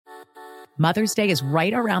Mother's Day is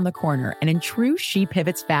right around the corner, and in true She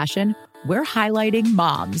Pivots fashion, we're highlighting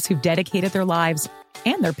moms who've dedicated their lives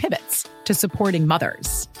and their pivots to supporting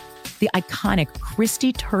mothers. The iconic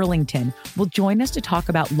Christy Turlington will join us to talk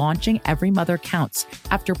about launching Every Mother Counts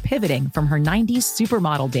after pivoting from her 90s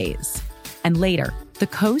supermodel days. And later, the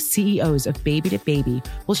co-CEOs of Baby to Baby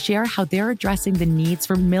will share how they're addressing the needs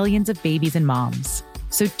for millions of babies and moms.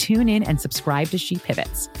 So tune in and subscribe to She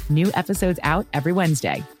Pivots. New episodes out every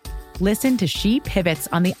Wednesday. Listen to She Pivots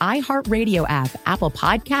on the iHeartRadio app, Apple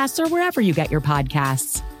Podcasts, or wherever you get your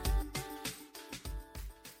podcasts.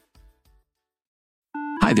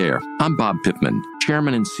 Hi there, I'm Bob Pittman,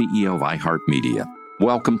 Chairman and CEO of iHeartMedia.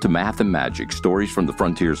 Welcome to Math and Magic, Stories from the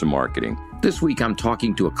Frontiers of Marketing. This week I'm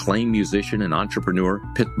talking to acclaimed musician and entrepreneur,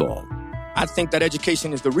 Pitbull. I think that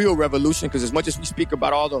education is the real revolution, because as much as we speak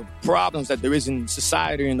about all the problems that there is in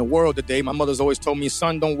society and the world today, my mother's always told me,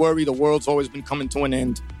 son, don't worry, the world's always been coming to an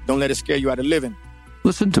end. Don't let it scare you out of living.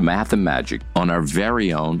 Listen to Math and Magic on our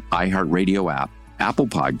very own iHeartRadio app, Apple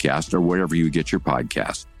Podcast, or wherever you get your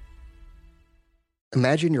podcasts.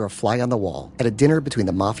 Imagine you're a fly on the wall at a dinner between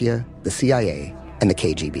the mafia, the CIA, and the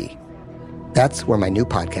KGB. That's where my new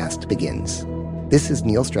podcast begins. This is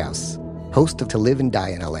Neil Strauss, host of To Live and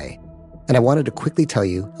Die in LA. And I wanted to quickly tell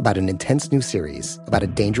you about an intense new series about a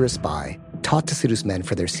dangerous spy taught to seduce men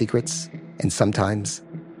for their secrets and sometimes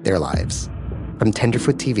their lives. From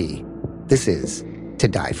Tenderfoot TV, this is To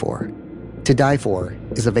Die For. To Die For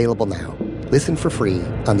is available now. Listen for free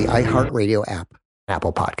on the iHeartRadio app,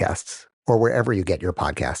 Apple Podcasts, or wherever you get your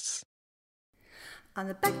podcasts. On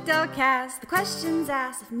the Bechdel cast, the questions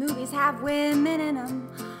asked if movies have women in them.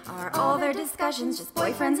 Are all their discussions just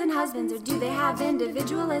boyfriends and husbands, or do they have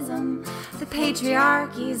individualism? The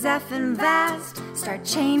patriarchy's effing vast. Start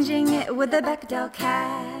changing it with the Bechdel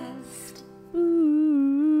cast.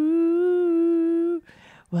 Ooh,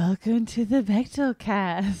 welcome to the Bechdel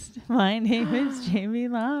cast. My name is Jamie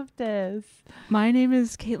Loftus. My name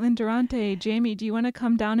is Caitlin Durante. Jamie, do you want to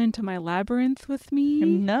come down into my labyrinth with me?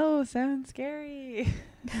 No, sounds scary.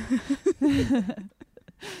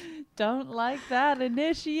 Don't like that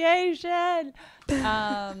initiation.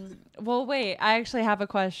 Well, wait, I actually have a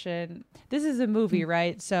question. This is a movie,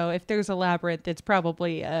 right? So if there's a labyrinth, it's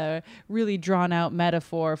probably a really drawn out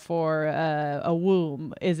metaphor for a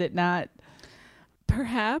womb, is it not?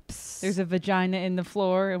 Perhaps. There's a vagina in the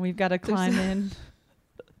floor and we've got to climb in.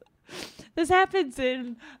 This happens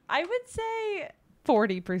in, I would say,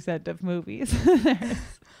 40% of movies.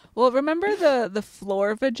 Well, remember the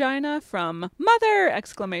floor vagina from Mother!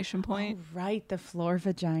 Exclamation point. Oh, right, the floor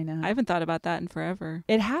vagina. I haven't thought about that in forever.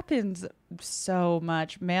 It happens so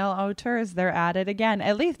much. Male auteurs, they're at it again.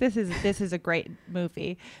 At least this is a great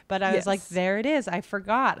movie. But I was like, there it is. I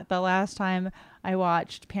forgot the last time I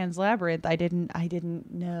watched Pan's Labyrinth. I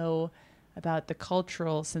didn't know about the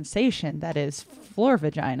cultural sensation that is floor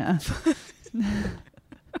vagina.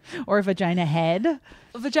 Or vagina head.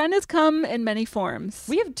 Vaginas come in many forms.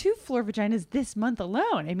 We have 2 floor vaginas this month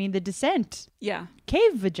alone. I mean, The Descent. Yeah.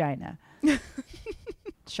 Cave vagina.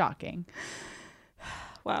 Shocking.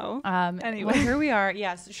 Wow. Anyway, well, here we are.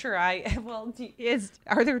 Yes, sure.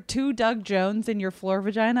 Are there 2 Doug Jones in your floor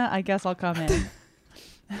vagina? I guess I'll come in.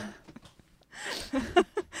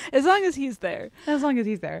 As long as he's there. As long as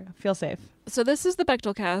he's there. Feel safe. So this is the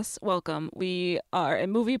Bechdel cast. Welcome. We are a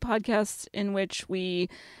movie podcast in which we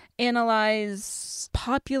analyze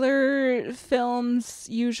popular films,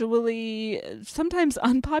 usually, sometimes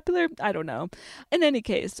unpopular. I don't know. In any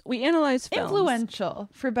case, we analyze films. Influential,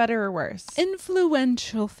 for better or worse.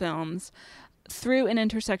 Influential films through an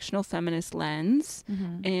intersectional feminist lens.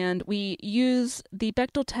 Mm-hmm. And we use the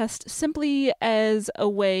Bechdel test simply as a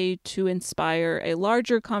way to inspire a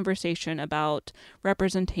larger conversation about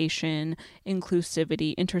representation,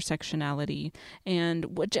 inclusivity, intersectionality. And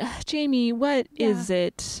Jamie, what is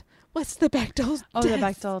it? What's the Bechdel test? Oh, the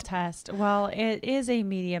Bechdel test. Well, it is a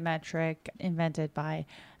media metric invented by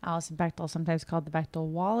Alison Bechdel, sometimes called the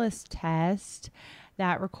Bechdel-Wallace test,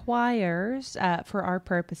 that requires, for our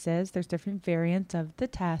purposes, there's different variants of the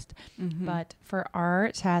test, but for our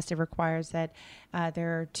test, it requires that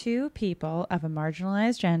there are 2 people of a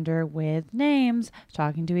marginalized gender with names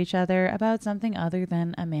talking to each other about something other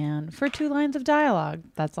than a man for 2 lines of dialogue.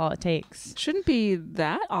 That's all it takes. Shouldn't be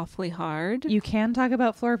that awfully hard. You can talk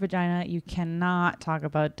about floor vagina. You cannot talk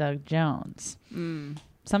about Doug Jones.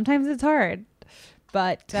 Sometimes it's hard,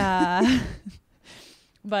 but...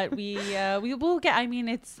 But we will get, I mean,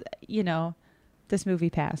 it's, this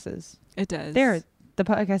movie passes. It does. There, the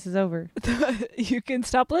podcast is over. You can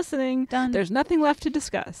stop listening. Done. There's nothing left to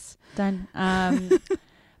discuss. Done.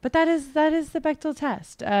 But that is the Bechdel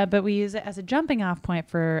test. But we use it as a jumping off point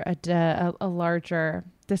for a larger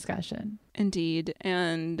discussion. Indeed.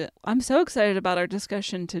 And I'm so excited about our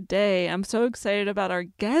discussion today. I'm so excited about our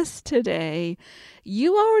guest today.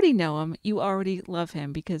 You already know him. You already love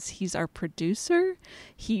him because he's our producer.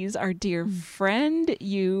 He's our dear friend.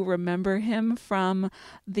 You remember him from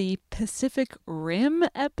the Pacific Rim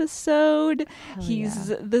episode. He's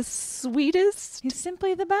the sweetest. He's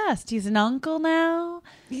simply the best. He's an uncle now.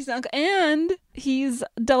 He's an uncle. And he's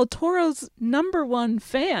Del Toro's #1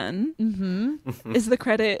 fan, is the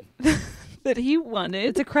credit that he wanted.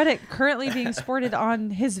 It's a credit currently being sported on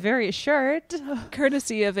his very shirt.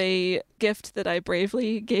 Courtesy of a gift that I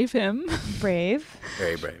bravely gave him. Brave.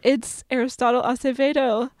 Very brave. It's Aristotle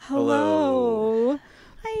Acevedo. Hello.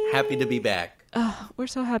 Hi. Happy to be back. Oh, we're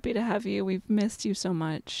so happy to have you. We've missed you so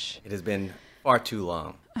much. It has been far too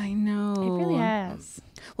long. I know. It really has.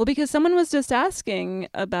 Well, because someone was just asking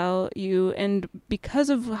about you, and because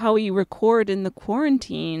of how we record in the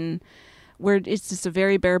quarantine, where it's just a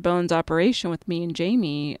very bare bones operation with me and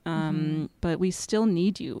Jamie, but we still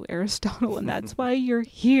need you, Aristotle, and that's why you're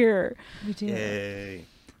here. We do. Yay.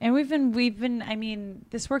 And we've been, I mean,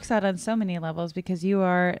 this works out on so many levels because you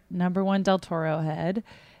are #1 Del Toro head,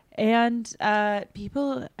 and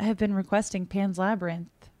people have been requesting Pan's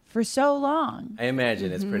Labyrinth for so long. I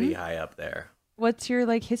imagine it's pretty high up there. What's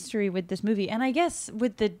your history with this movie? And I guess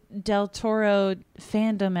with the Del Toro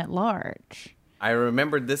fandom at large. I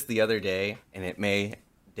remembered this the other day, and it may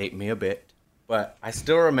date me a bit, but I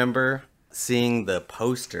still remember seeing the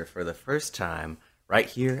poster for the first time right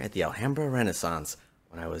here at the Alhambra Renaissance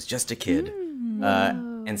when I was just a kid.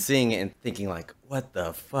 And seeing it and thinking what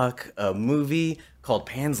the fuck? A movie called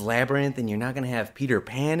Pan's Labyrinth and you're not going to have Peter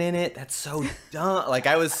Pan in it? That's so dumb.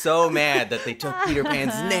 I was so mad that they took Peter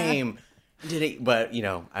Pan's name. But,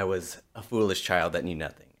 I was a foolish child that knew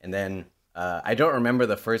nothing. And then I don't remember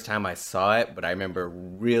the first time I saw it, but I remember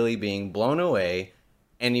really being blown away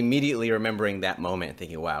and immediately remembering that moment and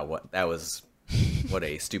thinking, wow, what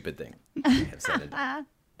a stupid thing I have said and done.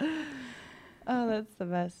 Oh, that's the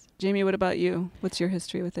best. Jamie, what about you? What's your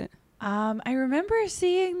history with it? I remember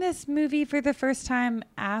seeing this movie for the first time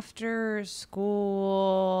after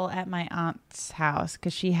school at my aunt's house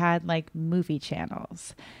because she had movie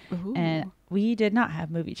channels. Ooh. And we did not have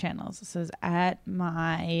movie channels. This was at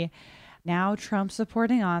my now Trump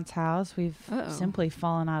supporting aunt's house. We've simply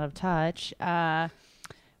fallen out of touch.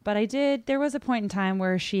 But there was a point in time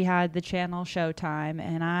where she had the channel Showtime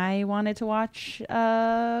and I wanted to watch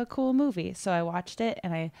a cool movie. So I watched it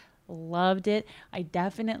and I loved it. I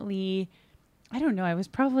definitely, I don't know, I was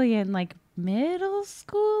probably in middle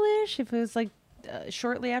school-ish if it was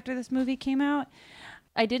shortly after this movie came out.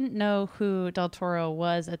 I didn't know who Del Toro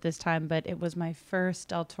was at this time, but it was my first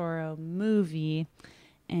Del Toro movie.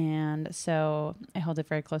 And so I hold it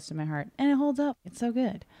very close to my heart and it holds up. It's so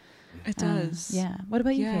good. It does. Yeah. What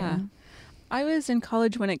about you, Caitlin? I was in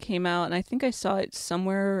college when it came out, and I think I saw it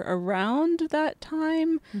somewhere around that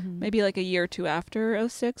time, maybe a year or two after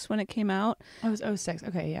 2006 when it came out. Oh, it was 2006.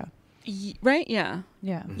 Okay, yeah. Right? Yeah.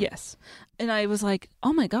 Yeah. Yes. And I was like,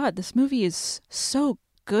 oh my God, this movie is so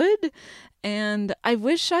good. And I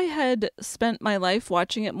wish I had spent my life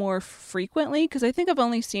watching it more frequently, because I think I've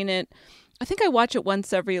only seen it, I think I watch it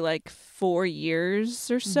once every 4 years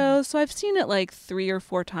or so. So I've seen it 3 or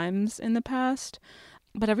 4 times in the past.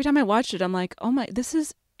 But every time I watched it, I'm like, oh my, this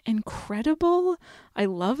is incredible. I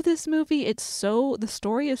love this movie. The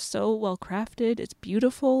story is so well crafted. It's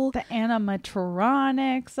beautiful. The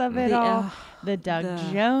animatronics of it all. The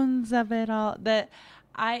Doug Jones of it all.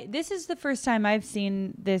 This is the first time I've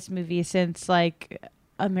seen this movie since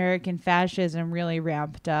American fascism really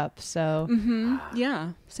ramped up. So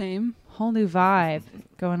yeah, same. Whole new vibe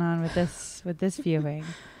going on with this viewing.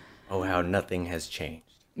 Oh, how nothing has changed.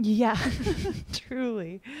 Yeah,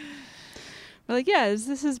 truly. Well,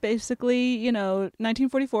 this is basically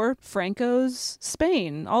 1944 Franco's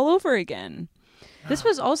Spain all over again. This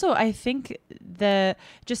was also, I think,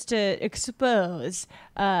 just to expose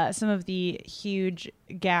some of the huge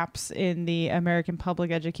gaps in the American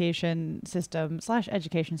public education system /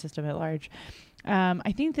 education system at large.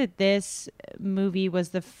 I think that this movie was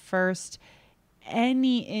the first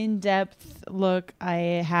any in-depth look I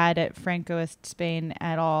had at Francoist Spain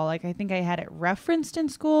at all. I think I had it referenced in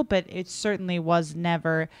school, but it certainly was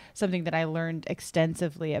never something that I learned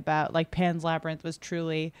extensively about. Pan's Labyrinth was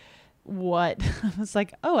truly what I was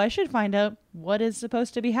like, oh, I should find out what is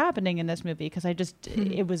supposed to be happening in this movie, because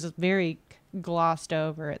it was very glossed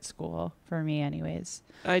over at school for me anyways.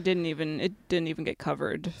 It didn't even get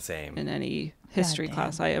covered Same. in any history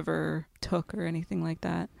class I ever took or anything like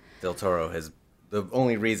that. Del Toro has the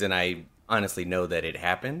only reason I honestly know that it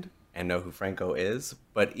happened and know who Franco is.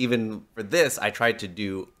 But even for this, I tried to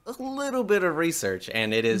do a little bit of research,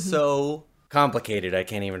 and it is so complicated I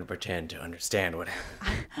can't even pretend to understand what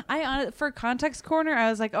happened. For Context Corner, I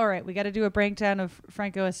was like, all right, we got to do a breakdown of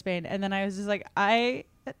Franco España. And then I was just like, I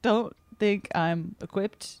don't think I'm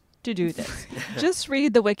equipped to do this. Just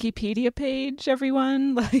read the Wikipedia page,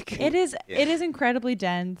 everyone. Like it is incredibly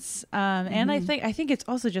dense. And I think it's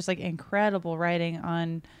also just like incredible writing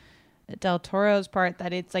on Del Toro's part,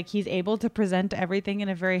 that it's like he's able to present everything in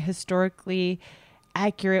a very historically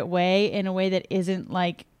accurate way, in a way that isn't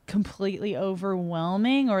like completely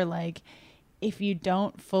overwhelming, or like if you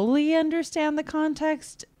don't fully understand the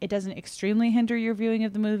context, it doesn't extremely hinder your viewing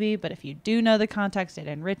of the movie. But if you do know the context, it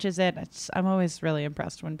enriches it. I'm always really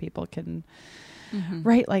impressed when people can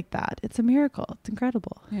write like that. It's a miracle. It's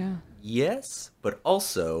incredible. Yeah. Yes, but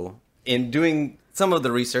also in doing some of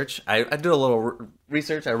the research, I did a little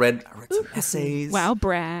research. I read some essays. Wow,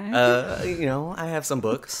 brag. I have some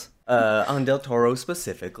books on Del Toro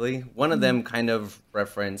specifically. One of them kind of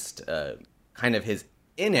referenced kind of his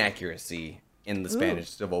inaccuracy in the Spanish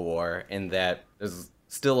Civil War, in that there's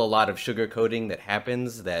still a lot of sugarcoating that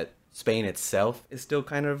happens that Spain itself is still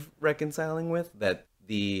kind of reconciling with, that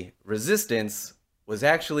the resistance was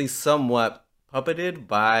actually somewhat puppeted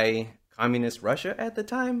by communist Russia at the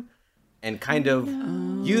time, and kind of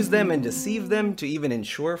used them and deceived them to even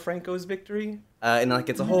ensure Franco's victory. And like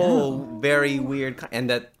it's a whole very weird,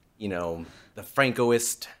 and that, the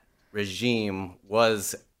Francoist regime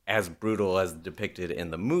was as brutal as depicted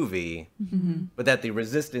in the movie, but that the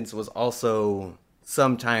resistance was also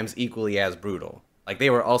sometimes equally as brutal. Like they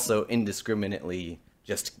were also indiscriminately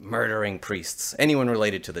just murdering priests, anyone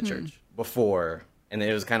related to the church before. And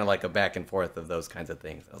it was kind of like a back and forth of those kinds of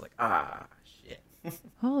things. I was like, shit.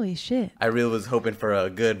 Holy shit. I really was hoping for a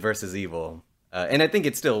good versus evil. And I think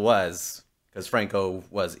it still was, because Franco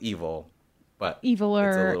was evil. But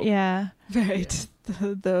eviler, yeah. Right.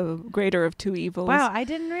 Yeah. The greater of two evils. Wow, I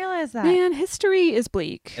didn't realize that. Man, history is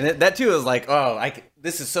bleak. And that too is like,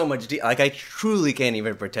 this is so much like I truly can't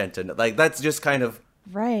even pretend to know. Like that's just kind of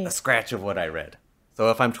a scratch of what I read.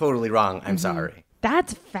 So if I'm totally wrong, I'm sorry.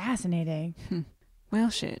 That's fascinating.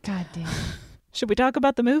 Well, shit. God damn. Should we talk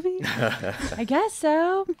about the movie? I guess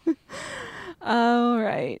so. All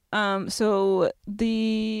right. So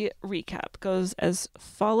the recap goes as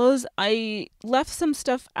follows. I left some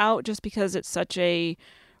stuff out just because it's such a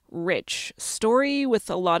rich story with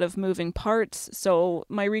a lot of moving parts. So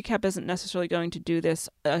my recap isn't necessarily going to do this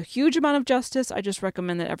a huge amount of justice. I just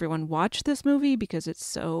recommend that everyone watch this movie because it's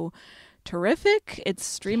so terrific. It's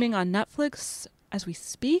streaming on Netflix as we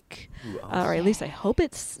speak, or at least I hope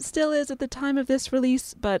it still is at the time of this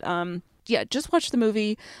release. But yeah, just watch the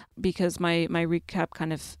movie because my recap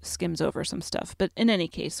kind of skims over some stuff. But in any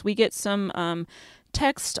case, we get some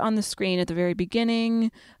text on the screen at the very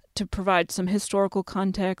beginning to provide some historical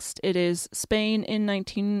context. It is Spain in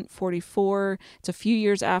 1944. It's a few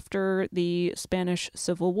years after the Spanish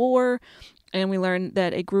Civil War. And we learn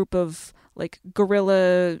that a group of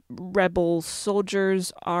guerrilla rebel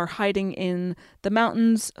soldiers are hiding in the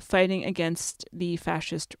mountains fighting against the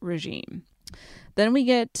fascist regime. Then we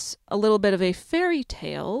get a little bit of a fairy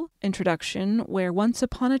tale introduction where once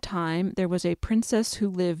upon a time there was a princess who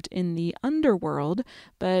lived in the underworld,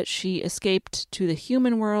 but she escaped to the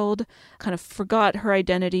human world, kind of forgot her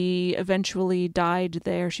identity, eventually died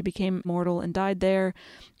there. She became mortal and died there.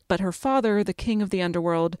 But her father, the king of the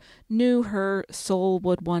underworld, knew her soul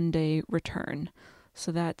would one day return.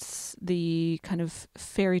 So that's the kind of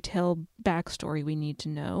fairy tale backstory we need to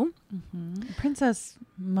know. Mm-hmm. Princess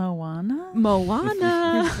Moana?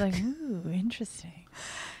 Moana! It's like, ooh, interesting.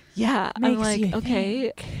 Yeah, Makes I'm like, you okay,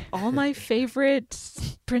 think. All my favorite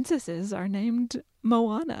princesses are named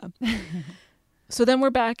Moana. So then we're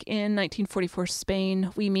back in 1944 Spain.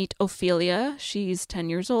 We meet Ophelia. She's 10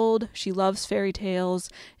 years old. She loves fairy tales,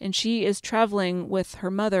 and she is traveling with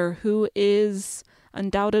her mother, who is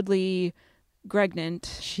undoubtedly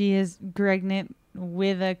Gregnant. She is Gregnant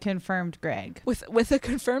with a confirmed Greg. With a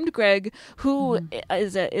confirmed Greg, who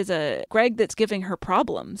is a Greg that's giving her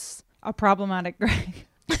problems. A problematic Greg.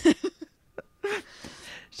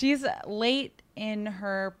 She's late in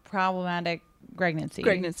her problematic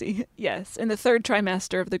Pregnancy, yes. In the third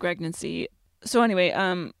trimester of the pregnancy. So anyway,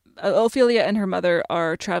 Ophelia and her mother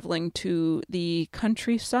are traveling to the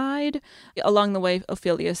countryside. Along the way,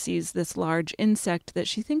 Ophelia sees this large insect that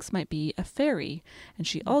she thinks might be a fairy. And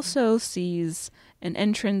she also sees an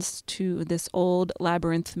entrance to this old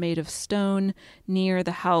labyrinth made of stone near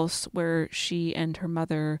the house where she and her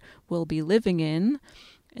mother will be living in.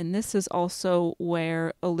 And this is also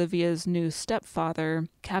where Olivia's new stepfather,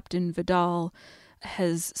 Captain Vidal,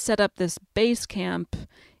 has set up this base camp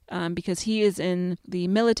because he is in the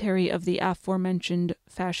military of the aforementioned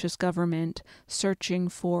fascist government searching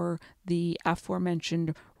for the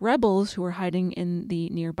aforementioned rebels who are hiding in the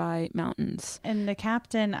nearby mountains. And the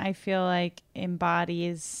captain, I feel like,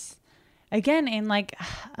 embodies, again, in like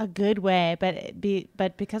a good way,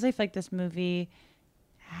 but because I feel like this movie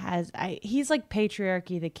he's like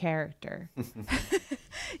patriarchy, the character.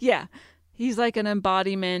 Yeah. He's like an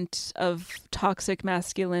embodiment of toxic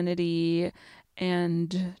masculinity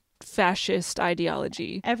and fascist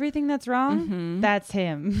ideology. Everything that's wrong, that's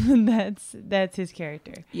him. that's his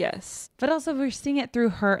character. Yes. But also we're seeing it through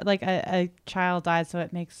her, like a child's eyes, so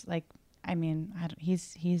it makes like,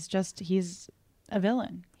 he's a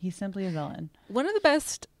villain. He's simply a villain. One of the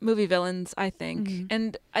best movie villains, I think.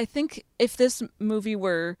 And I think if this movie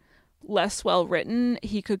were less well written,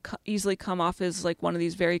 he could easily come off as like one of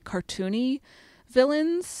these very cartoony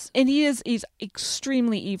villains. And he's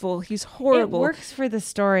extremely evil. He's horrible. It works for the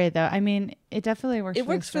story, though. I mean, it definitely works. It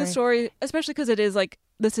works for the story, especially because it is like,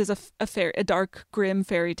 this is a dark, grim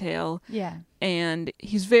fairy tale. Yeah. And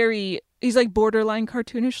he's like borderline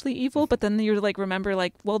cartoonishly evil. But then you like remember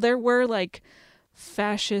like, well, there were like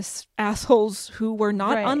fascist assholes who were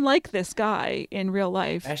not unlike this guy in real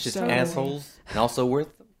life. Fascist assholes. And also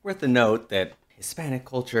worth a note that Hispanic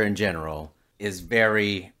culture in general is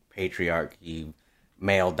very patriarchy,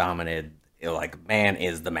 male dominated. Like man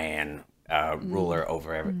is the man, ruler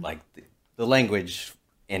over every. Like the language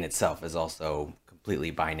in itself is also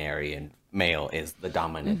completely binary, and male is the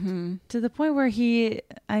dominant. To the point where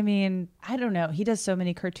I don't know, he does so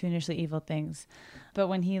many cartoonishly evil things. But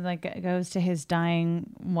when he like goes to his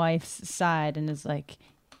dying wife's side and is like,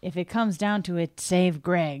 if it comes down to it, save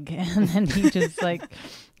Greg. And then he just like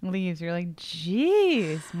leaves. You're like,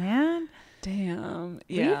 geez, man. Damn.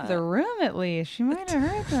 Yeah. Leave the room at least. She might have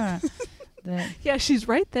heard that. Yeah, she's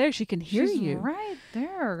right there. She can hear you. Right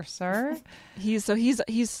there, sir.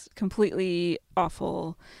 He's completely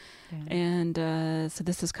awful. Yeah. And so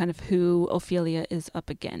this is kind of who Ophelia is up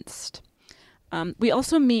against. We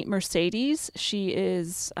also meet Mercedes. She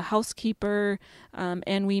is a housekeeper,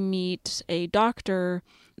 and we meet a doctor.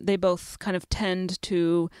 They both kind of tend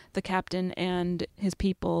to the captain and his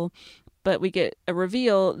people, but we get a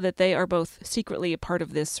reveal that they are both secretly a part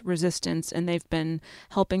of this resistance, and they've been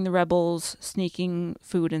helping the rebels, sneaking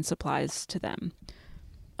food and supplies to them.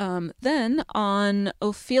 Then on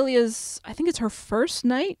Ophelia's, I think it's her first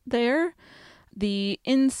night there, the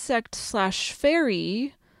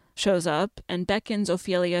insect/fairy shows up and beckons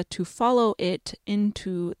Ophelia to follow it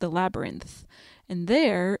into the labyrinth. And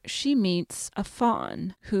there she meets a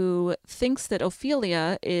faun who thinks that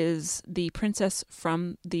Ophelia is the princess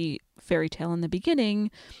from the fairy tale in the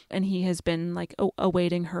beginning, and he has been like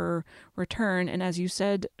awaiting her return. And as you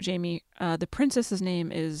said, Jamie, the princess's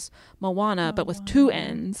name is Moana, but with two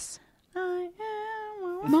N's. I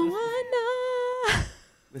am Moana.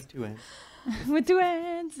 With two N's. With two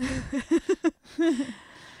N's.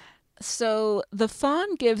 So the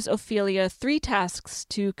faun gives Ophelia 3 tasks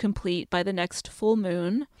to complete by the next full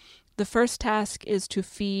moon. The first task is to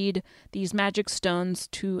feed these magic stones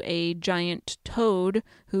to a giant toad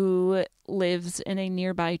who lives in a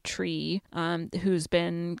nearby tree, who's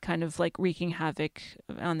been kind of like wreaking havoc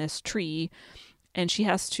on this tree. And she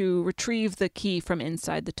has to retrieve the key from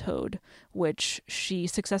inside the toad, which she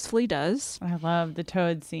successfully does. I love the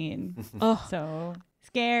toad scene. Oh, so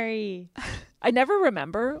scary. I never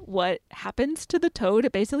remember what happens to the toad.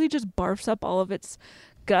 It basically just barfs up all of its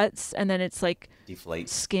guts, and then it's like deflates.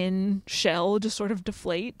 Skin shell just sort of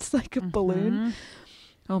deflates like a balloon.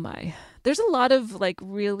 Oh my. There's a lot of like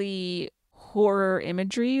really horror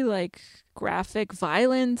imagery, like graphic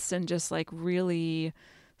violence and just like really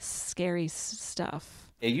scary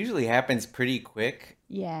stuff. It usually happens pretty quick.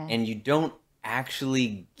 Yeah. And you don't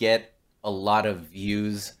actually get a lot of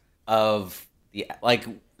views of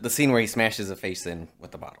the scene where he smashes a face in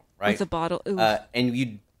with the bottle, right? With a bottle. And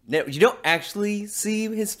you don't actually see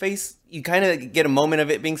his face. You kind of get a moment of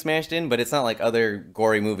it being smashed in, but it's not like other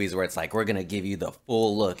gory movies where it's like, we're going to give you the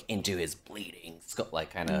full look into his bleeding skull.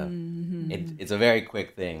 Like kind of, it's a very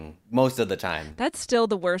quick thing most of the time. That's still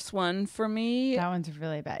the worst one for me. That one's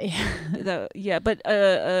really bad. Yeah. But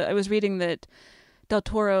I was reading that Del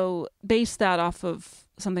Toro based that off of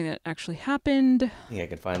something that actually happened. I think I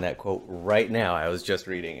could find that quote right now. I was just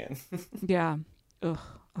reading it. Yeah. Ugh,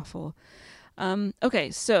 awful.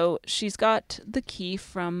 Okay, so she's got the key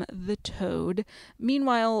from the toad.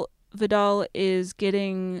 Meanwhile, Vidal is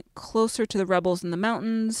getting closer to the rebels in the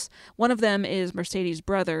mountains. One of them is Mercedes'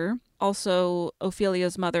 brother. Also,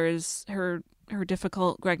 Ophelia's mother is her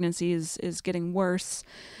difficult pregnancy is getting worse.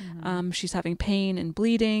 She's having pain and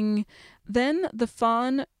bleeding. Then the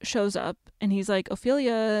faun shows up and he's like,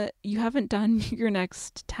 Ophelia, you haven't done your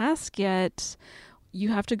next task yet. You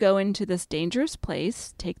have to go into this dangerous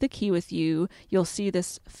place, take the key with you. You'll see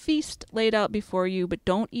this feast laid out before you, but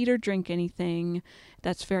don't eat or drink anything.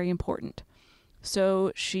 That's very important.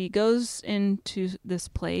 So she goes into this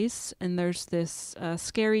place, and there's this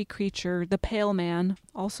scary creature, the Pale Man,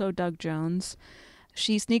 also Doug Jones.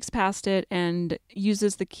 She sneaks past it and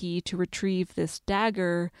uses the key to retrieve this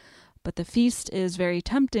dagger, but the feast is very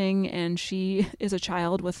tempting, and she is a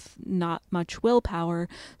child with not much willpower,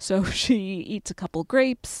 so she eats a couple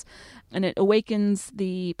grapes, and it awakens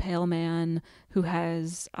the Pale Man, who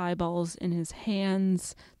has eyeballs in his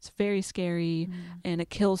hands. It's very scary, and it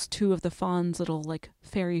kills two of the faun's little,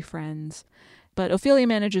 fairy friends. But Ophelia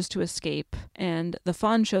manages to escape, and the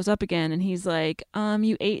faun shows up again, and he's like,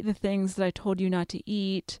 you ate the things that I told you not to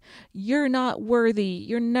eat. You're not worthy.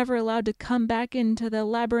 You're never allowed to come back into the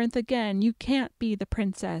labyrinth again. You can't be the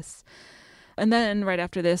princess. And then, right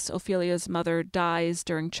after this, Ophelia's mother dies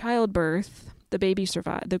during childbirth. The baby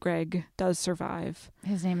survives. The Greg does survive.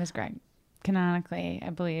 His name is Greg. Canonically, I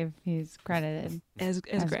believe he's credited as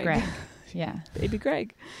Greg. Yeah. Baby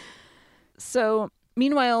Greg. So...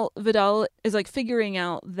 meanwhile, Vidal is figuring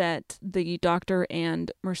out that the doctor and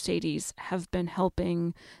Mercedes have been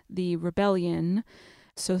helping the rebellion.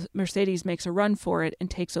 So Mercedes makes a run for it and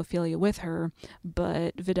takes Ophelia with her,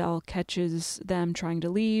 but Vidal catches them trying to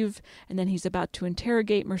leave, and then he's about to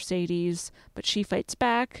interrogate Mercedes, but she fights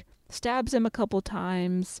back, stabs him a couple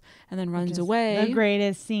times, and then runs away. The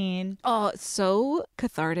greatest scene. Oh, it's so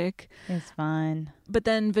cathartic. It's fun. But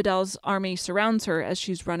then Vidal's army surrounds her as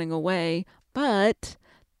she's running away. But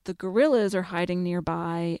the guerrillas are hiding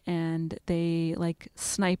nearby, and they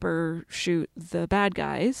sniper shoot the bad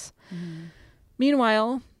guys.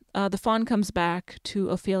 Meanwhile, the faun comes back to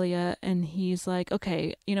Ophelia, and he's like,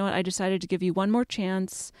 okay, you know what? I decided to give you one more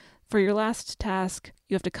chance. For your last task,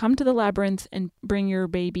 you have to come to the labyrinth and bring your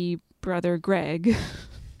baby brother Greg.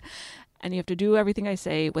 And you have to do everything I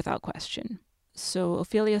say without question. So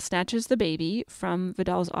Ophelia snatches the baby from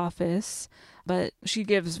Vidal's office, but she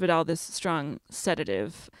gives Vidal this strong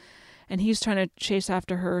sedative, and he's trying to chase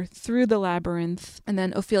after her through the labyrinth. And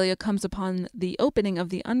then Ophelia comes upon the opening of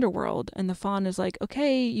the underworld, and the faun is like,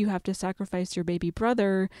 okay, you have to sacrifice your baby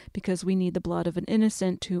brother because we need the blood of an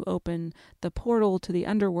innocent to open the portal to the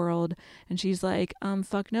underworld. And she's like,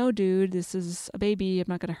 fuck no, dude, this is a baby, I'm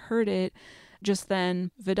not gonna hurt it. Just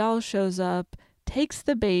then, Vidal shows up, takes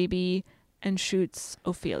the baby, and shoots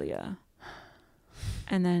Ophelia.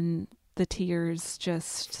 And then the tears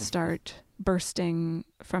just start bursting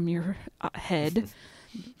from your head.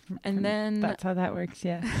 And then... that's how that works,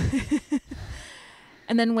 yeah.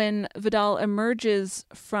 And then when Vidal emerges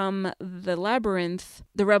from the labyrinth,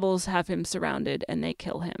 the rebels have him surrounded and they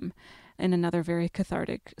kill him. In another very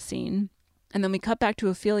cathartic scene. And then we cut back to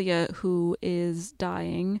Ophelia, who is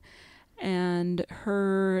dying, and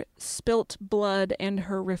her spilt blood and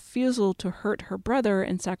her refusal to hurt her brother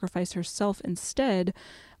and sacrifice herself instead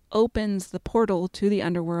opens the portal to the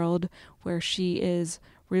underworld, where she is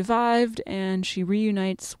revived and she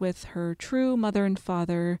reunites with her true mother and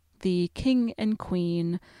father, the king and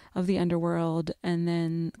queen of the underworld. And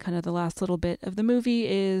then kind of the last little bit of the movie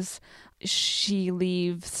is she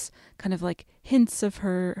leaves kind of hints of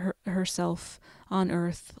herself on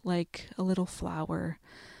Earth, like a little flower.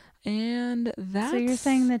 And that's... So you're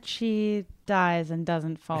saying that she dies and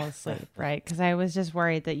doesn't fall asleep, right? Because I was just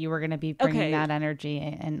worried that you were going to be bringing that energy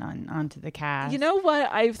onto the cast. You know what?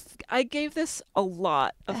 I gave this a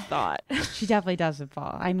lot of thought. She definitely doesn't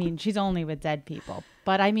fall. I mean, she's only with dead people.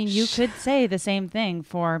 But I mean, you could say the same thing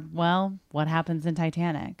for, well, what happens in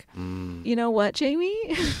Titanic? You know what,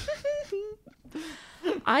 Jamie?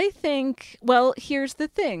 I think, well, here's the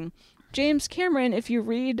thing. James Cameron, if you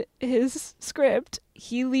read his script,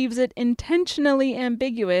 he leaves it intentionally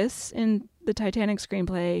ambiguous in the Titanic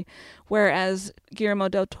screenplay, whereas Guillermo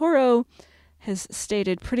del Toro has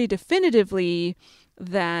stated pretty definitively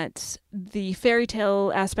that the fairy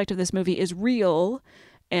tale aspect of this movie is real,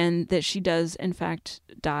 and that she does, in fact,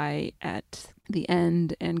 die at the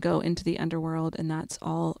end and go into the underworld, and that's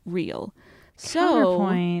all real.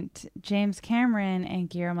 Counterpoint, James Cameron and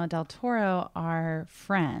Guillermo del Toro are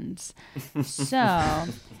friends. So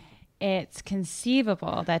it's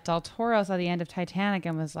conceivable that del Toro saw the end of Titanic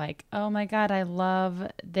and was like, oh my God, I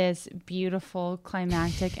love this beautiful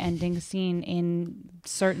climactic ending scene in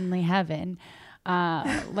certainly heaven.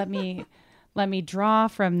 let me draw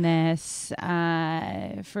from this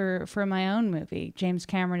for my own movie. James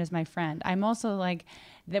Cameron is my friend. I'm also like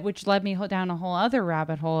that, which led me down a whole other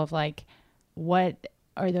rabbit hole of like, what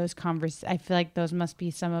are those I feel like those must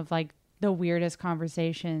be some of like the weirdest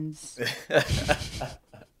conversations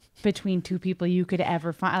between two people you could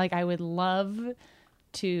ever find. Like, I would love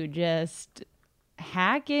to just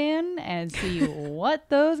hack in and see what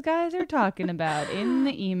those guys are talking about in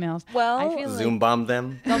the emails. Well, I feel Zoom bomb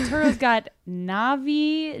them. Del Toro's got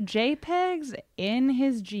Navi JPEGs in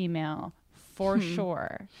his Gmail for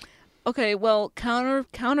sure. Okay, well,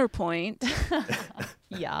 counterpoint.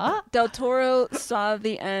 Yeah. Del Toro saw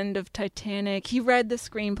the end of Titanic. He read the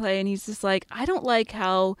screenplay and he's just like, I don't like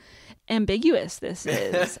how ambiguous this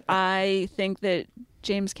is. I think that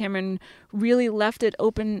James Cameron really left it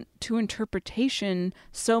open to interpretation,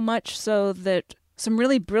 so much so that some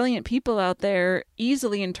really brilliant people out there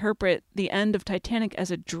easily interpret the end of Titanic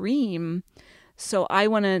as a dream. So I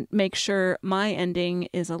want to make sure my ending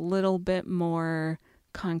is a little bit more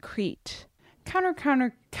concrete.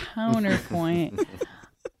 Counterpoint.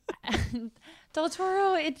 Del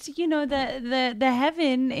Toro, it's, the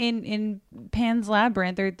heaven in Pan's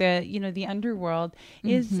Labyrinth, or the underworld,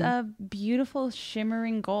 is a beautiful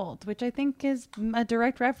shimmering gold, which I think is a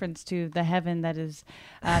direct reference to the heaven that is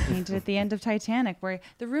painted at the end of Titanic, where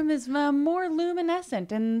the room is more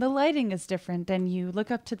luminescent and the lighting is different, and you look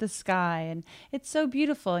up to the sky and it's so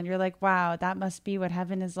beautiful, and you're like, wow, that must be what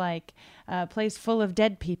heaven is like, a place full of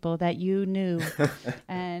dead people that you knew.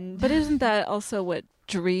 But isn't that also what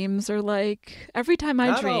dreams are like? Every time I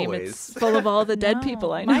Not dream, always. it's full of all the dead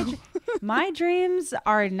people I know. My dreams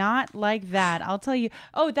are not like that. I'll tell you.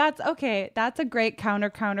 Oh, that's okay. That's a great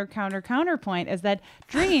counterpoint, is that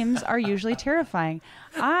dreams are usually terrifying.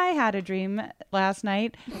 I had a dream last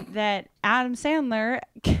night that Adam Sandler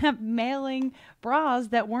kept mailing bras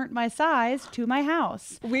that weren't my size to my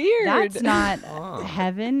house. Weird. That's not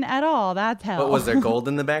heaven at all. That's hell. But was there gold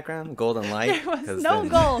in the background? Golden light? There was no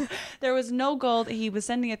gold. There was no gold. He was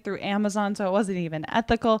sending it through Amazon, so it wasn't even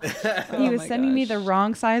ethical. He was sending me the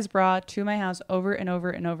wrong size bra to my house over and over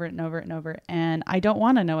and over and over and over. And I don't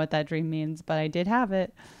want to know what that dream means, but I did have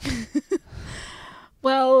it.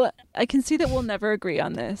 Well, I can see that we'll never agree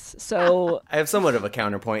on this. So I have somewhat of a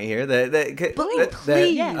counterpoint here.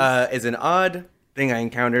 That is an odd thing I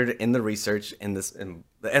encountered in the research in the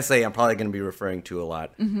essay I'm probably going to be referring to a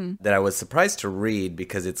lot, that I was surprised to read,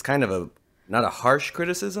 because it's kind of not a harsh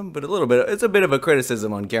criticism, but it's a bit of a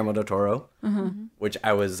criticism on Guillermo del Toro, which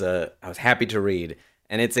I was happy to read.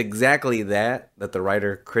 And it's exactly that the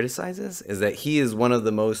writer criticizes, is that he is one of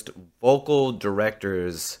the most vocal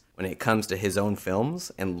directors when it comes to his own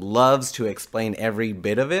films and loves to explain every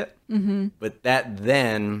bit of it. But that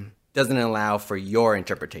then doesn't allow for your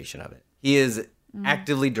interpretation of it. He is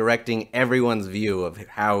actively directing everyone's view of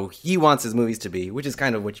how he wants his movies to be, which is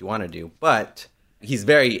kind of what you want to do. But he's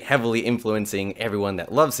very heavily influencing everyone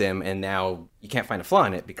that loves him, and now you can't find a flaw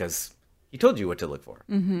in it because he told you what to look for,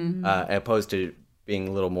 opposed to being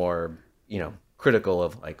a little more, critical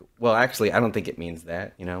of like, well, actually, I don't think it means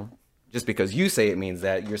that, just because you say it means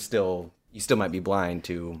that, you still might be blind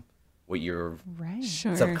to what you're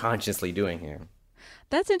subconsciously doing here.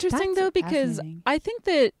 That's interesting, though, because I think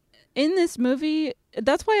that in this movie,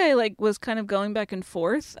 that's why I was kind of going back and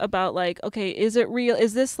forth about okay, is it real?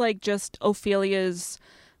 Is this just Ophelia's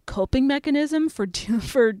coping mechanism for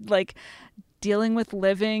dealing with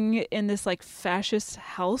living in this fascist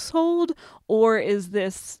household, or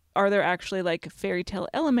are there actually fairy tale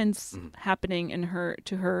elements happening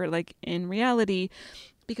to her in reality?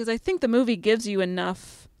 Because I think the movie gives you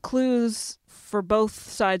enough clues for both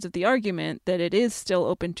sides of the argument that it is still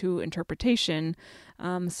open to interpretation.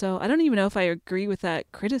 So I don't even know if I agree with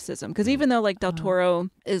that criticism, because even though Del Toro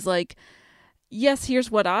is yes,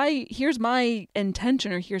 here's my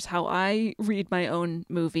intention, or here's how I read my own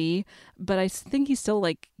movie, but I think he still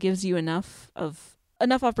gives you enough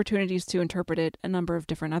opportunities to interpret it a number of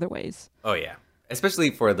different other ways. Oh yeah, especially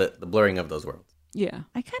for the blurring of those worlds. Yeah,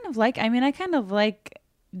 I kind of like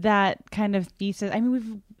that kind of thesis.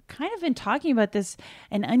 We've kind of been talking about this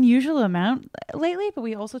an unusual amount lately, but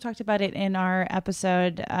we also talked about it in our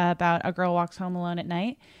episode about A Girl Walks Home Alone at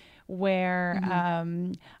Night, where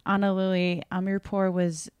Anna Lily Amirpour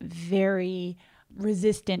was very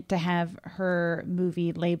resistant to have her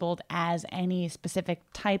movie labeled as any specific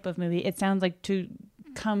type of movie. It sounds like to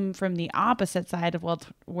come from the opposite side of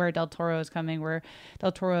where Del Toro is coming, where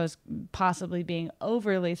Del Toro is possibly being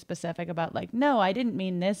overly specific about no, I didn't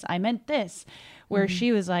mean this, I meant this, where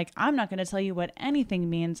she was I'm not going to tell you what anything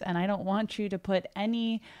means, and I don't want you to put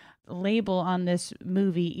any label on this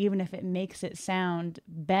movie, even if it makes it sound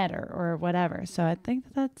better or whatever. So I think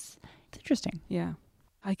it's interesting. Yeah.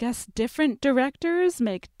 I guess different directors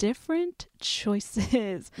make different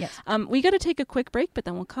choices. Yes. We got to take a quick break, but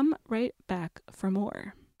then we'll come right back for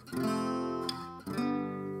more.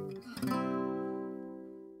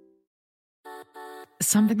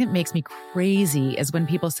 Something that makes me crazy is when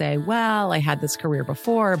people say, well, I had this career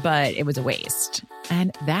before, but it was a waste.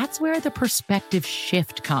 And that's where the perspective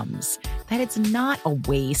shift comes, that it's not a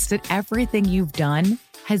waste, that everything you've done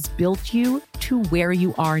has built you to where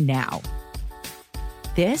you are now.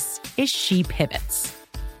 This is She Pivots,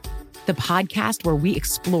 the podcast where we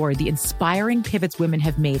explore the inspiring pivots women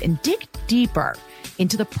have made and dig deeper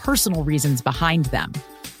into the personal reasons behind them.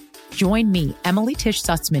 Join me, Emily Tish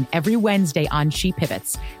Sussman, every Wednesday on She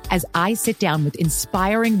Pivots as I sit down with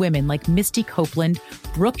inspiring women like Misty Copeland,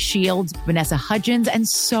 Brooke Shields, Vanessa Hudgens, and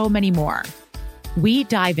so many more. We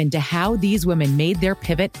dive into how these women made their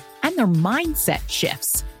pivot and their mindset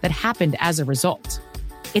shifts that happened as a result.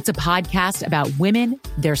 It's a podcast about women,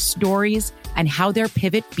 their stories, and how their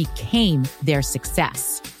pivot became their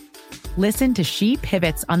success. Listen to She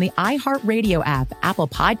Pivots on the iHeartRadio app, Apple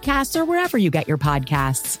Podcasts, or wherever you get your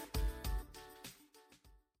podcasts.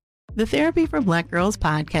 The Therapy for Black Girls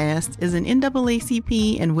podcast is an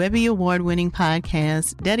NAACP and Webby Award-winning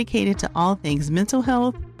podcast dedicated to all things mental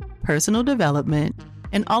health, personal development,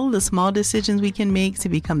 and all of the small decisions we can make to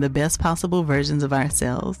become the best possible versions of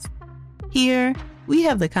ourselves. Here, we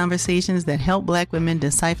have the conversations that help Black women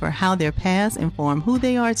decipher how their past inform who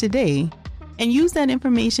they are today and use that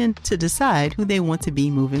information to decide who they want to be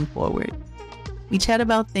moving forward. We chat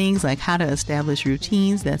about things like how to establish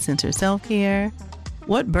routines that center self-care,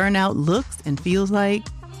 what burnout looks and feels like,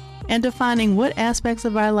 and defining what aspects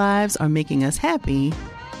of our lives are making us happy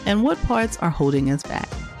and what parts are holding us back.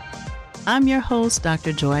 I'm your host,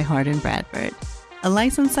 Dr. Joy Harden Bradford, a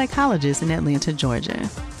licensed psychologist in Atlanta, Georgia,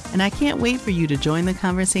 and I can't wait for you to join the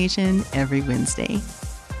conversation every Wednesday.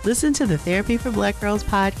 Listen to the Therapy for Black Girls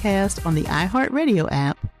podcast on the iHeartRadio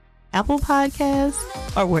app, Apple Podcasts,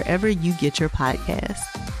 or wherever you get your podcasts.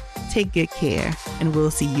 Take good care, and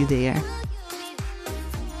we'll see you there.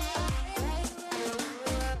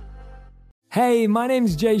 Hey, my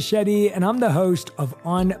name's Jay Shetty, and I'm the host of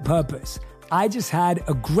On Purpose. I just had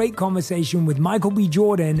a great conversation with Michael B.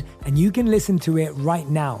 Jordan, and you can listen to it right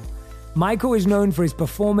now. Michael is known for his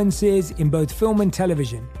performances in both film and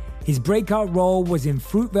television. His breakout role was in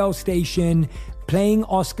Fruitvale Station, playing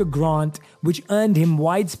Oscar Grant, which earned him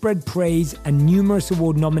widespread praise and numerous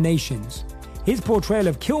award nominations. His portrayal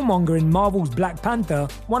of Killmonger in Marvel's Black Panther,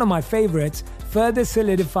 one of my favorites, further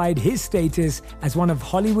solidified his status as one of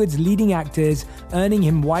Hollywood's leading actors, earning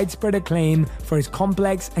him widespread acclaim for his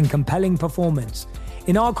complex and compelling performance.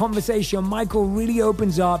 In our conversation, Michael really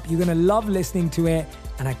opens up. You're going to love listening to it,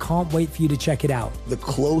 and I can't wait for you to check it out. The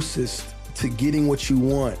closest to getting what you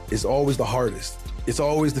want is always the hardest. It's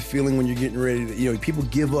always the feeling when you're getting ready to, people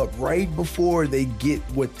give up right before they get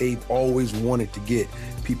what they've always wanted to get.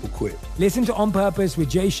 People quit. Listen to On Purpose with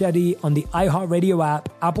Jay Shetty on the iHeartRadio app,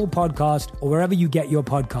 Apple Podcast, or wherever you get your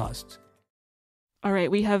podcasts. All right,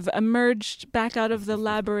 we have emerged back out of the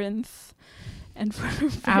labyrinth and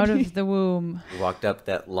out of the womb. We walked up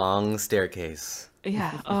that long staircase.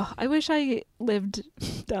 Yeah. Oh, I wish I lived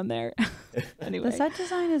down there. Anyway. The set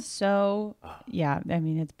design is so,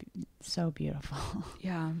 it's so beautiful.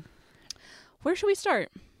 Yeah. Where should we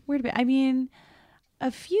start?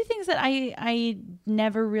 A few things that I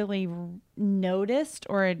never really noticed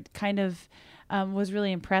or kind of was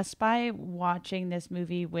really impressed by watching this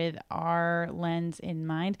movie with our lens in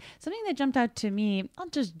mind. Something that jumped out to me, I'll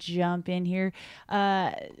just jump in here,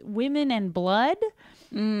 women and blood.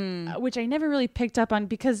 Which I never really picked up on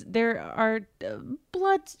because there are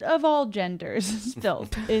blood of all genders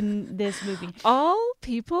spilled in this movie. All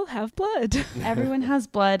people have blood. Everyone has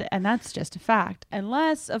blood, and that's just a fact.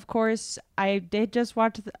 Unless, of course, I did just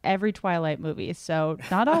watch every Twilight movie, so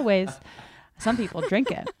not always. Some people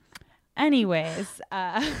drink it. Anyways,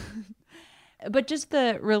 but just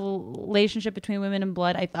the relationship between women and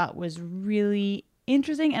blood I thought was really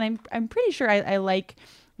interesting, and I'm pretty sure I like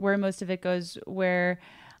where most of it goes, where,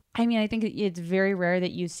 I think it's very rare that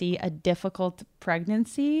you see a difficult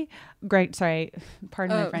pregnancy. Pardon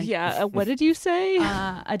my French. Yeah, what did you say?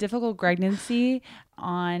 A difficult pregnancy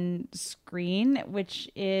on screen, which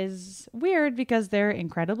is weird because they're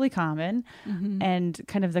incredibly common, and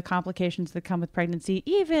kind of the complications that come with pregnancy,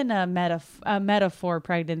 even a metaphor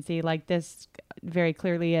pregnancy like this very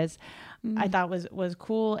clearly is, I thought was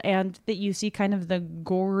cool, and that you see kind of the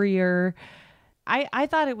gorier I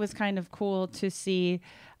thought it was kind of cool to see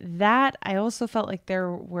that. I also felt like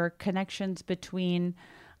there were connections between,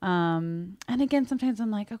 and again, sometimes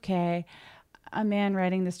I'm like, okay, a man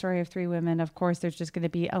writing the story of three women, of course, there's just going to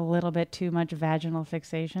be a little bit too much vaginal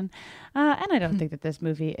fixation. And I don't think that this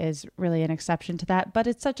movie is really an exception to that, but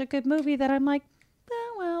it's such a good movie that I'm like,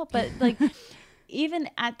 oh, well, but like, even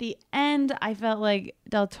at the end, I felt like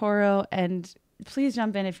Del Toro, and please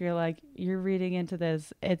jump in if you're like, you're reading into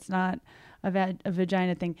this. It's not a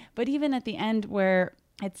vagina thing. But even at the end where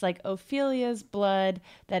it's like Ophelia's blood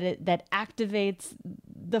that activates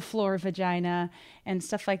the floor vagina and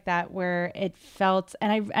stuff like that, where it felt,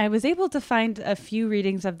 and I was able to find a few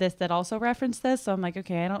readings of this that also reference this. So I'm like,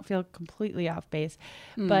 okay, I don't feel completely off base,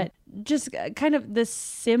 but just kind of the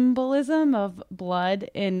symbolism of blood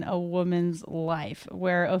in a woman's life,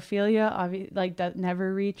 where Ophelia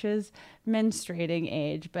never reaches menstruating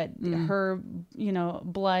age, but her,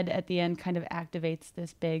 blood at the end kind of activates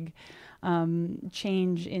this big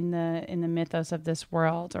change in the mythos of this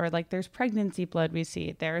world. Or like there's pregnancy blood we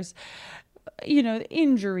see, there's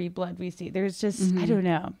injury blood we see, there's just I don't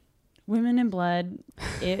know, women in blood.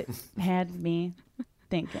 It had me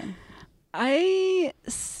thinking. I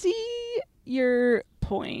see your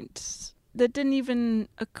point. That didn't even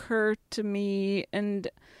occur to me, and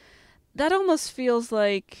that almost feels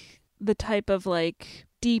like the type of like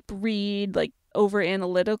deep read, like over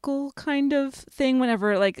analytical kind of thing.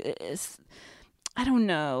 Whenever I don't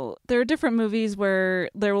know, there are different movies where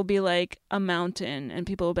there will be like a mountain and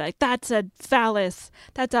people will be like, that's a phallus,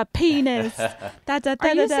 that's a penis, that's a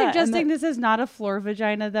Are you suggesting this is not a floor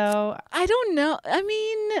vagina though? I don't know. I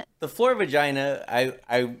mean, the floor vagina,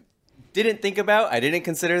 I didn't think about. I didn't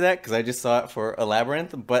consider that because I just saw it for a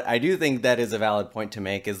Labyrinth. But I do think that is a valid point to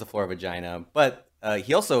make, is the floor vagina. But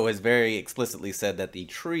he also has very explicitly said that the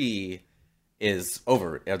tree is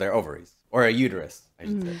their ovaries, or a uterus, I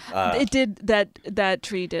should say. It did, that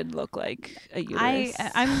tree did look like a uterus.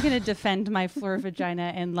 I'm gonna defend my floor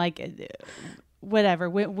vagina and like whatever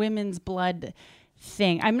women's blood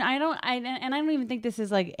thing. I don't even think this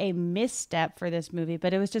is like a misstep for this movie,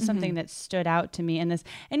 but it was just something that stood out to me in this.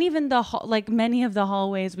 And even like many of the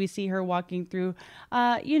hallways we see her walking through,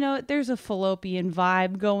 there's a fallopian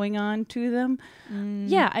vibe going on to them.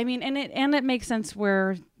 Yeah, I mean, and it makes sense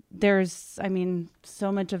where there's, I mean,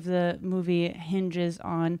 so much of the movie hinges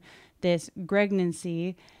on this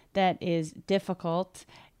pregnancy that is difficult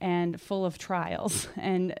and full of trials.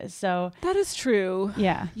 And so that is true.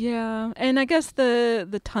 Yeah. Yeah. And I guess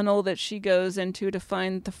the tunnel that she goes into to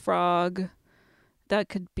find the frog, that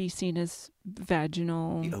could be seen as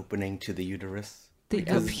vaginal. The opening to the uterus.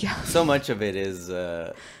 Yeah. So much of it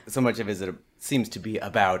seems to be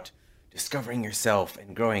about discovering yourself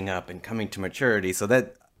and growing up and coming to maturity. So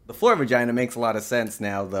that the floor vagina makes a lot of sense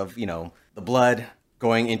now. The blood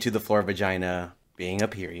going into the floor vagina being a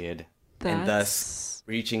period, and thus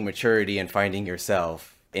reaching maturity and finding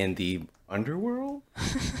yourself in the underworld.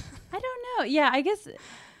 I don't know. Yeah, I guess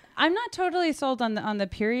I'm not totally sold on the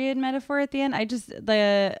period metaphor at the end. I just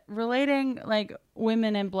relating like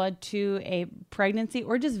women and blood to a pregnancy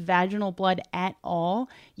or just vaginal blood at all,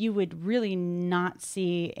 you would really not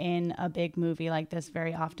see in a big movie like this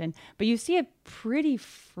very often. But you see it pretty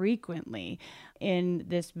frequently in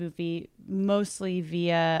this movie, mostly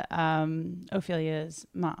via Ophelia's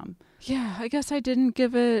mom. Yeah, I guess I didn't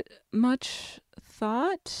give it much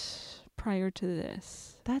thought prior to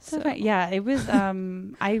this. That's okay. Yeah, it was,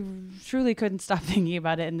 I truly couldn't stop thinking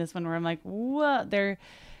about it in this one where I'm like, whoa,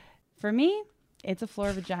 for me, it's a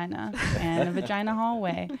floor vagina and a vagina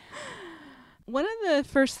hallway. One of the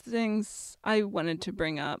first things I wanted to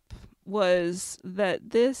bring up was that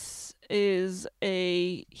this is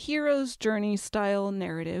a hero's journey style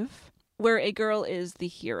narrative where a girl is the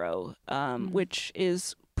hero, which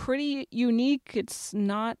is pretty unique. It's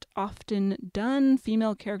not often done.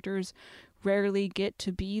 Female characters rarely get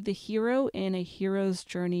to be the hero in a hero's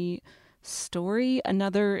journey story.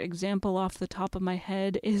 Another example off the top of my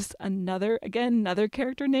head is another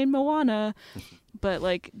character named Moana. But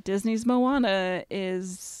like Disney's Moana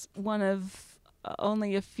is one of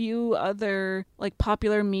only a few other like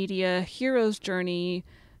popular media hero's journey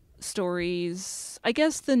stories. I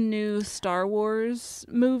guess the new Star Wars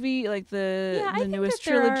movie, like the newest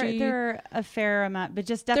trilogy. There are a fair amount, but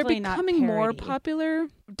just definitely not parody. They're becoming more popular.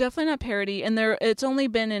 Definitely not parody. And it's only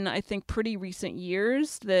been in, I think, pretty recent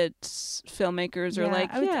years that filmmakers are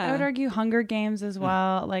like, I would argue Hunger Games as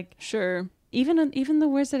well. Like, sure. Even the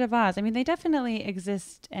Wizard of Oz. I mean, they definitely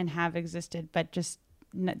exist and have existed, but just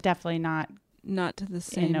definitely not to the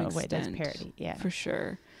same in a extent. way that's parody. Yeah, for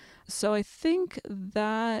sure. So I think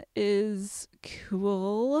that is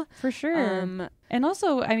cool. For sure. And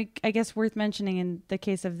also, I guess worth mentioning in the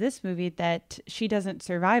case of this movie that she doesn't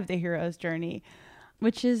survive the hero's journey,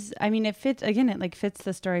 which is, it fits, again, it like fits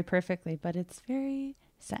the story perfectly, but it's very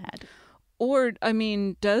sad. Or,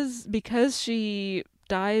 because she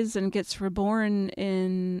dies and gets reborn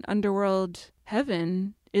in underworld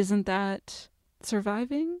heaven, isn't that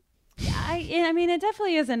surviving? It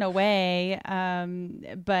definitely is in a way,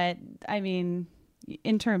 but in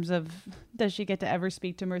terms of, does she get to ever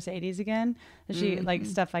speak to Mercedes again? Does she like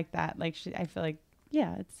stuff like that? Like I feel like,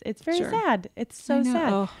 yeah, it's very sad. It's so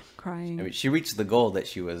sad. Oh, crying. She reached the goal that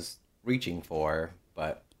she was reaching for,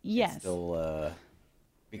 but yes, it's still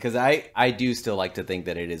because I do still like to think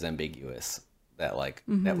that it is ambiguous, that like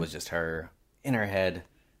that was just her in her head,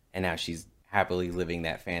 and now she's happily living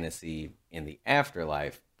that fantasy in the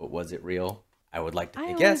afterlife. But was it real? I would like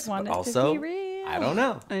to guess, but also, I don't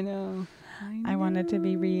know. I know. I want it to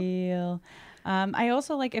be real. I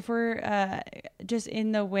also like if we're just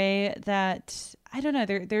in the way that, I don't know,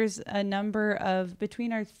 there's a number of,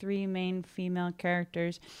 between our three main female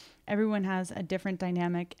characters, everyone has a different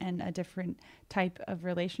dynamic and a different type of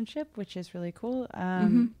relationship, which is really cool.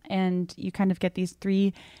 And you kind of get these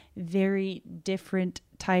three very different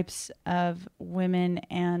types of women,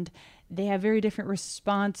 and they have very different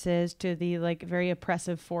responses to the like very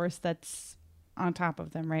oppressive force that's on top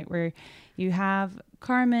of them, right? Where you have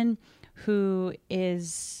Carmen, who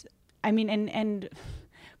is, and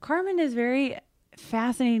Carmen is very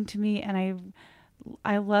fascinating to me, and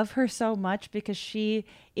I love her so much because she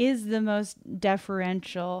is the most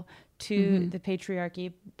deferential to the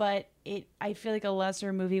patriarchy, but I feel like a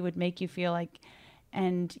lesser movie would make you feel like,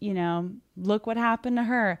 and look what happened to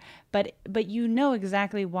her, but you know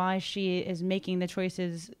exactly why she is making the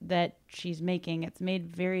choices that she's making. It's made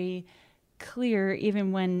very clear,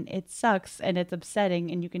 even when it sucks and it's upsetting,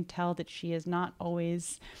 and you can tell that she is not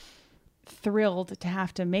always thrilled to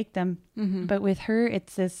have to make them. But with her,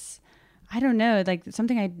 it's this, I don't know, like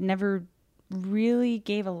something I never really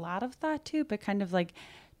gave a lot of thought to, but kind of like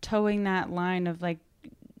towing that line of like,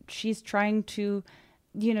 she's trying to,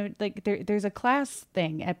 like there's a class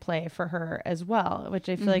thing at play for her as well, which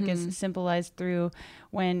I feel like is symbolized through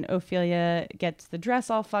when Ophelia gets the dress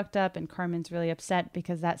all fucked up and Carmen's really upset,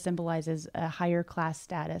 because that symbolizes a higher class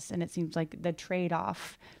status. And it seems like the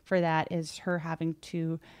trade-off for that is her having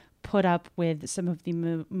to put up with some of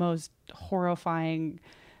the most horrifying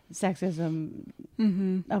sexism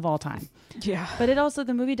of all time. Yeah. But it also,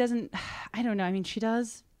 the movie doesn't, I don't know, she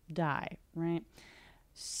does die, right?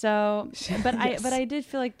 So, but yes. I did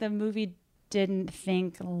feel like the movie didn't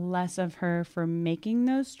think less of her for making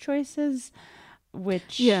those choices,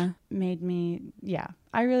 which made me,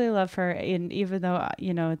 I really love her. And even though,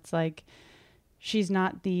 it's like, she's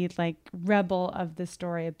not the like rebel of the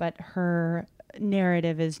story, but her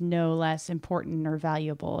narrative is no less important or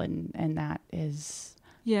valuable. And that is,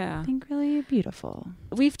 I think, really beautiful.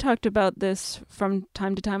 We've talked about this from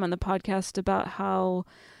time to time on the podcast about how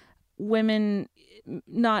women,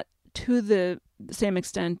 not to the same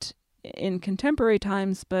extent in contemporary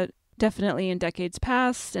times, but definitely in decades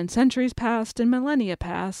past and centuries past and millennia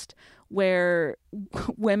past, where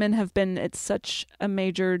women have been at such a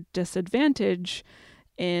major disadvantage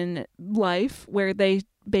in life, where they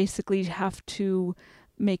basically have to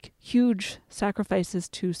make huge sacrifices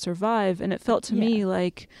to survive. And it felt to me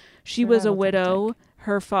like she was a widow.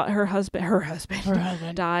 Her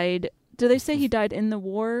husband died. Do they say he died in the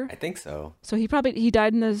war? I think so. So he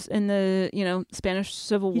died in the Spanish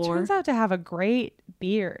Civil War. He turns out to have a great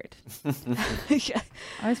beard. I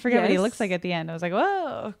always forget what he looks like at the end. I was like,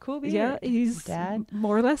 whoa, cool beard. Yeah, he's Dad.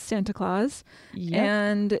 More or less Santa Claus. Yep.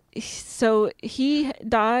 And so he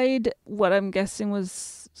died, what I'm guessing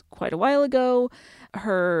was quite a while ago.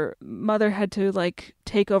 Her mother had to like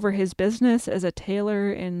take over his business as a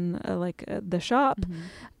tailor in the shop.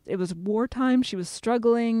 It was wartime. She was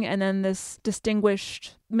struggling. And then this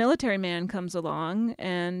distinguished military man comes along,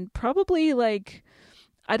 and probably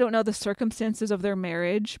I don't know the circumstances of their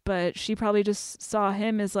marriage, but she probably just saw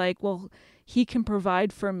him as like, well, he can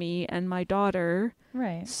provide for me and my daughter.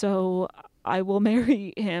 Right. So I will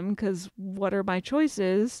marry him, because what are my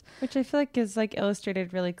choices? Which I feel like is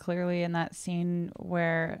illustrated really clearly in that scene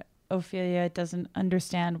where Ophelia doesn't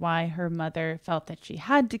understand why her mother felt that she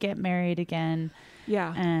had to get married again.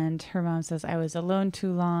 Yeah. And her mom says, I was alone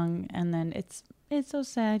too long. And then it's so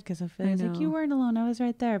sad, because Ophelia's like, you weren't alone. I was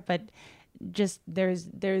right there. But just there's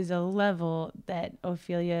a level that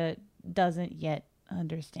Ophelia doesn't yet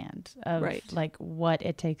understand of what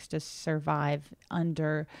it takes to survive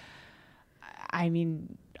under,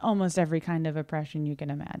 almost every kind of oppression you can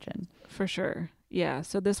imagine. For sure. Yeah.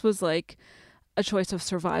 So this was like a choice of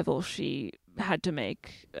survival she had to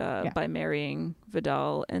make by marrying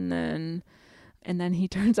Vidal, and then he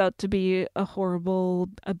turns out to be a horrible,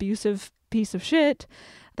 abusive piece of shit.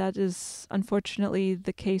 That is unfortunately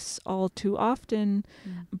the case all too often.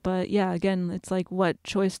 But yeah, again, it's like, what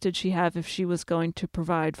choice did she have if she was going to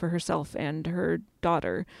provide for herself and her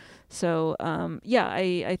daughter? So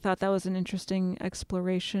I thought that was an interesting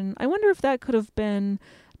exploration. I wonder if that could have been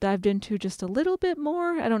dived into just a little bit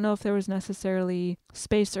more. I don't know if there was necessarily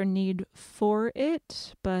space or need for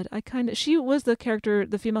it, but she was the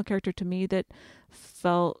female character to me that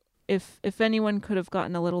felt, if anyone could have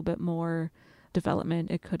gotten a little bit more development,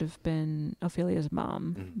 it could have been Ophelia's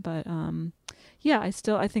mom. But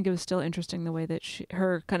I think it was still interesting the way that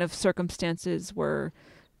her kind of circumstances were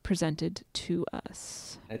presented to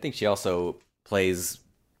us. I think she also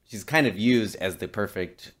she's kind of used as the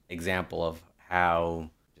perfect example of how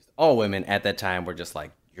just all women at that time were just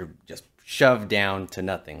like, you're just shoved down to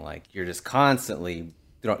nothing. Like, you're just constantly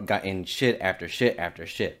got in shit after shit after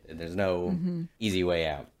shit. And there's no easy way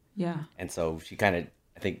out. Yeah. And so she kind of,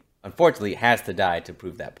 I think, unfortunately, has to die to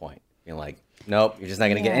prove that point. Being like, nope, you're just not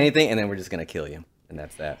going to get anything, and then we're just going to kill you. And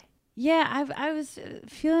that's that. Yeah, I was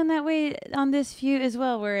feeling that way on this view as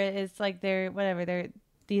well, where it's like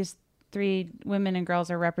these three women and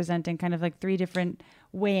girls are representing kind of like three different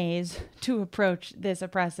ways to approach this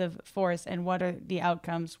oppressive force, and what are the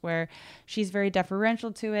outcomes, where she's very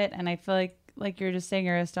deferential to it. And I feel like you're just saying,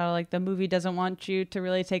 Aristotle, like the movie doesn't want you to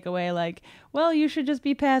really take away like, well, you should just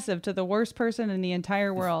be passive to the worst person in the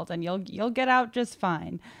entire world and you'll get out just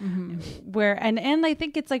fine. Where and I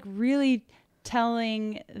think it's like really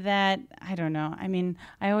telling that, I don't know, I mean,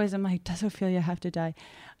 I always am like, does Ophelia have to die?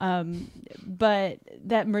 But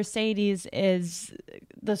that Mercedes is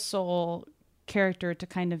the sole character to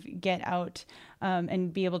kind of get out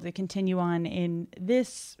and be able to continue on in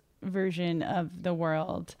this version of the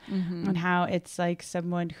world, and how it's like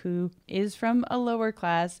someone who is from a lower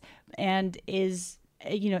class and is,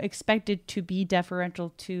 expected to be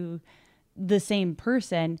deferential to the same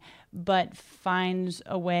person, but finds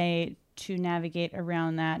a way to navigate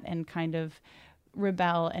around that and kind of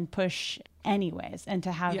rebel and push anyways, and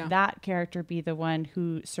to have that character be the one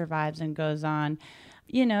who survives and goes on.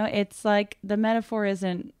 It's like the metaphor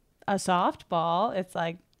isn't a softball. It's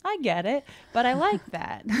like, I get it, but I like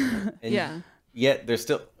that. Yet there's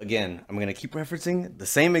still, again, I'm going to keep referencing the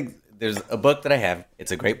same. There's a book that I have.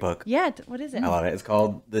 It's a great book. Yeah. What is it? I love it. It's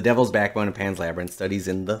called The Devil's Backbone and Pan's Labyrinth, Studies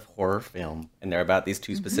in the Horror Film. And they're about these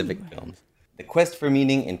two specific films. The Quest for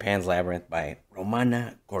Meaning in Pan's Labyrinth by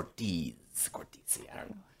Romana Cortese, I don't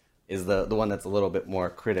know, is the one that's a little bit more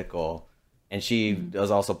critical. And she does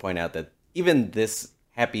also point out that even this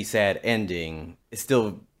happy, sad ending is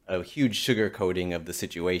still a huge sugarcoating of the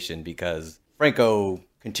situation, because Franco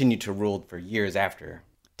continued to rule for years after.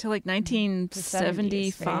 To like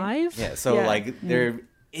 1975? Right? Yeah, so there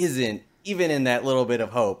isn't, even in that little bit of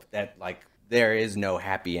hope, that like there is no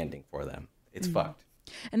happy ending for them. It's fucked.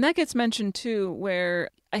 And that gets mentioned too, where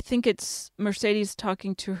I think it's Mercedes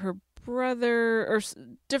talking to her brother, or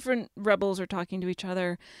different rebels are talking to each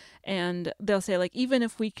other, and they'll say like, even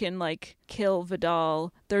if we can like kill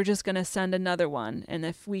Vidal, they're just gonna send another one, and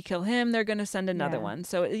if we kill him, they're gonna send another one.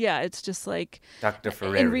 So it's just like Dr.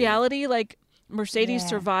 Ferreri. In reality, like Mercedes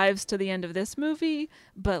survives to the end of this movie,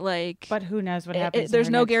 but who knows what happens? There's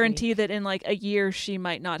no guarantee that in like a year she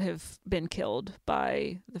might not have been killed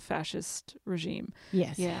by the fascist regime.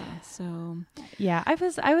 Yes. Yeah. So. Yeah, I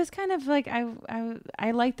was kind of like,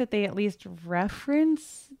 I like that they at least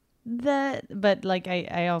reference that, but like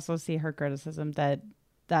I also see her criticism that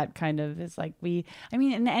kind of is like,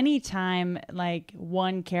 in any time like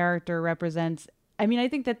one character represents, I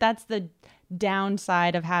think that's the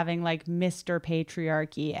downside of having like Mr.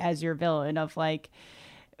 Patriarchy as your villain, of like,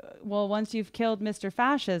 well, once you've killed Mr.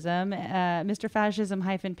 Fascism, Mr. Fascism -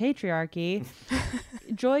 patriarchy,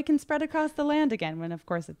 joy can spread across the land again, when of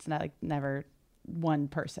course it's not, like, never one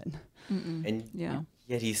person. And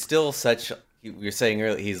yet he's still we were saying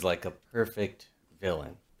earlier, he's like a perfect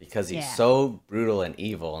villain, because he's so brutal and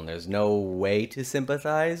evil, and there's no way to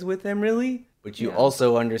sympathize with him really, but you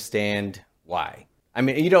also understand why. I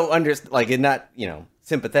mean, you don't understand, like, not,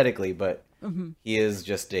 sympathetically, but he is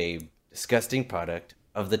just a disgusting product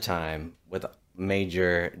of the time with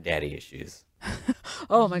major daddy issues.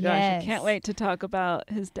 Oh my gosh, I can't wait to talk about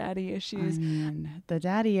his daddy issues. The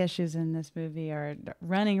daddy issues in this movie are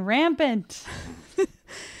running rampant.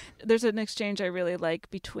 There's an exchange I really like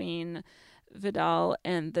between Vidal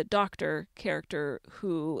and the doctor character,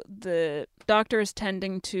 who the doctor is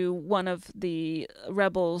tending to one of the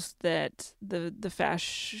rebels that the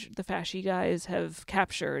fasci guys have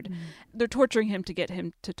captured. They're torturing him to get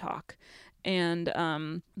him to talk. And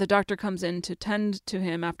the doctor comes in to tend to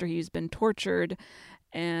him after he's been tortured,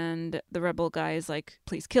 and the rebel guy is like,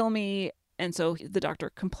 please kill me. And so the doctor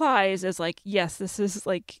complies as like, yes, this is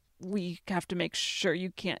like, we have to make sure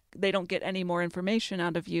they don't get any more information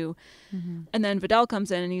out of you. And then Vidal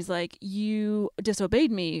comes in and he's like, you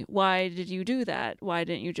disobeyed me. Why did you do that? Why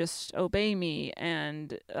didn't you just obey me?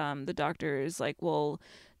 And the doctor is like, well,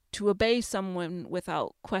 to obey someone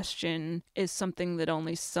without question is something that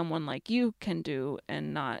only someone like you can do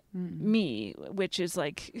and not me, which is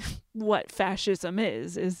like what fascism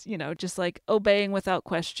is, just like obeying without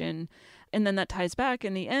question. And then that ties back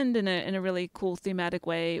in the end in a really cool thematic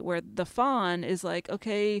way where the fawn is like,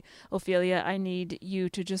 okay, Ophelia, I need you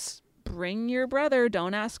to just bring your brother.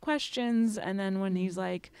 Don't ask questions. And then when he's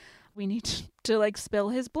like, we need to like spill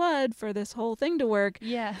his blood for this whole thing to work.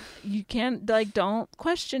 Yeah. You can't like, don't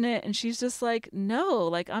question it. And she's just like, no,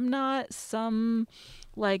 like I'm not some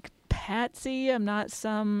like patsy. I'm not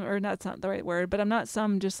some, or that's not the right word, but I'm not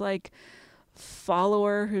some just like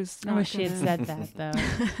follower who's not. I wish she had said that though.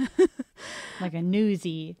 Like a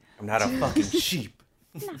newsie. I'm not a fucking sheep.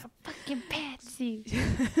 Not a fucking patsy.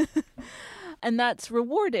 And that's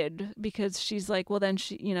rewarded because she's like, well, then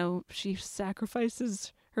she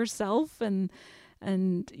sacrifices herself and I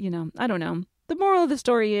don't know. The moral of the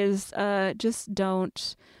story is just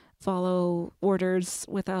don't follow orders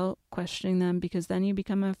without questioning them, because then you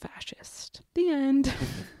become a fascist. The end.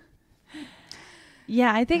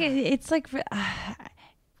 Yeah, I think it's like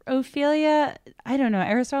Ophelia, I don't know,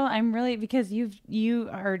 Aristotle, I'm really, because you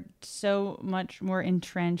are so much more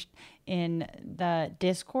entrenched in the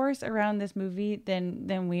discourse around this movie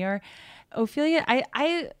than we are. Ophelia,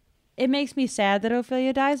 it makes me sad that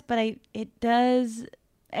Ophelia dies, but it does,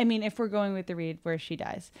 I mean, if we're going with the read where she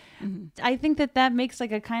dies, I think that makes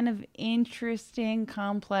like a kind of interesting,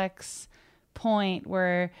 complex point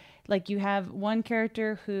where like you have one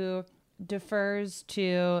character who defers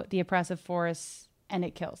to the oppressive force and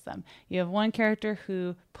it kills them. You have one character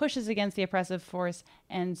who pushes against the oppressive force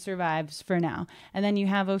and survives for now. And then you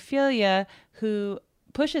have Ophelia who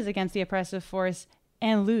pushes against the oppressive force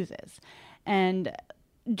and loses. And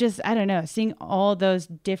just, I don't know, seeing all those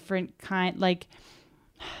different like,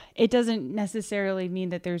 it doesn't necessarily mean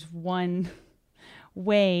that there's one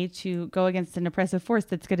way to go against an oppressive force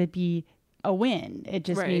that's going to be a win. It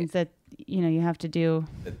just means that, you have to do...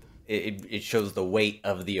 It shows the weight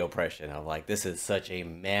of the oppression of like, this is such a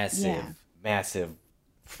massive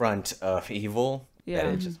front of evil that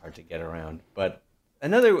it's just hard to get around. But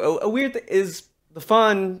a weird thing is the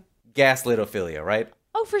fawn gaslit Ophelia, right?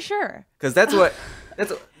 Oh, for sure. Because that's what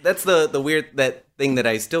that's the weird thing that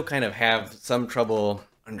I still kind of have some trouble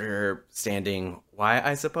understanding why,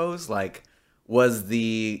 I suppose. Like, was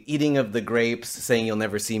the eating of the grapes, saying you'll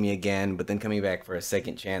never see me again, but then coming back for a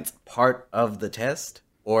second chance part of the test?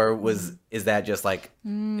 Or is that just like,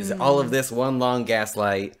 is all of this one long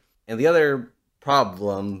gaslight? And the other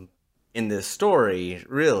problem in this story,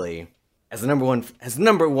 really, as the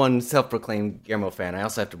number one self-proclaimed Guillermo fan, I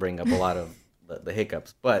also have to bring up a lot of the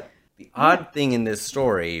hiccups. But the odd thing in this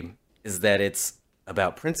story is that it's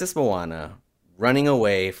about Princess Moana running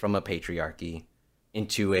away from a patriarchy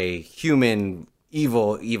into a human,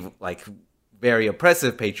 evil, like very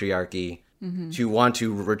oppressive patriarchy. To want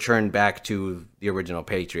to return back to the original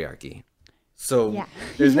patriarchy. So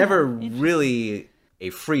there's never really a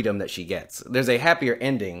freedom that she gets. There's a happier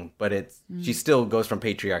ending, but she still goes from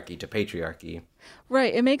patriarchy to patriarchy.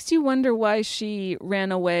 Right. It makes you wonder why she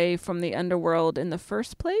ran away from the underworld in the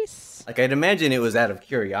first place. Like, I'd imagine it was out of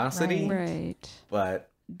curiosity. Right. But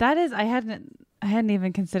that is, I hadn't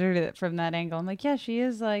even considered it from that angle. I'm like, yeah, she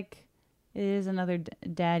is like, it is another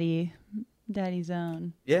daddy's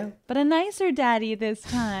own. Yeah. But a nicer daddy this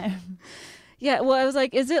time. Yeah, well, I was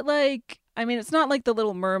like, is it like, I mean, it's not like The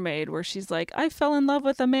Little Mermaid where she's like, I fell in love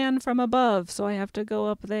with a man from above, so I have to go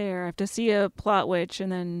up there. I have to see a plot witch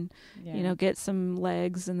and then, get some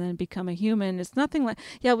legs and then become a human. It's nothing like,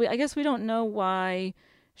 I guess we don't know why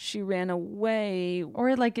she ran away.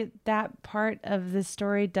 Or like that part of the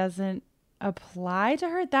story doesn't apply to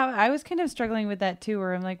her. That I was kind of struggling with that too,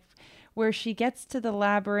 where I'm like, where she gets to the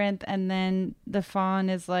labyrinth and then the fawn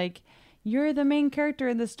is like, you're the main character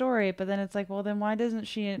in the story. But then it's like, well, then why doesn't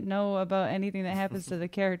she know about anything that happens to the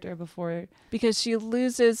character before? Because she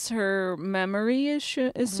loses her memory as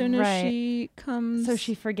soon as she comes. So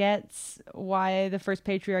she forgets why the first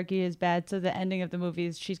patriarchy is bad. So the ending of the movie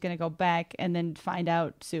is she's going to go back and then find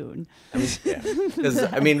out soon. Because,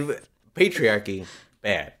 patriarchy,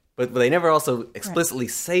 bad. But they never also explicitly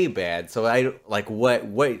say bad. So I, like, what...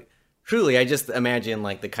 Truly, I just imagine,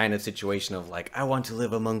 like, the kind of situation of, like, I want to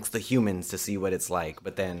live amongst the humans to see what it's like,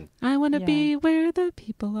 but then... I want to be where the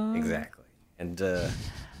people are. Exactly. And the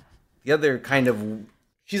other kind of...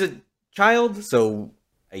 She's a child, so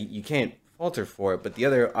you can't fault her for it, but the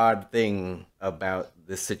other odd thing about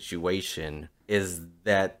this situation is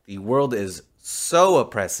that the world is so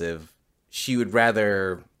oppressive, she would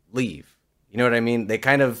rather leave. You know what I mean? It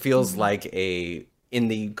kind of feels like in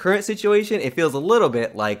the current situation, it feels a little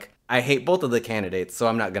bit like... I hate both of the candidates, so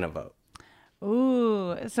I'm not going to vote.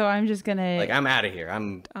 Ooh, so I'm just going to... Like, I'm out of here.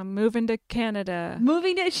 I'm moving to Canada.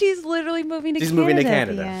 She's literally moving to Canada. She's moving to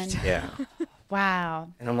Canada. Yeah.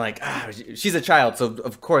 Wow. And I'm like, she's a child, so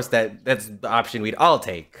of course that's the option we'd all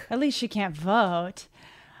take. At least she can't vote.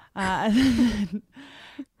 Yeah,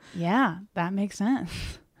 that makes sense.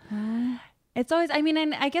 It's always,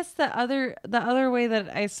 and I guess the other way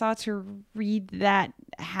that I saw to read that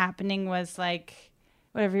happening was like...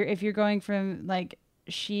 Whatever, if you're going from, like,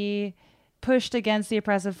 she pushed against the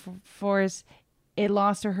oppressive force, it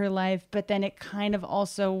lost her life, but then it kind of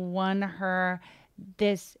also won her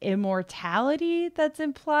this immortality that's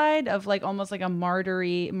implied of, like, almost like a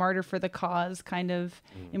martyr for the cause kind of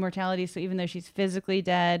immortality. So even though she's physically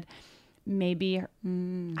dead, maybe,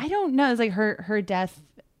 I don't know, it's like her death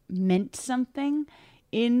meant something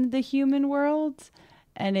in the human world.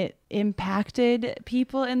 And it impacted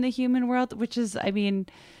people in the human world, which is, I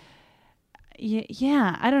don't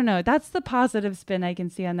know. That's the positive spin I can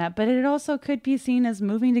see on that. But it also could be seen as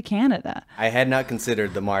moving to Canada. I had not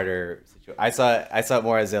considered the martyr situation. I saw it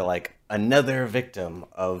more as another victim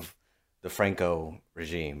of the Franco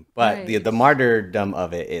regime. But the martyrdom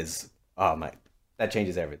of it is, that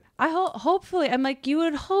changes everything. Hopefully, I'm like, you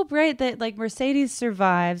would hope, right, that like Mercedes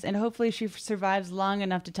survives, and hopefully she survives long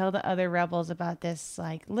enough to tell the other rebels about this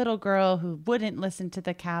like little girl who wouldn't listen to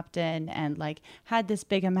the captain and like had this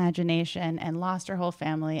big imagination and lost her whole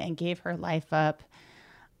family and gave her life up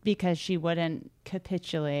because she wouldn't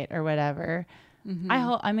capitulate or whatever. Mm-hmm.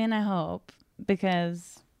 I hope,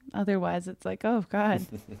 because otherwise it's like, oh God,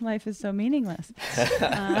 life is so meaningless.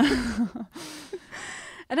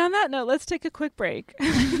 And on that note, let's take a quick break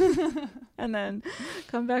and then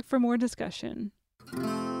come back for more discussion.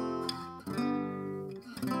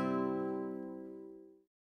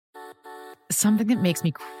 Something that makes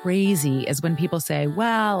me crazy is when people say,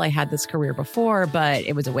 well, I had this career before, but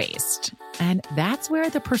it was a waste. And that's where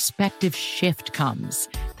the perspective shift comes,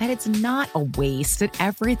 that it's not a waste, that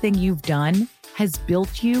everything you've done has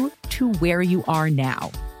built you to where you are now.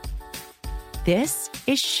 This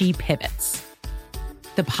is She Pivots,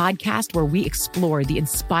 the podcast where we explore the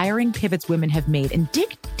inspiring pivots women have made and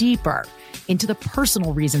dig deeper into the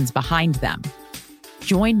personal reasons behind them.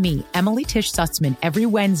 Join me, Emily Tish Sussman, every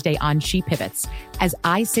Wednesday on She Pivots as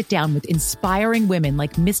I sit down with inspiring women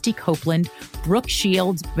like Misty Copeland, Brooke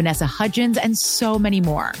Shields, Vanessa Hudgens, and so many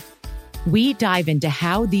more. We dive into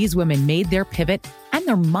how these women made their pivot and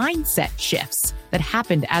their mindset shifts that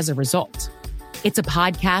happened as a result. It's a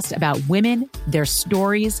podcast about women, their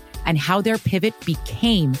stories, and how their pivot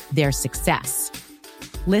became their success.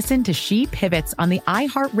 Listen to She Pivots on the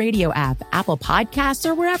iHeartRadio app, Apple Podcasts,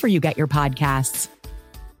 or wherever you get your podcasts.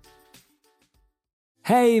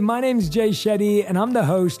 Hey, my name's Jay Shetty, and I'm the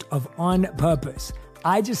host of On Purpose.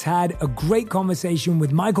 I just had a great conversation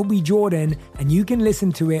with Michael B. Jordan, and you can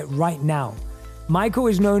listen to it right now. Michael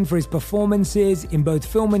is known for his performances in both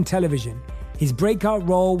film and television. His breakout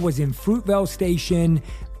role was in Fruitvale Station,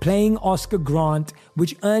 playing Oscar Grant,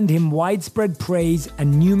 which earned him widespread praise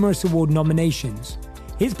and numerous award nominations.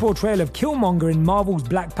 His portrayal of Killmonger in Marvel's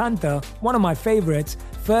Black Panther, one of my favorites,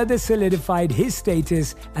 further solidified his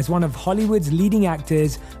status as one of Hollywood's leading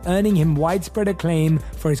actors, earning him widespread acclaim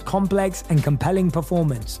for his complex and compelling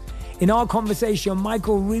performance. In our conversation,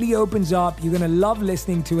 Michael really opens up. You're going to love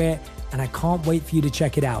listening to it, and I can't wait for you to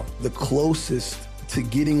check it out. The closest to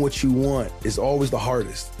getting what you want is always the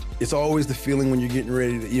hardest. It's always the feeling when you're getting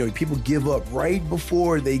ready to, people give up right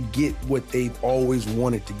before they get what they've always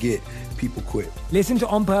wanted to get. People quit. Listen to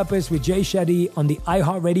On Purpose with Jay Shetty on the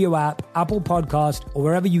iHeartRadio app, Apple Podcast, or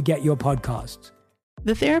wherever you get your podcasts.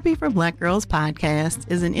 The Therapy for Black Girls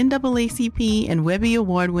podcast is an NAACP and Webby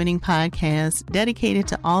Award-winning podcast dedicated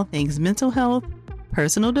to all things mental health,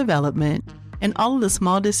 personal development, and all of the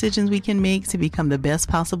small decisions we can make to become the best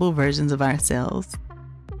possible versions of ourselves.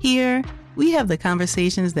 Here, we have the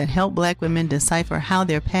conversations that help Black women decipher how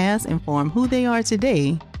their past inform who they are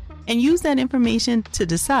today and use that information to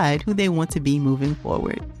decide who they want to be moving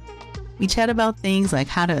forward. We chat about things like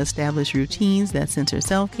how to establish routines that center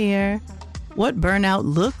self-care, what burnout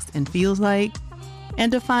looks and feels like,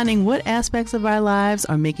 and defining what aspects of our lives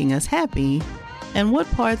are making us happy and what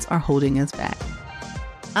parts are holding us back.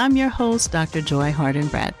 I'm your host, Dr. Joy Harden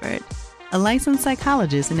Bradford, a licensed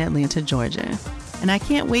psychologist in Atlanta, Georgia, and I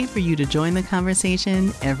can't wait for you to join the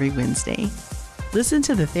conversation every Wednesday. Listen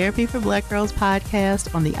to the Therapy for Black Girls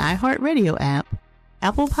podcast on the iHeartRadio app,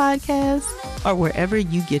 Apple Podcasts, or wherever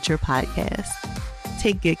you get your podcasts.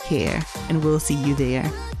 Take good care, and we'll see you there.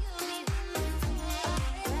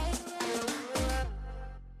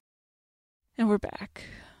 And we're back.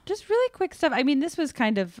 Just really quick stuff. I mean, this was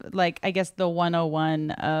kind of like, I guess, the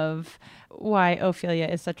 101 of why Ophelia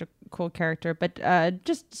is such a cool character. But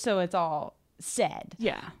just so it's all said.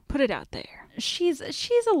 Yeah, put it out there. She's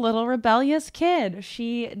a little rebellious kid.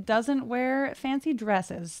 She doesn't wear fancy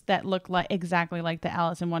dresses that look like exactly like the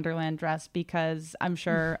Alice in Wonderland dress because I'm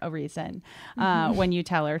sure a reason when you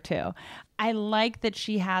tell her to. I like that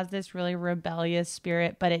she has this really rebellious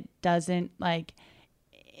spirit, but it doesn't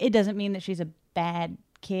mean that she's a bad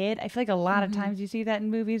kid. I feel like a lot of times you see that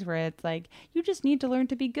in movies where it's like, you just need to learn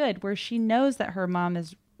to be good, where she knows that her mom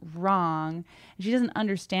is wrong. She doesn't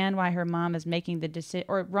understand why her mom is making the decision,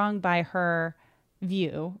 or wrong by her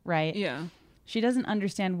view, right? Yeah. She doesn't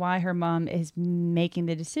understand why her mom is making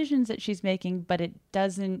the decisions that she's making, but it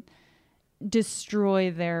doesn't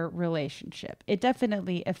destroy their relationship. It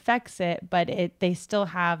definitely affects it, but they still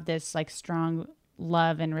have this like strong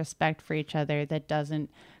love and respect for each other that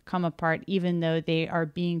doesn't come apart, even though they are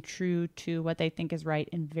being true to what they think is right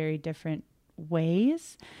in very different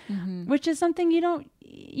ways, which is something you don't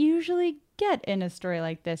usually get in a story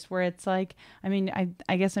like this, where it's like, I mean,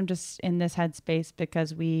 I guess I'm just in this headspace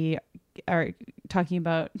because we are talking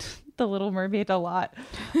about The Little Mermaid a lot,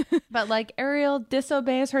 but like Ariel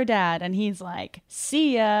disobeys her dad and he's like,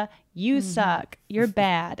 see ya, you suck, you're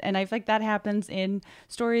bad. And I feel like that happens in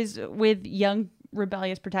stories with young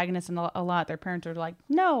rebellious protagonists and a lot. Their parents are like,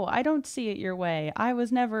 no, I don't see it your way. I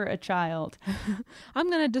was never a child. I'm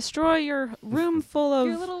going to destroy your room full of...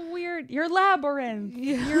 You're a little weird. Your labyrinth.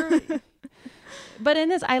 Yeah. But in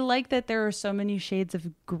this, I like that there are so many shades of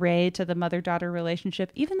gray to the mother-daughter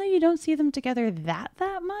relationship, even though you don't see them together that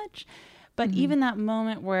much. But even that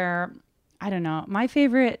moment where, I don't know, my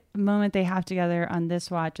favorite moment they have together on this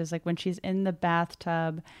watch is like when she's in the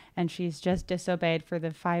bathtub and she's just disobeyed for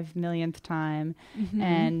the 5 millionth time.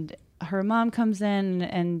 And her mom comes in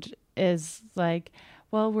and is like,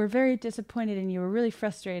 well, we're very disappointed in you. We're really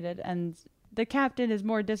frustrated. And the captain is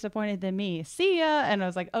more disappointed than me. See ya. And I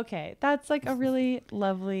was like, okay, that's like a really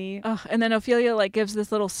lovely. Oh, and then Ophelia like gives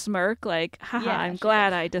this little smirk like, haha, Yeah, I'm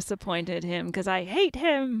glad I disappointed him because I hate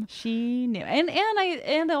him. She knew.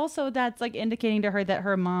 And also that's like indicating to her that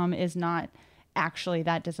her mom is not actually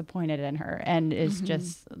that disappointed in her and is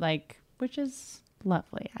just like, which is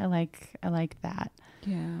lovely. I like that.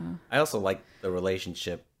 Yeah. I also like the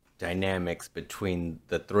relationship dynamics between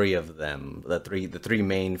the three of them, the three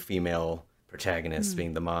main female protagonists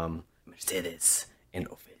being the mom, Mercedes, and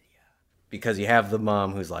Ophelia. Because you have the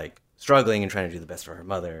mom who's like struggling and trying to do the best for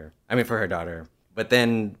her daughter. But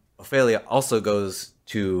then Ophelia also goes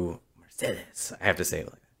to Mercedes, I have to say it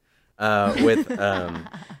like that, with,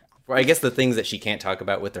 for I guess the things that she can't talk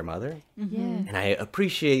about with their mother. Yeah. And I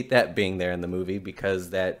appreciate that being there in the movie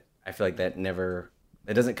because I feel like that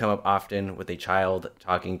doesn't come up often with a child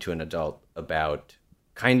talking to an adult about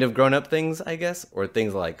kind of grown-up things, I guess, or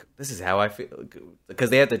things like, this is how I feel, because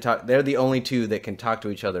they have to talk. They're the only two that can talk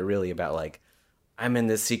to each other really about like, I'm in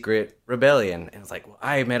this secret rebellion, and it's like, well,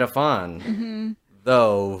 I met a fawn,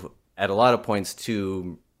 though at a lot of points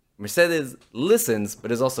too, Mercedes listens,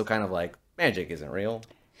 but is also kind of like, magic isn't real,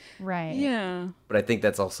 right? Yeah, but I think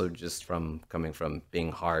that's also just coming from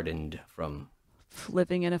being hardened from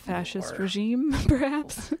living in a fascist regime,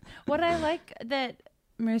 perhaps. What I like that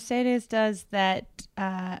Mercedes does that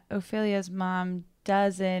Ophelia's mom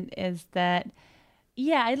doesn't is that,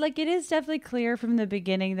 yeah, it is definitely clear from the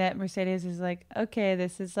beginning that Mercedes is like, okay,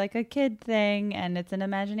 this is like a kid thing and it's an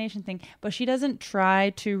imagination thing, but she doesn't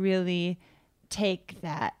try to really take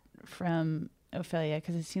that from Ophelia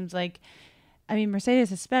because it seems like, I mean,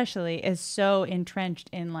 Mercedes especially is so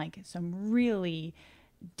entrenched in like some really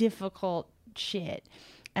difficult shit,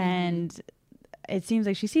 and it seems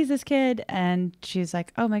like she sees this kid and she's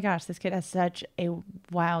like, oh my gosh, this kid has such a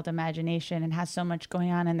wild imagination and has so much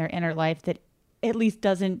going on in their inner life that at least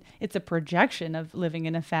doesn't, it's a projection of living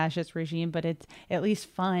in a fascist regime, but it's at least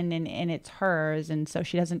fun and it's hers. And so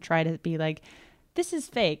she doesn't try to be like, this is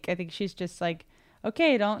fake. I think she's just like,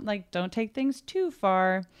 okay, don't take things too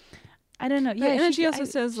far. I don't know. Yeah. Right. And then she also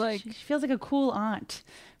says like, she feels like a cool aunt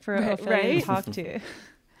for Ophelia to talk to.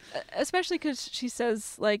 Especially because she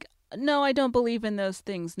says like, no, I don't believe in those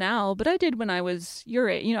things now, but I did when I was your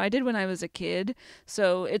age. I did when I was a kid.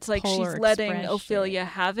 So it's like she's letting Ophelia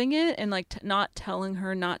having it and like not telling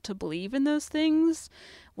her not to believe in those things.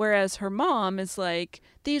 Whereas her mom is like,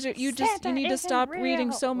 these are, you need to stop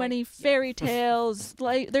reading so many fairy tales.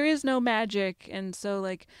 Like there is no magic. And so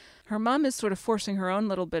like her mom is sort of forcing her own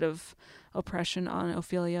little bit of oppression on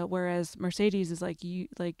Ophelia. Whereas Mercedes is like,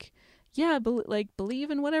 believe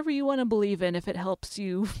in whatever you want to believe in if it helps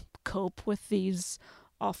you cope with these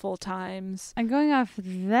awful times. And going off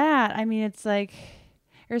that, I mean, it's like,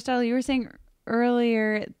 Aristotle, you were saying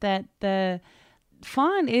earlier that the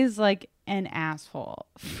Fawn is like an asshole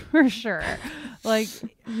for sure. Like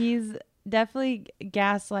he's definitely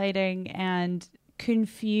gaslighting and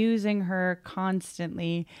confusing her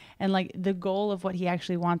constantly, and like the goal of what he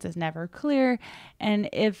actually wants is never clear. And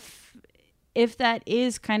if that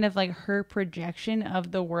is kind of like her projection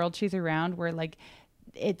of the world she's around, where like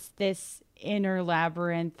it's this inner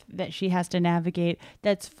labyrinth that she has to navigate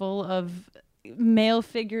that's full of male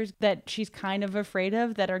figures that she's kind of afraid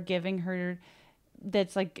of, that are giving her,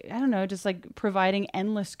 that's like, I don't know, just like providing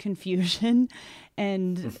endless confusion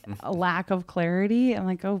and a lack of clarity. I'm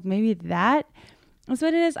like, oh, maybe that is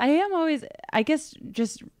what it is. I am always, I guess,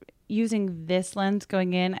 just using this lens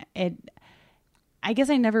going in, I guess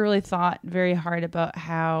I never really thought very hard about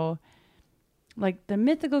how, like, the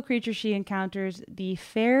mythical creatures she encounters, the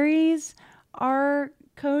fairies are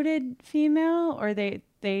coded female, or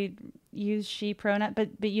they use she pronoun,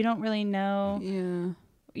 but you don't really know. Yeah.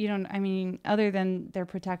 You don't, I mean, other than they're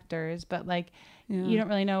protectors, but like, you don't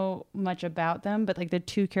really know much about them. But like the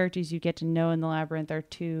two characters you get to know in the Labyrinth are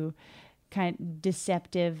two kind of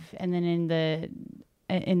deceptive. And then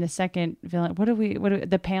in the second villain,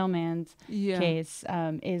 the Pale Man's case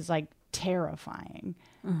is like terrifying.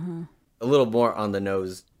 Uh-huh. A little more on the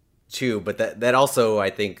nose too, but that also I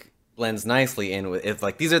think blends nicely in with, it's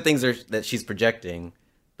like these are things that she's projecting.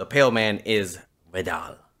 The Pale Man is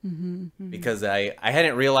Vidal. Mm-hmm, mm-hmm. Because I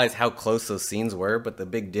hadn't realized how close those scenes were, but the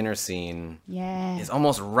big dinner scene is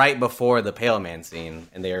almost right before the Pale Man scene,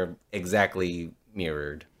 and they're exactly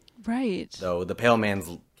mirrored. Right. So the Pale Man's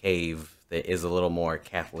cave is a little more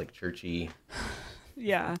Catholic churchy.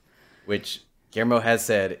 Yeah. Which Guillermo has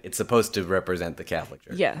said it's supposed to represent the Catholic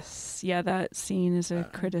Church. Yes. Yeah, that scene is a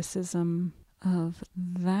criticism of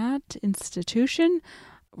that institution.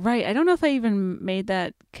 Right. I don't know if I even made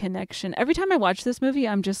that connection. Every time I watch this movie,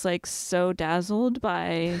 I'm just like so dazzled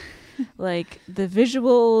by like the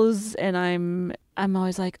visuals, and I'm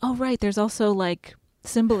always like, oh, right, there's also like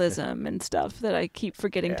symbolism and stuff that I keep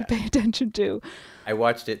forgetting to pay attention to. I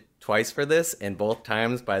watched it twice for this, and both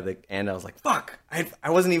times by the end I was like, fuck, I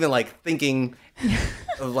wasn't even like thinking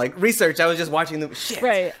of like research. I was just watching the shit.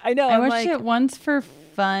 Right. I know. I watched it once for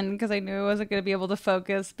fun because I knew I wasn't going to be able to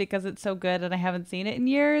focus because it's so good and I haven't seen it in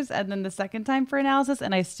years, and then the second time for analysis,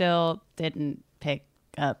 and I still didn't pick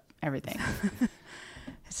up everything.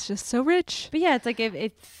 It's just so rich. But yeah, it's like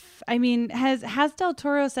I mean, has Del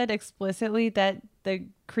Toro said explicitly that the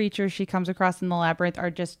creatures she comes across in the Labyrinth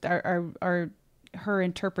are just are her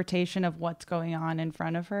interpretation of what's going on in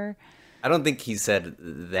front of her? I don't think he said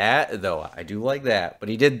that, though. I do like that, but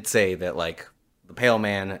he did say that like the Pale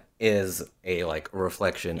Man is a like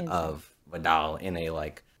reflection of Vidal in a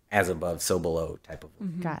like as above, so below type of.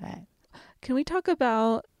 Mm-hmm. Got it. Can we talk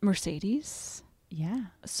about Mercedes? Yeah.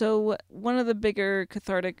 So one of the bigger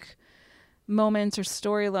cathartic moments or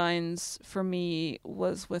storylines for me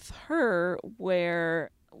was with her,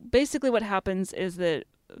 where basically what happens is that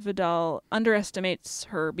Vidal underestimates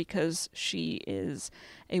her because she is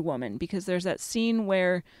a woman, because there's that scene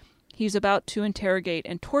where he's about to interrogate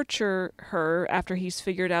and torture her after he's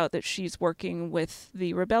figured out that she's working with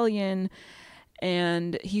the rebellion,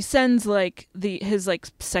 and he sends like his like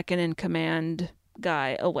second in command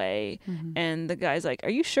guy away, and the guy's like, are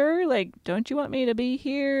you sure, like, don't you want me to be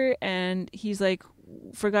here? And he's like,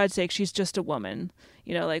 for God's sake, she's just a woman,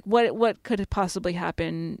 you know, like what could possibly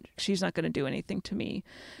happen? She's not going to do anything to me.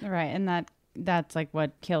 Right. And that's like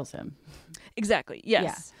what kills him. Exactly.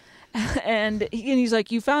 Yes. And he's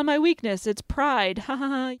like, you found my weakness. It's pride. Ha ha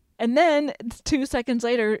ha. And then 2 seconds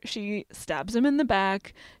later, she stabs him in the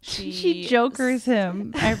back. She jokers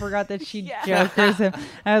him. I forgot that she jokers him.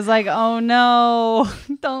 I was like, oh no,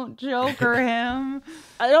 don't joker him.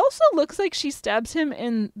 It also looks like she stabs him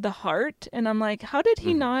in the heart. And I'm like, how did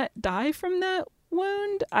he not die from that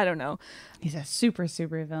wound? I don't know. He's a super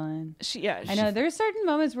villain. I know. There's certain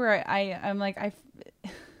moments where I'm like,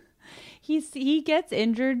 he gets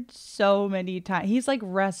injured so many times. He's like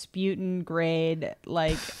Rasputin grade,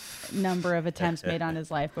 like number of attempts made on his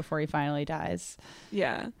life before he finally dies.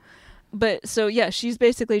 Yeah. But so, yeah, she's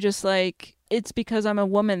basically just like, it's because I'm a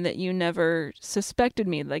woman that you never suspected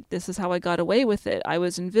me. Like, this is how I got away with it. I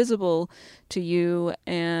was invisible to you.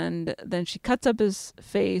 And then she cuts up his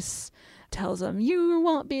face, tells him, you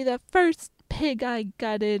won't be the first pig I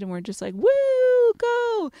gutted. And we're just like, woo,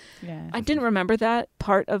 go. Yeah. I didn't remember that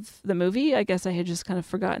part of the movie. I guess I had just kind of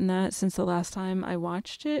forgotten that since the last time I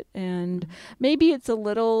watched it. And maybe it's a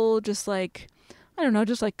little just like, I don't know,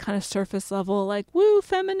 just like kind of surface level, like, woo,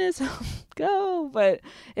 feminism, go. But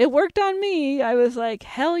it worked on me. I was like,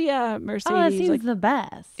 hell yeah, Mercedes. Oh, it seems like, the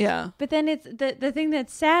best. Yeah. But then it's the thing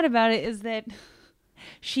that's sad about it is that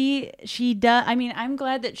she does. I mean, I'm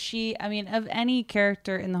glad that of any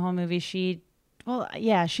character in the whole movie, she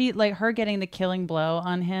like her getting the killing blow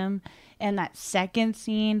on him. And that second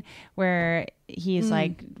scene where he's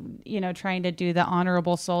like, trying to do the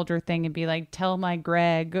honorable soldier thing and be like, tell my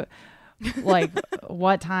Greg like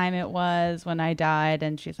what time it was when I died.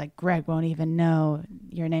 And she's like, Greg won't even know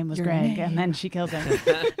your name was Greg. And then she kills him.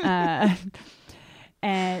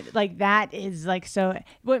 And like, that is like, so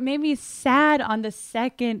what made me sad on the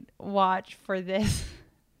second watch for this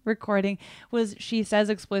recording was she says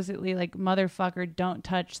explicitly, like, motherfucker, don't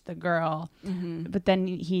touch the girl. But then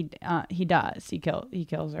he does. He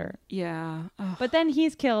kills her. Yeah. Ugh. But then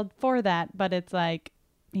he's killed for that. But it's like,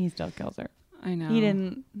 he still kills her. I know. He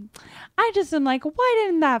didn't. I just am like, why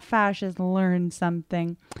didn't that fascist learn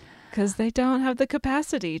something? Because they don't have the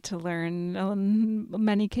capacity to learn in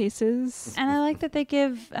many cases. And I like that they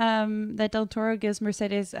give, that Del Toro gives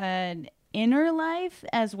Mercedes an inner life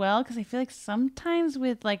as well. Because I feel like sometimes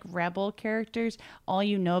with like rebel characters, all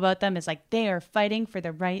you know about them is like they are fighting for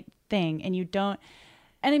the right thing. And you don't.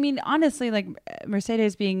 And I mean, honestly, like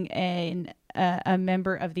Mercedes being a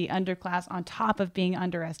member of the underclass on top of being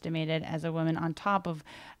underestimated as a woman, on top of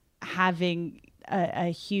having a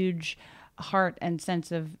huge heart and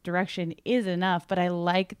sense of direction is enough. But I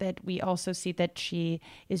like that we also see that she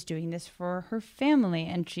is doing this for her family.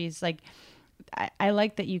 And she's like, I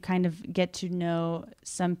like that you kind of get to know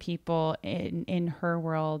some people in her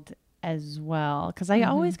world as well, because I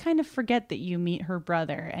always kind of forget that you meet her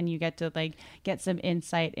brother and you get to like get some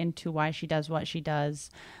insight into why she does what she does,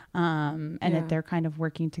 and that they're kind of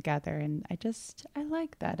working together. And I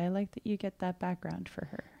like that. I like that you get that background for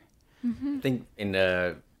her. I think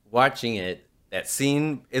in watching it, that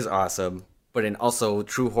scene is awesome, but in also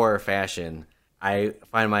true horror fashion, I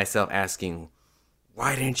find myself asking,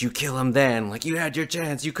 why didn't you kill him then? Like, you had your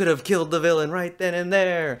chance. You could have killed the villain right then and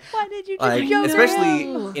there. Why did you like, do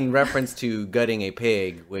especially in reference to gutting a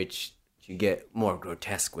pig, which you get more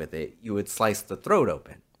grotesque with it. You would slice the throat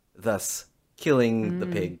open, thus killing the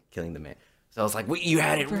pig, killing the man. So I was like, well, you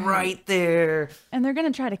had it right there. And they're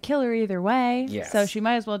going to try to kill her either way. Yes. So she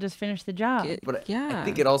might as well just finish the job. But I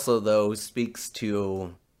think it also, though, speaks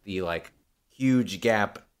to the like huge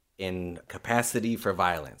gap in capacity for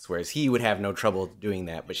violence, whereas he would have no trouble doing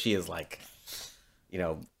that, but she is like,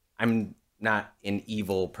 I'm not an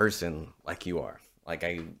evil person like you are. Like,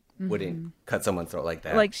 I wouldn't cut someone's throat like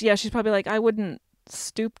that. Like, yeah, she's probably like, I wouldn't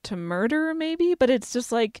stoop to murder, maybe, but it's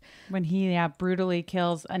just like when he brutally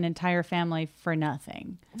kills an entire family for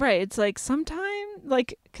nothing. Right. It's like sometime,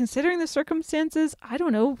 like, considering the circumstances, I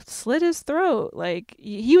don't know, slit his throat. Like,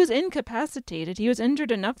 he was incapacitated. He was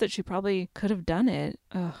injured enough that she probably could have done it.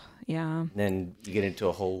 Ugh. Yeah. And then you get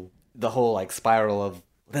into the whole like spiral of,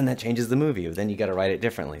 then that changes the movie. Then you got to write it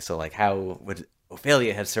differently. So like, how would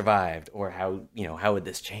Ophelia have survived, or how would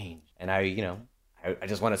this change? And I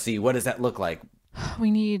just want to see, what does that look like?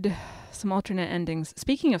 We need some alternate endings.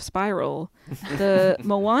 Speaking of spiral, the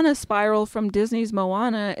Moana spiral from Disney's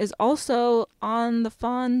Moana is also on the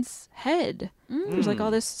fawn's head. There's like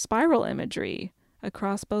all this spiral imagery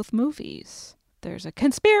across both movies. There's a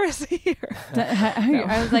conspiracy here.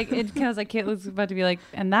 I was like, Kate was about to be like,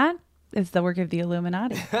 and that is the work of the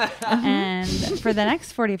Illuminati. And for the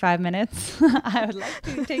next 45 minutes, I would like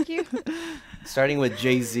to take you. Starting with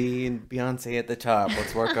Jay-Z and Beyonce at the top,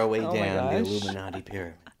 let's work our way down the Illuminati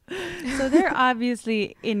pyramid. So they're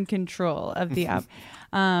obviously in control of the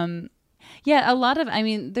Yeah, a lot of, I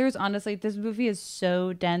mean, there's honestly, this movie is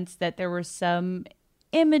so dense that there were some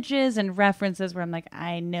images and references where I'm like,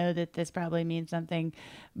 I know that this probably means something,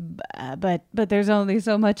 but there's only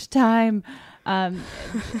so much time.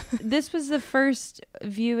 This was the first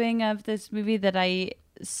viewing of this movie that I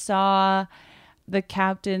saw the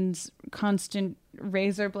captain's constant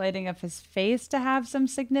razor blading of his face to have some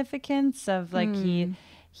significance of like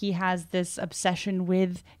he has this obsession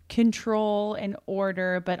with control and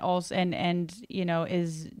order, but also and you know,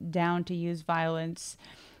 is down to use violence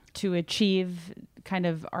to achieve kind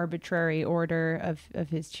of arbitrary order of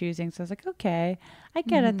his choosing. So I was like, okay, I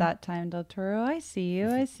get it that time, Del Toro. I see you.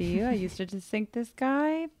 I used to just think this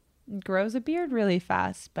guy grows a beard really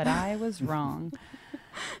fast, but I was wrong.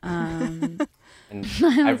 And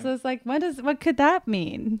I was just like, what could that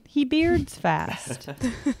mean? He beards fast.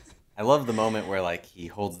 I love the moment where like he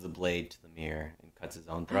holds the blade to the mirror and cuts his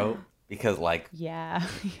own throat because like yeah.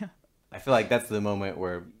 I feel like that's the moment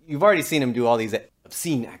where you've already seen him do all these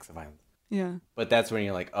obscene acts of violence. Yeah. But that's when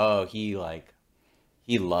you're like, oh, he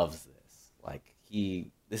loves this. Like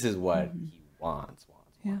this is what he wants.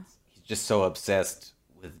 He's just so obsessed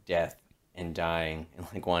with death and dying and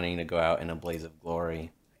like wanting to go out in a blaze of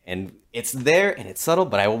glory. And it's there and it's subtle,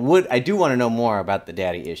 but I do want to know more about the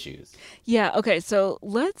daddy issues. Yeah, okay, so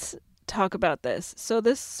let's talk about this. So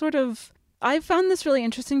this sort of, I found this really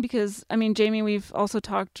interesting because, I mean, Jamie, we've also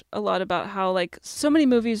talked a lot about how like so many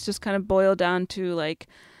movies just kind of boil down to like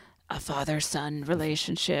a father-son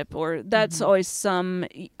relationship, or that's always some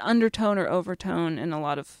undertone or overtone in a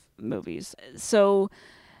lot of movies. So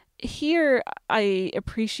here I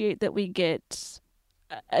appreciate that we get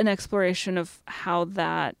an exploration of how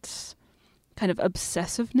that kind of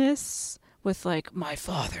obsessiveness with like my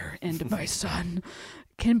father and my son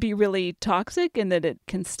can be really toxic, and that it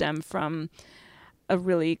can stem from a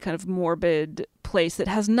really kind of morbid place that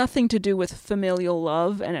has nothing to do with familial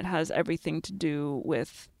love, and it has everything to do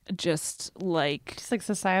with just like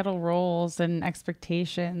societal roles and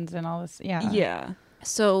expectations and all this. Yeah.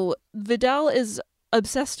 So Vidal is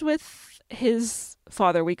obsessed with his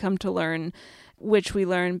father, we come to learn, which we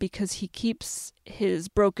learn because he keeps his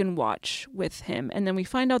broken watch with him. And then we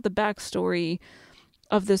find out the backstory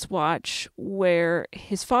of this watch, where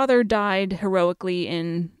his father died heroically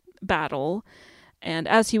in battle. And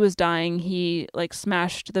as he was dying, he like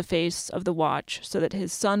smashed the face of the watch so that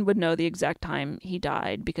his son would know the exact time he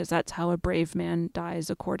died, because that's how a brave man dies,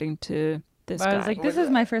 according to this guy. I was like, this is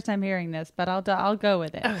my first time hearing this, but I'll go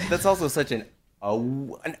with it. That's also such an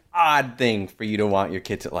odd thing for you to want your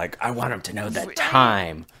kid to like, I want him to know the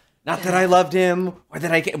time. Not that I loved him or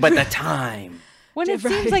that I but the time. When it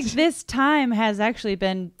seems like this time has actually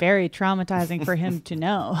been very traumatizing for him to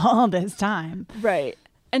know all this time. Right.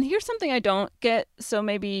 And here's something I don't get, so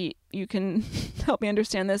maybe you can help me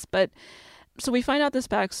understand this, but so we find out this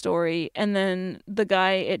backstory, and then the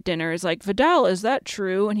guy at dinner is like, Vidal, is that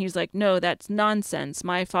true? And he's like, no, that's nonsense.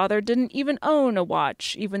 My father didn't even own a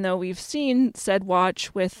watch, even though we've seen said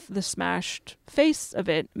watch with the smashed face of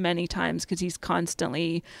it many times, because he's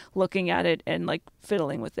constantly looking at it and like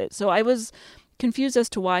fiddling with it. So I was confused as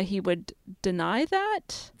to why he would deny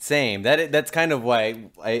that. Same. That's kind of why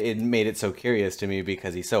it made it so curious to me,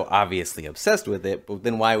 because he's so obviously obsessed with it, but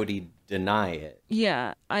then why would he deny it?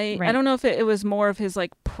 Yeah, I don't know if it was more of his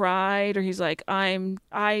like pride, or he's like,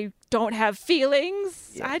 I don't have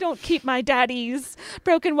feelings. Yeah. I don't keep my daddy's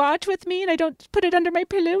broken watch with me, and I don't put it under my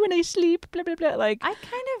pillow when I sleep. Blah blah blah. Like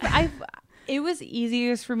it was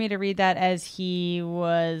easiest for me to read that as he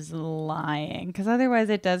was lying, because otherwise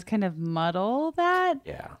it does kind of muddle that.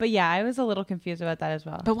 Yeah. But yeah, I was a little confused about that as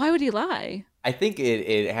well. But why would he lie? I think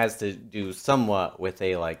it has to do somewhat with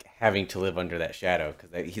a like having to live under that shadow,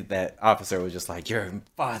 because that officer was just like, your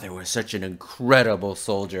father was such an incredible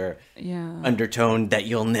soldier. Yeah. Undertone that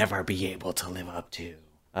you'll never be able to live up to.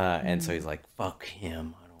 And so he's like, fuck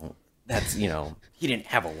him. He didn't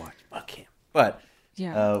have a watch. Fuck him. But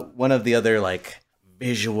yeah. One of the other like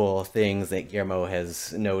visual things that Guillermo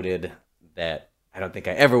has noted that I don't think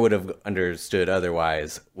I ever would have understood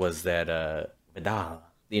otherwise was that Vidal,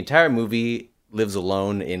 the entire movie, lives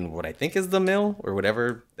alone in what I think is the mill, or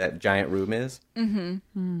whatever that giant room is.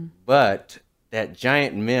 Mm-hmm. But that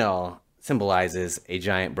giant mill symbolizes a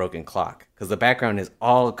giant broken clock, because the background is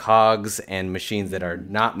all cogs and machines that are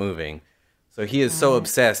not moving. So he is so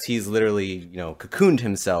obsessed, he's literally, cocooned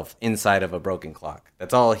himself inside of a broken clock.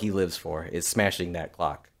 That's all he lives for, is smashing that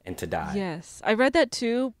clock and to die. Yes, I read that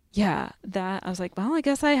too. Yeah, I was like, well, I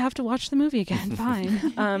guess I have to watch the movie again.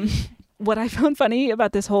 Fine. What I found funny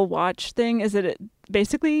about this whole watch thing is that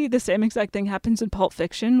Basically, the same exact thing happens in Pulp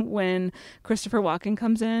Fiction when Christopher Walken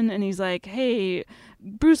comes in and he's like, hey,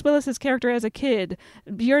 Bruce Willis's character as a kid,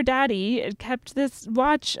 your daddy kept this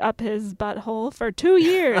watch up his butthole for 2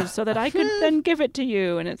 years so that I could then give it to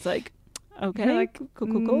you. And it's like, okay, like,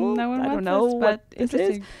 cool. No one I don't wants know this, what but this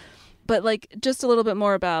is. But like just a little bit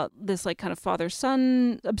more about this like kind of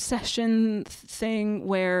father-son obsession thing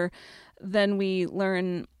where then we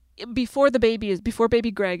learn before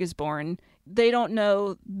baby Greg is born, they don't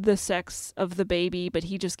know the sex of the baby, but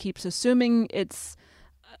he just keeps assuming it's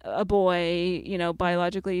a boy,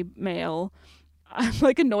 biologically male. I'm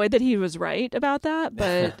like annoyed that he was right about that,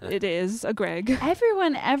 but it is a Greg.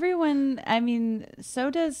 Everyone, I mean, so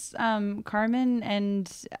does Carmen,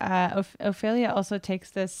 and Ophelia also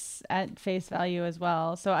takes this at face value as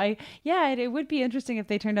well. So it would be interesting if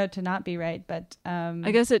they turned out to not be right, but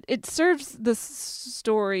I guess it serves the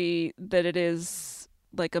story that it is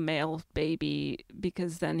like a male baby,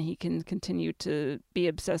 because then he can continue to be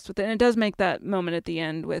obsessed with it. And it does make that moment at the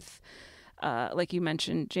end with like you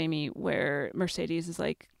mentioned, Jamie, where Mercedes is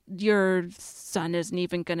like, your son isn't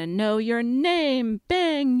even gonna know your name.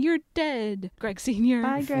 Bang, you're dead, Greg Sr.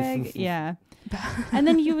 Bye, Greg. Yeah. And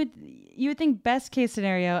then you would think best case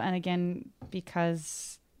scenario, and again,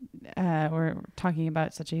 because we're talking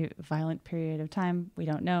about such a violent period of time, we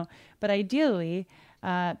don't know, but ideally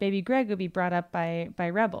baby Greg would be brought up by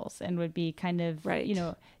rebels and would be kind of, right.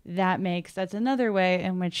 That's another way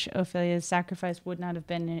in which Ophelia's sacrifice would not have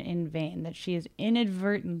been in vain, that she is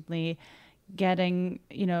inadvertently getting,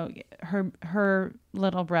 her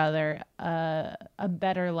little brother a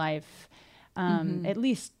better life, at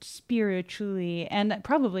least spiritually and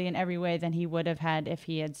probably in every way than he would have had if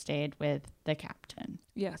he had stayed with the captain.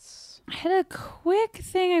 Yes. I had a quick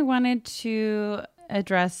thing I wanted to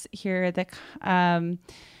address here that I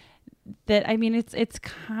mean it's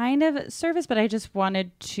kind of service, but I just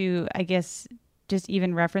wanted to, I guess, just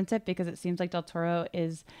even reference it because it seems like Del Toro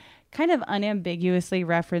is kind of unambiguously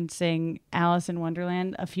referencing Alice in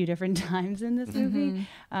Wonderland a few different times in this movie,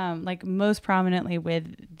 like most prominently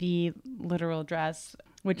with the literal dress,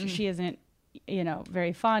 which she isn't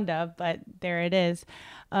very fond of, but there it is,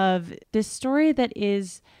 of this story that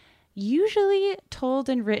is usually told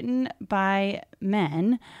and written by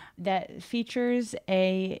men, that features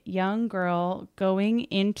a young girl going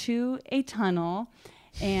into a tunnel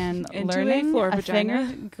and learning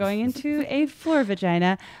a going into a floor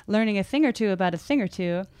vagina, learning a thing or two about a thing or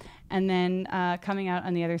two, and then coming out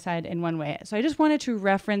on the other side in one way. So I just wanted to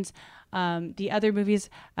reference the other movies,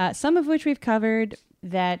 some of which we've covered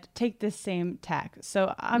that take this same tack.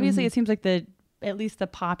 So obviously it seems like at least the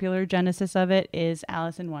popular genesis of it is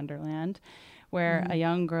Alice in Wonderland, where a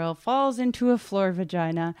young girl falls into a floor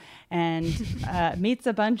vagina and meets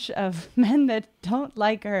a bunch of men that don't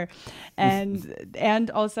like her, and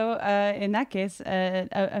also in that case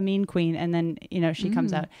a mean queen, and then she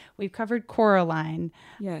comes out. We've covered Coraline.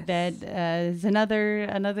 Yes. That is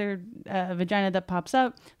another vagina that pops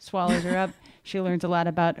up, swallows her up. She learns a lot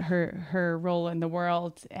about her role in the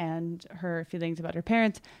world and her feelings about her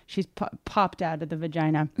parents. She's popped out of the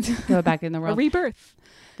vagina, go back in the world. A rebirth.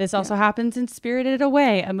 This also happens in Spirited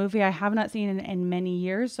Away, a movie I have not seen in many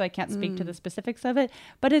years, so I can't speak to the specifics of it,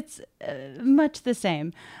 but it's much the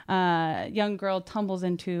same. Young girl tumbles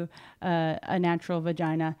into a natural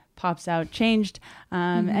vagina, pops out changed,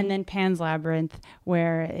 and then Pan's Labyrinth,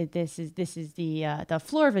 where this is the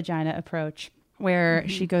floor vagina approach, where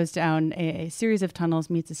she goes down a series of tunnels,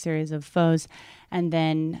 meets a series of foes, and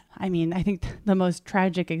then, I think the most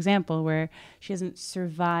tragic example where she doesn't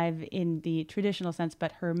survive in the traditional sense,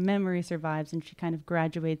 but her memory survives, and she kind of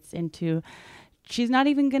graduates into, she's not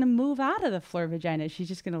even going to move out of the floor vagina. She's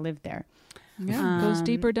just going to live there. Yeah, goes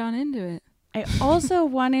deeper down into it. I also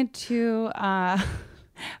wanted to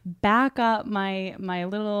back up my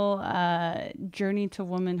little journey to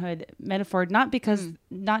womanhood metaphor, not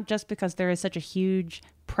just because there is such a huge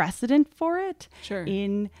precedent for it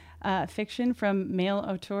in fiction from male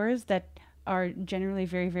auteurs that are generally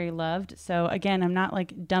very, very loved. So again, I'm not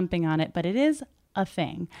like dumping on it, but it is a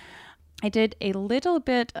thing. I did a little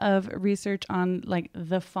bit of research on like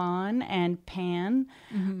the Faun and Pan.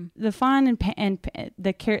 The Faun and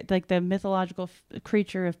the mythological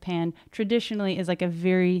creature of Pan traditionally is like a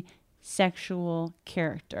very sexual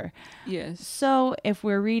character. Yes. So if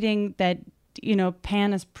we're reading that,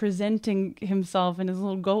 Pan is presenting himself in his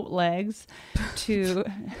little goat legs to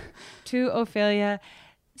Ophelia,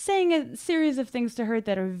 saying a series of things to her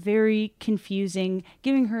that are very confusing,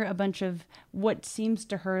 giving her a bunch of what seems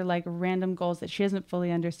to her like random goals that she doesn't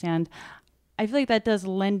fully understand. I feel like that does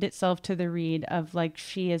lend itself to the read of like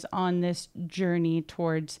she is on this journey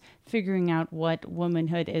towards figuring out what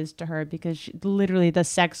womanhood is to her, because literally the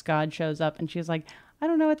sex god shows up and she's like, I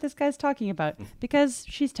don't know what this guy's talking about, because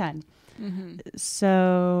she's 10. Mm-hmm.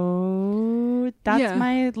 So that's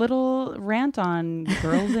my little rant on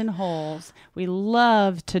girls in holes. We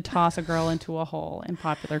love to toss a girl into a hole in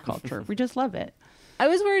popular culture. We just love it. I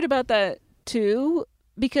was worried about that too,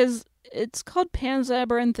 because it's called Pan's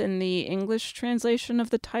Labyrinth in the English translation of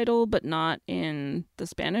the title, but not in the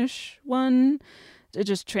Spanish one. It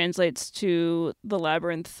just translates to the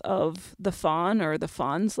labyrinth of the faun, or the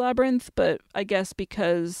faun's labyrinth. But I guess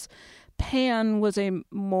because Pan was a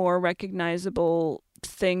more recognizable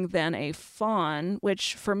thing than a faun,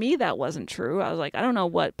 which for me that wasn't true. I was like, I don't know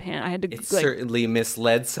what Pan. I had to. It certainly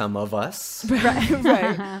misled some of us.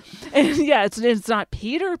 Right. And yeah, it's not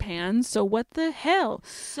Peter Pan. So what the hell?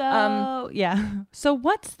 So So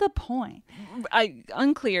what's the point?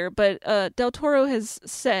 Unclear. But Del Toro has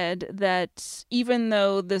said that even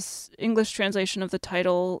though this English translation of the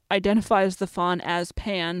title identifies the faun as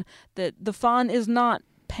Pan, that the faun is not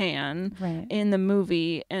Pan in the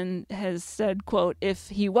movie, and has said, quote, if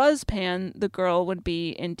he was Pan, the girl would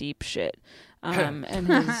be in deep shit. And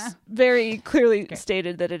has very clearly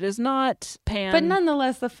stated that it is not Pan. But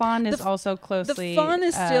nonetheless, the faun is also closely... The faun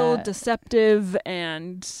is still deceptive,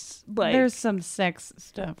 and like... There's some sex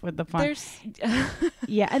stuff with the faun.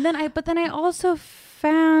 Yeah, and then I also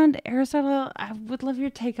found, Aristotle, I would love your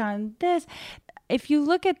take on this. If you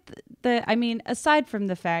look at aside from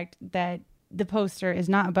the fact that the poster is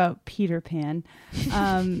not about Peter Pan,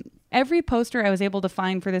 every poster I was able to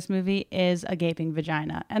find for this movie is a gaping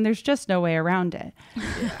vagina, and there's just no way around it.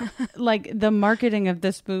 Yeah. Like, the marketing of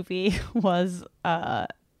this movie was a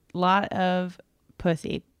lot of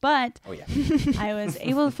pussy, but I was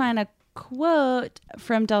able to find a quote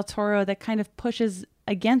from Del Toro that kind of pushes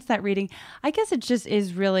against that reading. I guess it just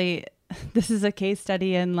is really, this is a case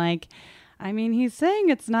study in like, I mean, he's saying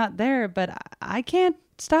it's not there, but I can't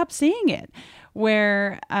stop seeing it.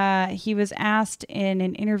 Where he was asked in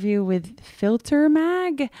an interview with Filter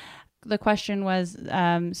Mag, the question was,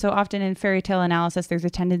 so often in fairy tale analysis, there's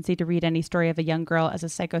a tendency to read any story of a young girl as a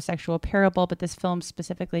psychosexual parable, but this film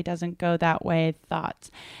specifically doesn't go that way.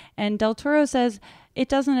 Thoughts? And Del Toro says, it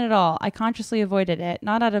doesn't at all. I consciously avoided it,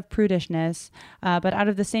 not out of prudishness, but out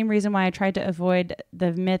of the same reason why I tried to avoid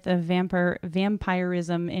the myth of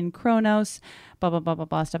vampirism in Kronos, blah, blah, blah, blah,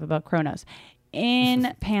 blah, stuff about Kronos.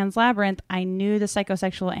 In Pan's Labyrinth, I knew the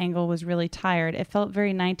psychosexual angle was really tired. It felt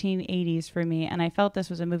very 1980s for me, and I felt this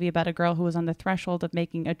was a movie about a girl who was on the threshold of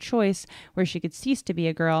making a choice where she could cease to be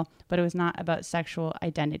a girl, but it was not about sexual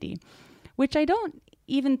identity, which I don't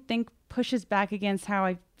even think pushes back against how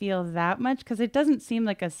I feel that much, because it doesn't seem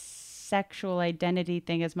like a sexual identity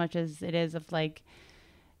thing as much as it is of like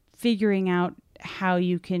figuring out how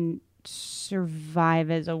you can survive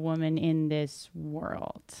as a woman in this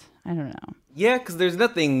world. I don't know. Yeah, because there's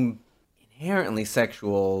nothing inherently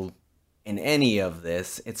sexual in any of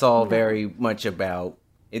this. It's all very much about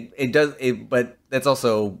it. But that's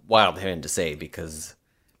also wild of him to say, because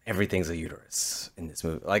everything's a uterus in this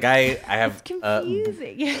movie. Like I have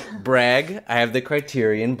confusing. Brag. I have the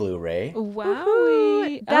Criterion Blu-ray. Wow,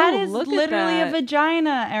 that is literally a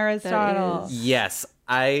vagina, Aristotle. Yes.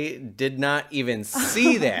 I did not even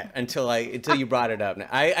see that until you brought it up.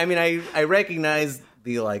 I recognize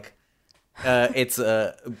the it's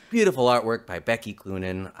a beautiful artwork by Becky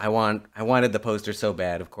Cloonan. I wanted the poster so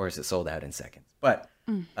bad. Of course, it sold out in seconds. But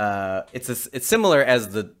it's similar as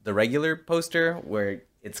the regular poster, where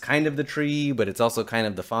it's kind of the tree, but it's also kind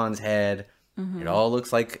of the fawn's head. Mm-hmm. It all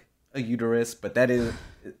looks like a uterus, but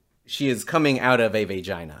she is coming out of a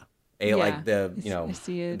vagina. I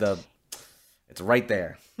see it. It's right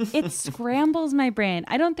there. It scrambles my brain.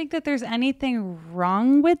 I don't think that there's anything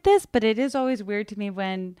wrong with this, but it is always weird to me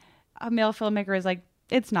when a male filmmaker is like,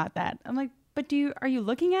 it's not that. I'm like, but are you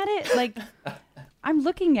looking at it? Like, I'm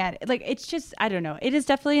looking at it. Like, it's just, I don't know. It is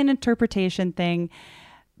definitely an interpretation thing.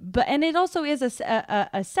 And it also is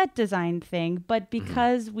a set design thing, but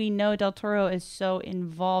because we know Del Toro is so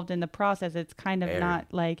involved in the process, it's kind of not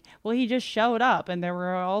like, well, he just showed up and there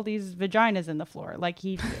were all these vaginas in the floor. Like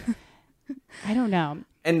I don't know.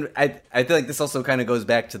 And I feel like this also kind of goes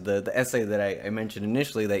back to the essay that I mentioned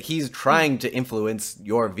initially, that he's trying to influence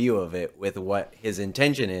your view of it with what his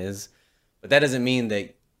intention is, but that doesn't mean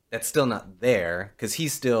that that's still not there, because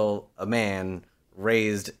he's still a man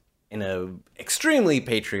raised in a extremely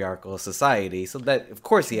patriarchal society, so that of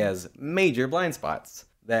course he has major blind spots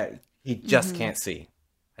that he just can't see.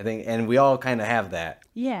 I think, and we all kind of have that.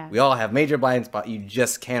 Yeah. We all have major blind spots you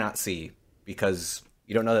just cannot see because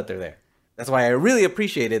you don't know that they're there. that's why I really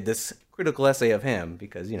appreciated this critical essay of him,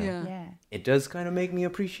 because, you know, Yeah. it does kind of make me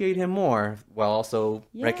appreciate him more while also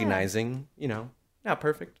recognizing, you know, not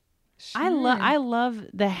perfect. I love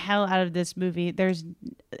the hell out of this movie. There is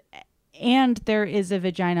a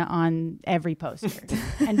vagina on every poster.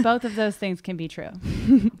 And both of those things can be true.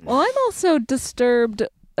 Well, I'm also disturbed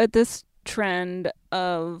at this trend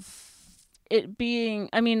of it being,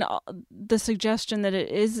 I mean, the suggestion that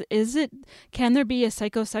can there be a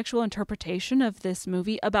psychosexual interpretation of this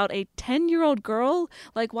movie about a 10-year-old girl?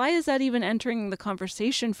 Like, why is that even entering the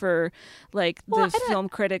conversation for, like, the film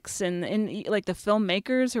critics and like the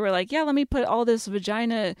filmmakers who are like, yeah, let me put all this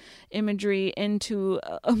vagina imagery into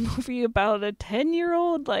a movie about a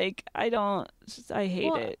 10-year-old? Like, I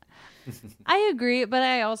hate it. I agree, but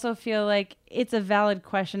I also feel like it's a valid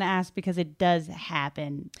question to ask because it does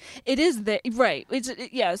happen. It is right.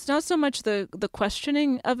 It's not so much the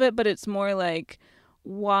questioning of it, but it's more like,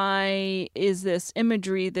 why is this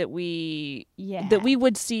imagery that we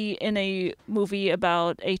would see in a movie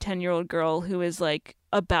about a 10-year-old girl who is like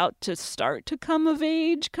about to start to come of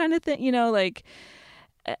age kind of thing, you know, like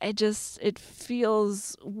it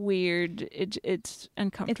feels weird. It's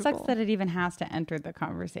uncomfortable. It sucks that it even has to enter the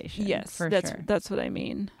conversation. Yes, sure. That's what I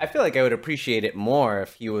mean. I feel like I would appreciate it more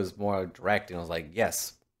if he was more direct and was like,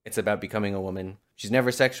 yes, it's about becoming a woman. She's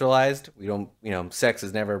never sexualized. We don't, you know, sex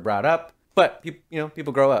is never brought up, but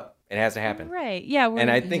people grow up. It has to happen. Right. Yeah.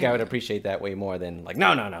 And I think I would appreciate that way more than like,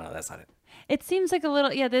 no, that's not it. It seems like a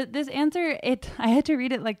little, this answer, I had to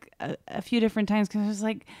read it like a few different times because I was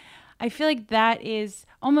like, I feel like that is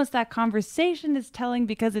almost that conversation is telling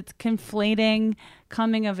because it's conflating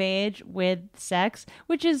coming of age with sex,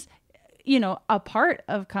 which is, you know, a part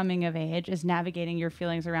of coming of age is navigating your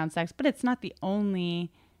feelings around sex, but it's not the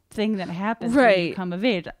only thing that happens when you come of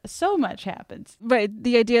age. So much happens. Right.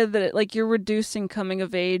 The idea that like you're reducing coming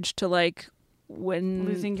of age to like when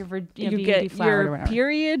losing your you get your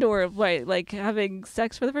period or like having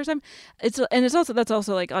sex for the first time. That's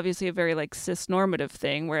also like obviously a very like cis normative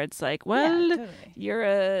thing where it's like, well, totally.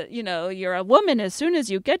 you're a woman as soon as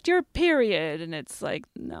you get your period, and it's like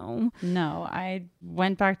no. I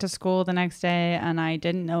went back to school the next day and I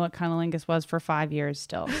didn't know what cunnilingus was for 5 years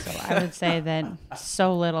still, so I would say that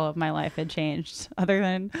so little of my life had changed other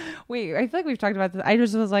than I feel like we've talked about this. I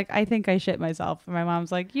just was like, I think I shit myself, and my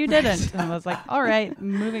mom's like, you didn't. And I was like, all right,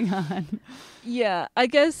 moving on. Yeah, I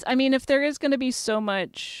guess, I mean, if there is going to be so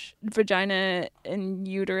much vagina and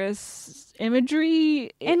uterus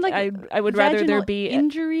imagery, and like I would rather there be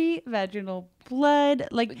injury, vaginal blood,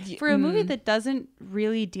 like for a movie that doesn't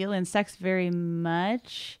really deal in sex very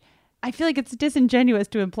much. I feel like it's disingenuous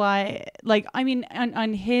to imply, like, I mean,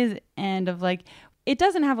 on his end of like, it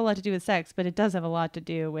doesn't have a lot to do with sex, but it does have a lot to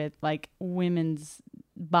do with like women's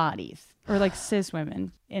bodies or like cis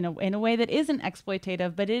women in a way that isn't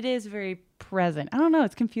exploitative, but it is very present. I don't know.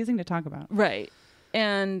 It's confusing to talk about. Right.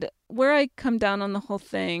 And where I come down on the whole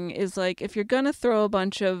thing is like, if you're going to throw a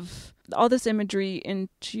bunch of all this imagery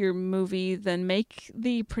into your movie, then make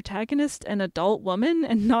the protagonist an adult woman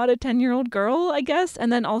and not a 10-year-old girl, I guess.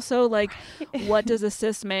 And then also like, what does a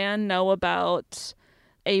cis man know about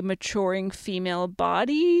a maturing female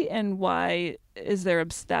body, and why is there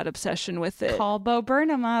that obsession with it? Call Bo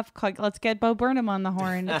Burnham up. Let's get Bo Burnham on the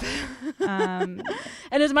horn. And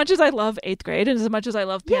as much as I love 8th grade, and as much as I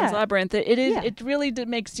love Pan's Labyrinth, it really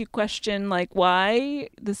makes you question like why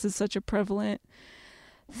this is such a prevalent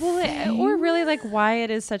or really like why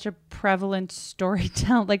it is such a prevalent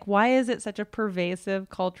storytelling. Like, why is it such a pervasive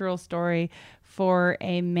cultural story for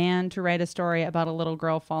a man to write a story about a little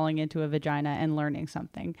girl falling into a vagina and learning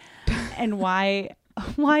something? And why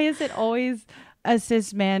is it always a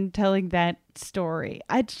cis man telling that story?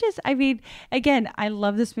 I mean, again, I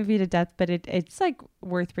love this movie to death, but it's like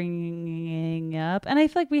worth bringing up. And I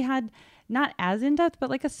feel like we had not as in depth, but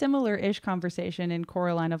like a similar-ish conversation in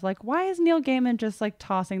Coraline of like, why is Neil Gaiman just like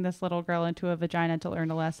tossing this little girl into a vagina to learn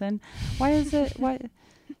a lesson? Why is it? Why?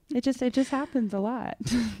 It just happens a lot.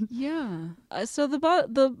 Yeah. So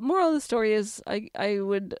the moral of the story is I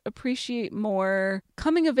would appreciate more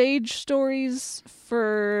coming of age stories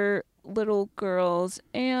for little girls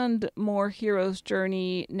and more hero's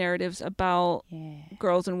journey narratives about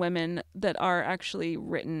girls and women that are actually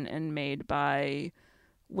written and made by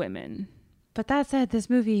women. But that said, this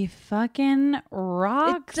movie fucking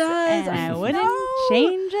rocks. It does. And I wouldn't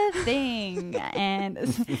change a thing. And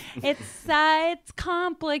it's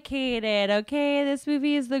complicated, okay? This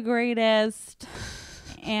movie is the greatest.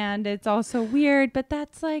 And it's also weird, but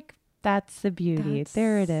that's the beauty.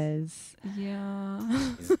 There it is.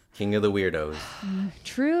 Yeah. He's king of the weirdos.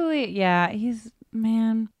 Truly, yeah.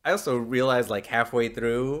 Man. I also realized like halfway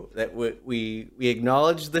through that we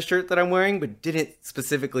acknowledged the shirt that I'm wearing, but didn't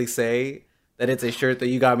specifically say that it's a shirt that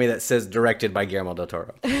you got me that says directed by Guillermo del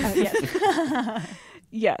Toro. Yes.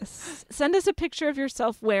 Yes. Send us a picture of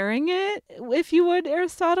yourself wearing it, if you would,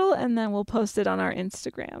 Aristotle, and then we'll post it on our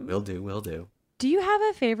Instagram. Will do. Do you have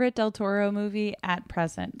a favorite Del Toro movie at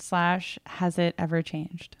present / has it ever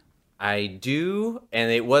changed? I do,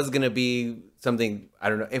 and it was going to be something, I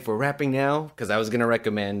don't know if we're wrapping now, because I was going to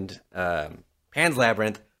recommend Pan's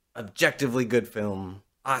Labyrinth, objectively good film,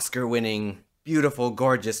 Oscar-winning, beautiful,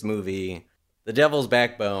 gorgeous movie. The Devil's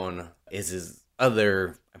Backbone is his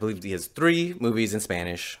other, I believe he has 3 movies in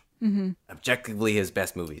Spanish, objectively his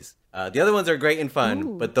best movies. The other ones are great and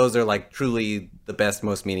fun, but those are like truly the best,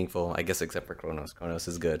 most meaningful, I guess except for Kronos. Kronos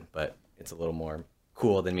is good, but it's a little more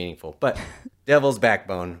cool than meaningful. But Devil's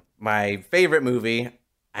Backbone, my favorite movie.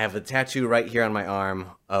 I have a tattoo right here on my arm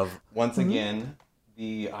of, once again,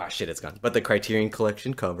 it's gone. But the Criterion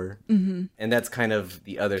Collection cover. And that's kind of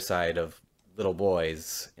the other side of little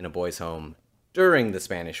boys in a boys' home during the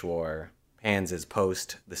Spanish War. Pan's is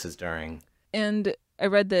post, this is during. And I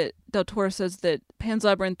read that Del Toro says that Pan's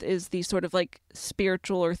Labyrinth is the sort of like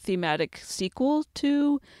spiritual or thematic sequel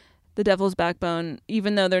to The Devil's Backbone,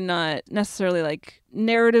 even though they're not necessarily like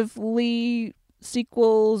narratively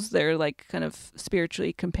sequels, they're like kind of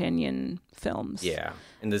spiritually companion films. Yeah,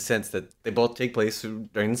 in the sense that they both take place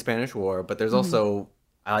during the Spanish War, but there's also,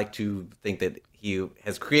 I like to think that he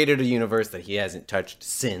has created a universe that he hasn't touched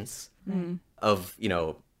since, of, you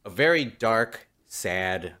know, a very dark,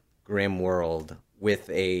 sad, grim world with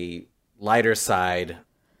a lighter side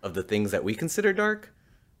of the things that we consider dark.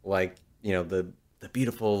 Like, you know, the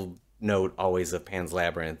beautiful note always of Pan's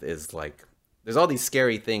Labyrinth is like, there's all these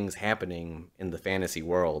scary things happening in the fantasy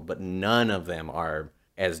world, but none of them are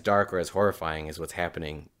as dark or as horrifying as what's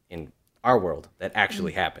happening in our world that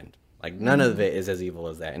actually happened. Like, none of it is as evil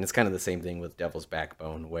as that. And it's kind of the same thing with Devil's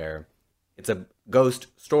Backbone, where it's a ghost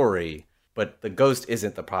story, but the ghost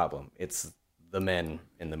isn't the problem. It's the men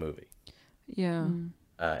in the movie. Yeah.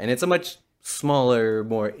 And it's a much smaller,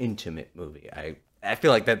 more intimate movie. I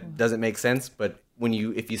feel like that doesn't make sense, but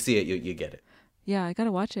if you see it, you get it. Yeah, I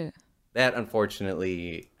gotta watch it. That,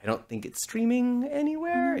 unfortunately, I don't think it's streaming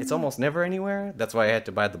anywhere. It's almost never anywhere. That's why I had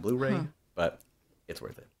to buy the Blu-ray, but it's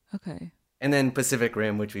worth it. Okay. And then Pacific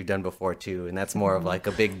Rim, which we've done before too, and that's more of like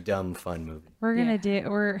a big, dumb, fun movie. We're gonna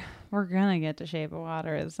get to Shape of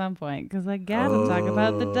Water at some point, because I gotta talk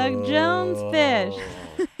about the Doug Jones fish.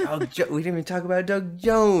 We didn't even talk about Doug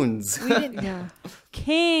Jones. We didn't. Yeah.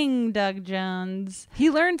 King Doug Jones. He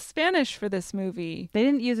learned Spanish for this movie. They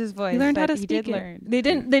didn't use his voice. He learned how to he speak did it. learn. They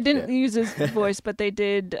didn't use his voice, but they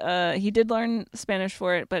did. He did learn Spanish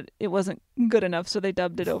for it, but it wasn't good enough, so they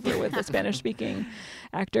dubbed it over with a Spanish-speaking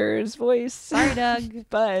actor's voice. Sorry, Doug.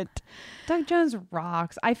 But Doug Jones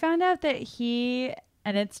rocks. I found out that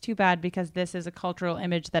and it's too bad because this is a cultural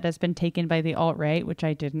image that has been taken by the alt-right, which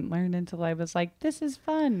I didn't learn until I was like, this is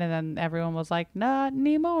fun. And then everyone was like, not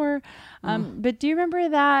anymore. But do you remember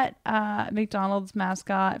that McDonald's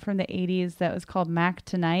mascot from the 80s that was called Mac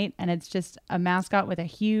Tonight? And it's just a mascot with a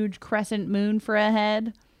huge crescent moon for a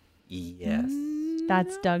head? Yes.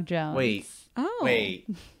 That's Doug Jones. Wait.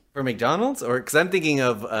 For McDonald's? Or because I'm thinking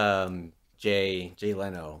of Jay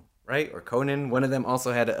Leno. Right? Or Conan. One of them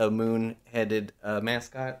also had a moon-headed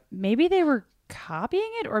mascot. Maybe they were copying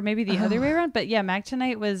it, or maybe the other way around. But yeah, Mac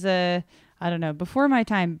Tonight was I don't know, before my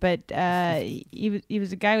time. But he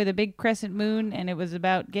was a guy with a big crescent moon, and it was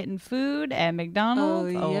about getting food at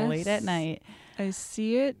McDonald's late at night. I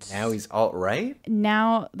see it. Now he's alt-right?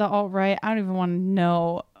 Now the alt-right, I don't even want to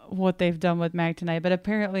know what they've done with Mac Tonight, but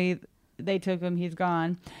apparently they took him. He's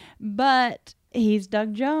gone. But he's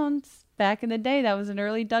Doug Jones. Back in the day, that was an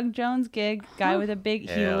early Doug Jones gig. Guy with a big,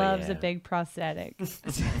 he loves a big prosthetic.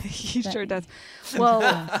 He sure does.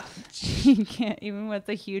 Well, he can't, even with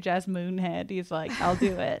a huge ass moon head, he's like, I'll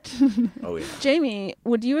do it. Oh, yeah. Jamie,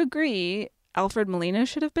 would you agree Alfred Molina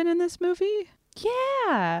should have been in this movie?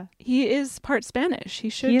 Yeah. He is part Spanish. He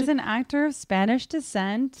is an actor of Spanish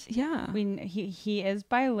descent. Yeah. He is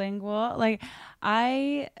bilingual. Like,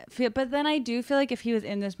 I feel, but then I do feel like if he was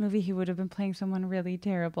in this movie, he would have been playing someone really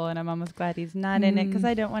terrible. And I'm almost glad he's not in it, because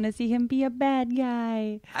I don't want to see him be a bad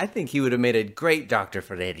guy. I think he would have made a great Dr.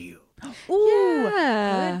 Ferrerio. Ooh,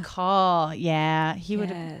 good call. Yeah, he would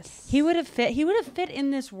have fit. He would have fit in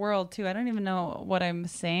this world too. I don't even know what I'm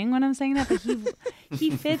saying when I'm saying that, but he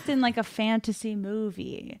fits in like a fantasy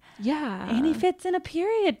movie. Yeah, and he fits in a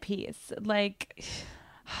period piece. Like,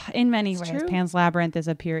 in many ways, true. Pan's Labyrinth is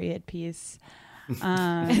a period piece.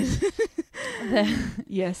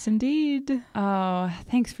 Yes, indeed. Oh,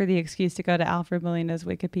 thanks for the excuse to go to Alfred Molina's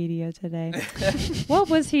Wikipedia today. What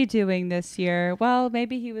was he doing this year? Well,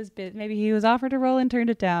 maybe he was offered a role and turned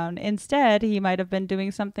it down. Instead, he might have been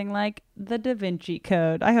doing something like the Da Vinci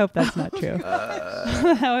Code. I hope that's not true.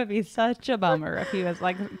 That would be such a bummer if he was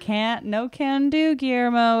like, no can do,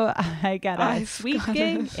 Guillermo. I got a sweet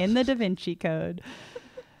gig in the Da Vinci Code.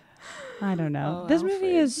 I don't know. This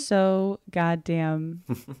movie is so goddamn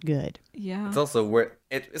good. Yeah. It's also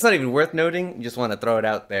it's not even worth noting. You just want to throw it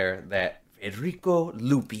out there that Federico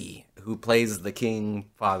Lupi, who plays the king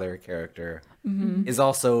father character, is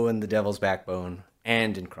also in The Devil's Backbone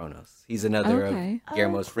and in Kronos. He's another of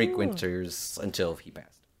Guillermo's frequenters until he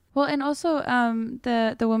passed. Well, and also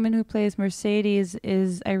the woman who plays Mercedes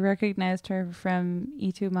I recognized her from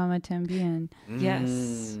Y Tu Mama Tambien.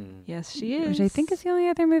 Yes, she is. Which I think is the only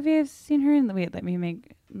other movie I've seen her in. Wait, let me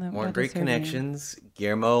make more great connections.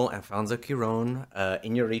 Guillermo, Alfonso Cuarón,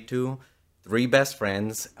 Iñárritu, three best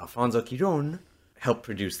friends. Alfonso Cuarón helped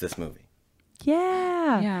produce this movie.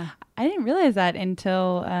 Yeah. I didn't realize that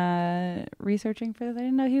until researching for this. I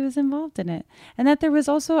didn't know he was involved in it. And that there was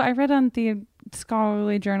also, I read on the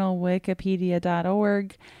scholarly journal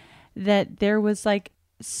wikipedia.org that there was like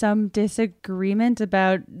some disagreement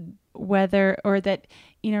about whether, or that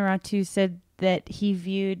Iñárritu said that he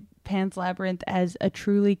viewed Pan's Labyrinth as a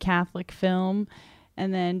truly Catholic film.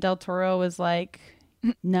 And then Del Toro was like,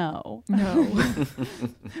 no,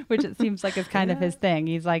 which it seems like is kind of his thing.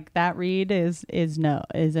 He's like, that read is a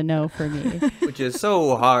no for me. Which is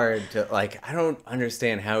so hard to I don't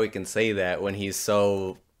understand how he can say that when he's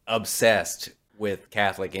so obsessed with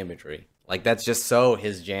Catholic imagery. Like, that's just so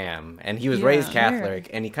his jam. And he was raised Catholic,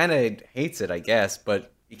 and he kind of hates it, I guess,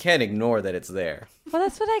 but you can't ignore that it's there. Well,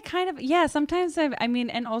 that's what I kind of, sometimes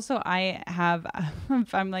and also I have,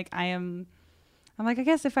 I'm like, I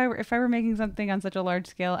guess if I were making something on such a large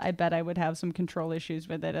scale, I bet I would have some control issues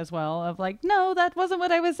with it as well. Of like, no, that wasn't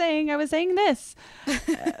what I was saying. I was saying this.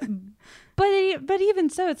 But even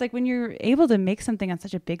so, it's like when you're able to make something on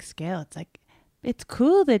such a big scale, it's like, it's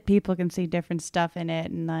cool that people can see different stuff in it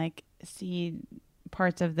and like see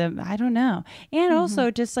parts of them. I don't know. And also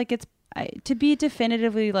just like it's to be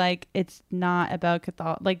definitively like it's not about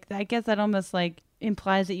Catholic. Like, I guess that almost like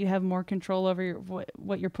implies that you have more control over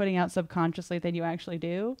what you're putting out subconsciously than you actually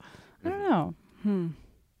do. I don't know.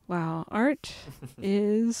 Wow, art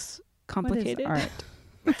is complicated. What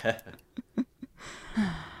is art?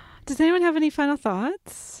 Does anyone have any final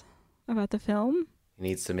thoughts about the film? He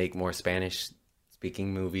needs to make more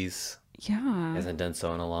Spanish-speaking movies. Yeah. He hasn't done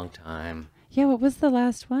so in a long time. Yeah, what was the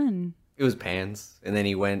last one? It was Pans, and then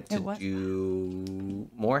he went to do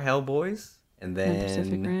more Hellboys. And then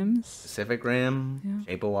Pacific Rim,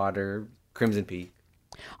 Shape of Water, Crimson Peak.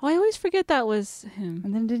 Oh, I always forget that was him.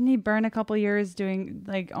 And then didn't he burn a couple years doing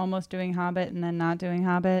almost doing Hobbit and then not doing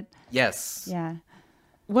Hobbit? Yes. Yeah.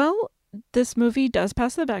 Well, this movie does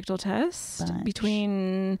pass the Bechdel test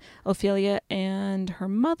between Ophelia and her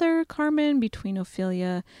mother, Carmen, between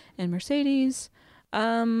Ophelia and Mercedes.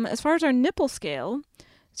 As far as our nipple scale,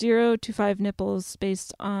 0 to 5 nipples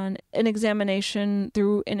based on an examination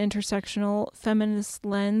through an intersectional feminist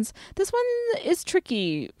lens. This one is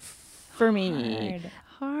tricky for me.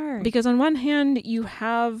 Hard. Because on one hand, you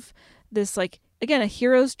have this, again, a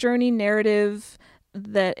hero's journey narrative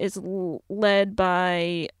that is led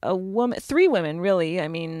by a woman, 3 women, really. I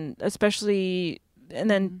mean, especially, and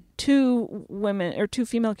then 2 women or 2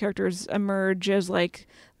 female characters emerge as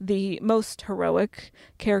the most heroic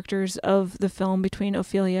characters of the film between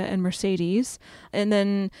Ophelia and Mercedes. And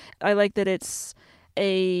then I like that it's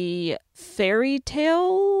a fairy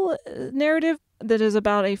tale narrative that is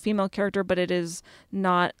about a female character, but it is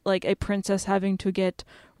not like a princess having to get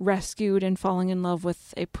rescued and falling in love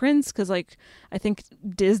with a prince, because I think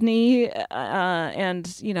Disney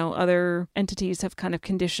and other entities have kind of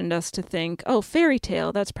conditioned us to think, oh, fairy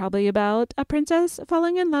tale, that's probably about a princess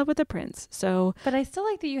falling in love with a prince. So, but I still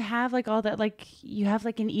like that you have all that, you have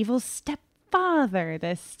an evil stepfather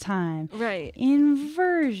this time, right?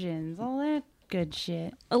 Inversions, all that good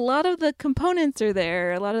shit. A lot of the components are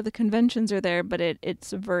there, a lot of the conventions are there, but it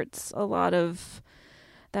subverts a lot of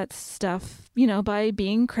that stuff, by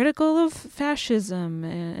being critical of fascism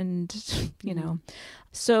and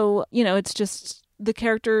So, it's just the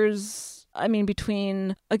characters,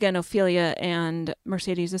 between, again, Ophelia and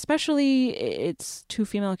Mercedes especially, it's 2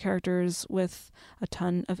 female characters with a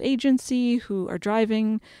ton of agency who are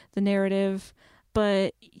driving the narrative.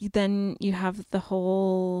 But then you have the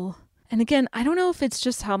whole... And again, I don't know if it's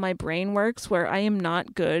just how my brain works, where I am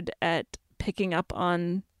not good at picking up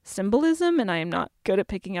on symbolism, and I am not good at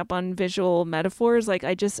picking up on visual metaphors. Like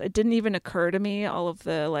it didn't even occur to me, all of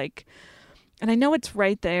the like, and I know it's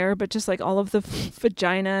right there, but just like all of the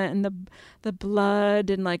vagina and the blood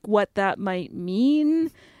and like what that might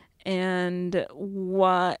mean, and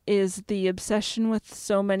what is the obsession with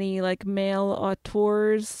so many like male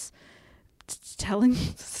auteurs telling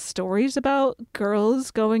stories about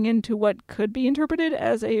girls going into what could be interpreted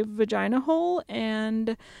as a vagina hole,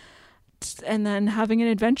 and then having an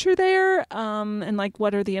adventure there, and like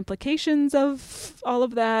what are the implications of all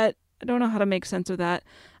of that. I don't know how to make sense of that.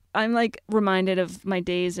 I'm like reminded of my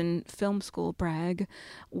days in film school, brag,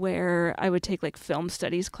 where I would take like film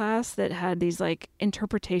studies class that had these like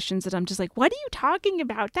interpretations that I'm just like, what are you talking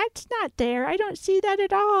about? That's not there. I don't see that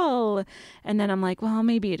at all. And then I'm like, well,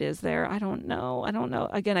 maybe it is there. I don't know.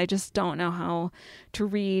 Again, I just don't know how to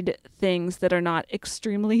read things that are not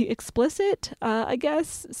extremely explicit, I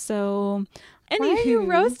guess. So Why are you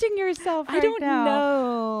roasting yourself right now? I don't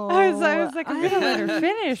know. I was like, I'm going to let her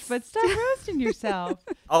finish, but stop roasting yourself.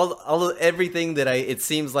 Everything that it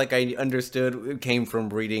seems like I understood came from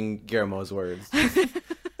reading Guillermo's words.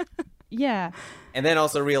 Yeah. And then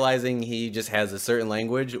also realizing he just has a certain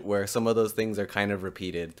language where some of those things are kind of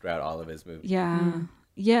repeated throughout all of his movies. Yeah.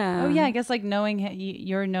 Yeah. Oh, yeah. I guess like knowing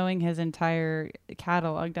his entire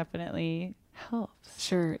catalog definitely helps.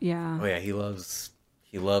 Sure. Yeah. Oh, yeah. He loves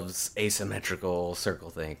asymmetrical circle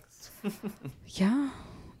things. Yeah.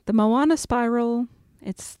 The Moana spiral.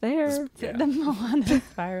 It's there. Yeah. The Moana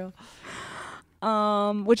spiral.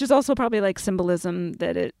 Which is also probably like symbolism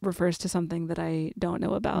that it refers to something that I don't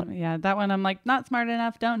know about. Yeah, that one I'm like, not smart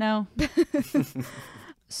enough, don't know.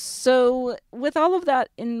 So with all of that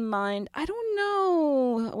in mind, I don't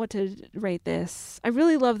know what to rate this. I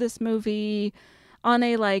really love this movie on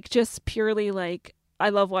a like just purely like I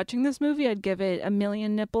love watching this movie. I'd give it 1,000,000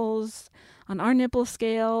 nipples on our nipple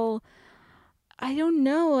scale. I don't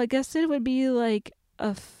know. I guess it would be like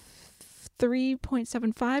a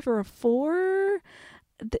 3.75 or a 4.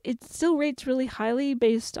 It still rates really highly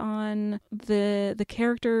based on the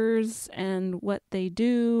characters and what they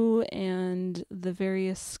do and the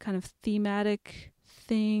various kind of thematic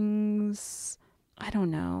things. I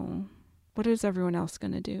don't know. What is everyone else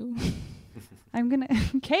gonna do? I'm gonna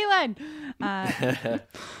Kaylin.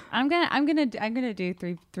 I'm gonna do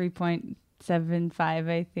 3.75.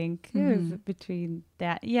 I think it was between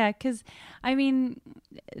that. Yeah, because I mean,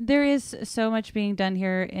 there is so much being done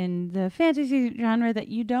here in the fantasy genre that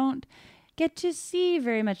you don't get to see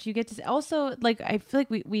very much. You get to also like I feel like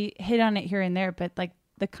we hit on it here and there, but like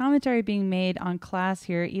the commentary being made on class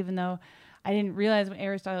here, even though I didn't realize when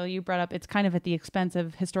Aristotle you brought up, it's kind of at the expense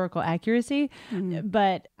of historical accuracy.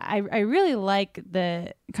 But I really like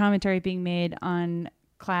the commentary being made on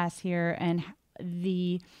class here and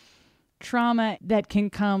the trauma that can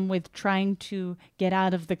come with trying to get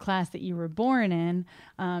out of the class that you were born in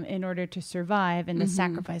order to survive, and the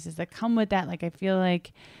sacrifices that come with that. Like I feel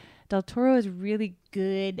like Del Toro is really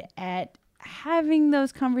good at having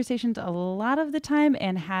those conversations a lot of the time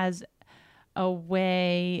and has a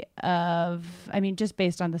way of, I mean, just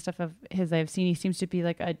based on the stuff of his I've seen, he seems to be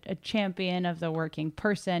like a champion of the working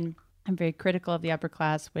person. I'm very critical of the upper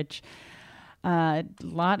class, which a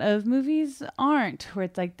lot of movies aren't, where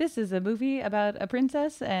it's like, this is a movie about a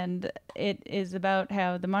princess and it is about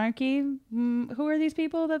how the monarchy, who are these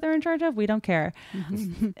people that they're in charge of? We don't care.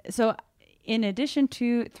 So in addition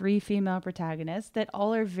to 3 female protagonists that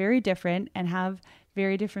all are very different and have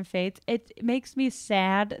very different fates, it makes me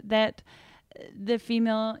sad that the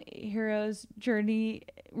female hero's journey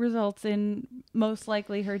results in most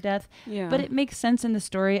likely her death. Yeah. But it makes sense in the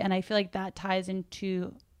story, and I feel like that ties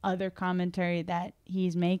into other commentary that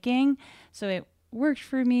he's making. So it worked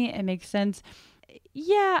for me. It makes sense.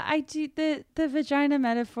 Yeah, I do. The vagina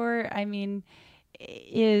metaphor, I mean,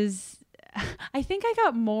 is, I think I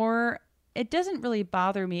got more, it doesn't really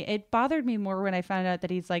bother me. It bothered me more when I found out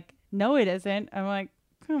that he's like, no, it isn't. I'm like,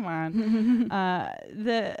 come on.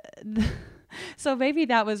 So maybe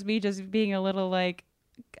that was me just being a little like,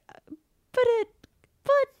 but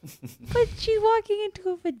she's walking into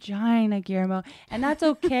a vagina, Guillermo, and that's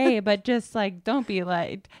okay. But just like, don't be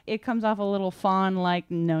like, it comes off a little fawn,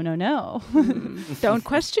 like, no. Don't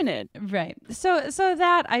question it. Right. So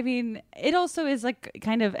that, I mean, it also is like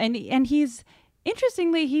kind of, and he's,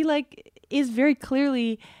 interestingly, he like is very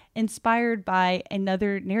clearly inspired by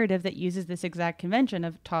another narrative that uses this exact convention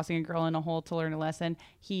of tossing a girl in a hole to learn a lesson.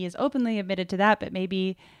 He is openly admitted to that, but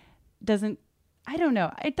maybe doesn't, I don't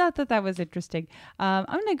know. I thought that was interesting. I'm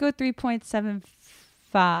going to go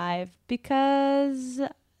 3.75 because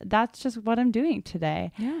that's just what I'm doing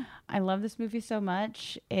today. Yeah. I love this movie so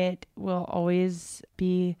much. It will always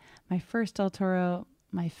be my first Del Toro,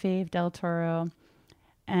 my fave Del Toro,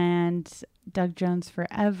 and Doug Jones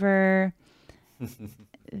forever.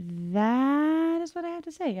 That is what I have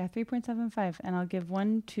to say. Yeah, 3.75. And I'll give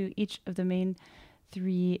 1 to each of the main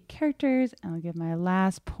 3 characters. And I'll give my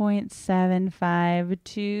last 0.75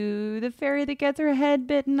 to the fairy that gets her head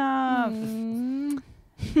bitten off.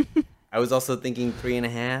 I was also thinking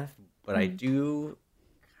 3.5, but I do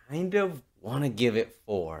kind of want to give it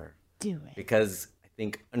 4. Do it. Because I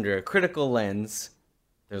think under a critical lens,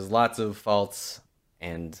 there's lots of faults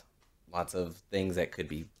and lots of things that could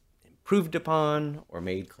be improved upon or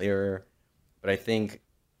made clearer. But I think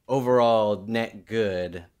overall, net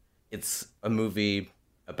good, it's a movie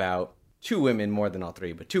about 2 women, more than all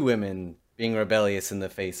 3, but 2 women being rebellious in the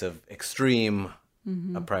face of extreme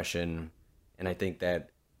oppression. And I think that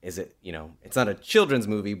is it, it's not a children's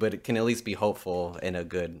movie, but it can at least be hopeful and a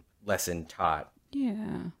good lesson taught.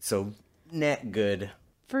 Yeah. So net good.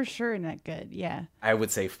 For sure, net good. Yeah. I would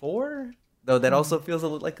say 4, though that also feels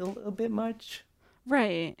like a little bit much.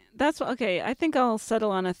 Right. Okay. I think I'll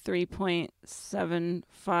settle on a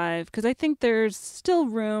 3.75 because I think there's still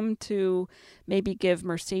room to maybe give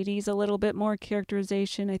Mercedes a little bit more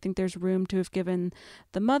characterization. I think there's room to have given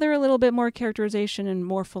the mother a little bit more characterization and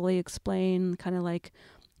more fully explain kind of like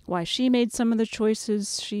why she made some of the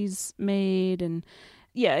choices she's made. And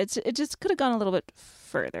yeah, it just could have gone a little bit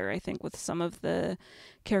further, I think, with some of the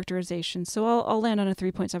characterization. So I'll land on a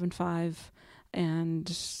 3.75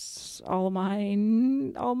 and all my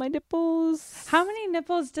nipples. How many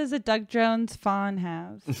nipples does a Doug Jones fawn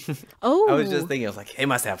have? Oh, I was just thinking, I was like, he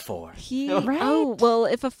must have 4. Right? Oh, well,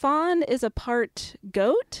 if a fawn is a part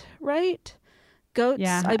goat, right? Goats,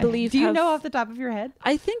 Yeah. I believe. Do you know off the top of your head?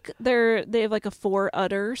 I think they have like a 4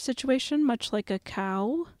 udder situation, much like a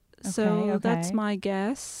cow. So that's okay. my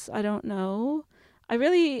guess. I don't know. I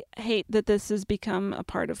really hate that this has become a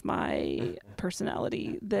part of my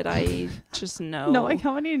personality that I just know. Knowing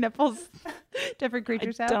how many nipples different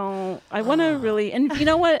creatures have. I want to really, and you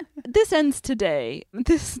know what? This ends today.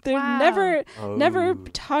 Never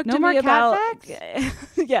talk to me about.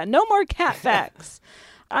 Yeah, no more cat facts.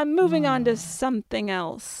 I'm moving on to something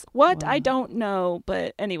else. What? I don't know,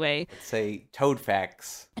 but anyway. Let's say toad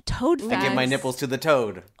facts. Toad facts. I give my nipples to the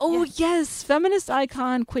toad. Oh, yes. Feminist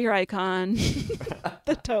icon, queer icon.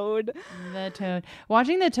 The toad. The toad.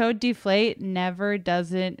 Watching the toad deflate never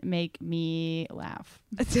doesn't make me laugh.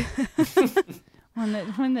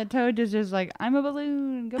 When the toad is just like, I'm a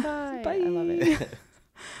balloon. Goodbye. Bye. I love it.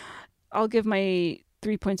 I'll give my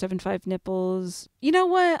 3.75 nipples. You know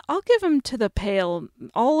what? I'll give them to the pale,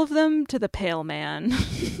 all of them to the pale man.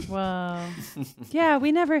 Whoa. Yeah,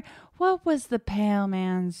 what was the pale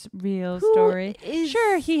man's real story?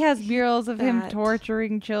 Sure, he has murals of him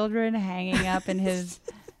torturing children hanging up in his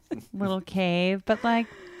little cave, but like,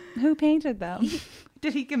 who painted them?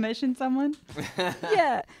 Did he commission someone?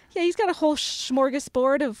 Yeah, he's got a whole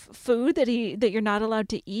smorgasbord of food that you're not allowed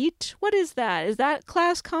to eat. What is that? Is that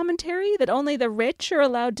class commentary that only the rich are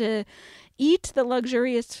allowed to eat the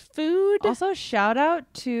luxurious food? Also, shout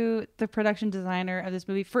out to the production designer of this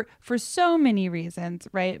movie for so many reasons,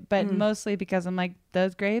 right? But mostly because I'm like,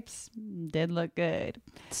 those grapes did look good.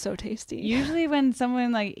 So tasty. Usually when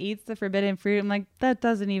someone like eats the forbidden fruit, I'm like, that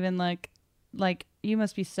doesn't even look like, you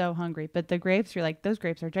must be so hungry. But the grapes, you're like, those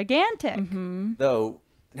grapes are gigantic. Though,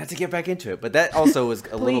 not to get back into it, but that also was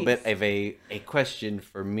a little bit of a question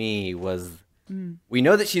for me was, we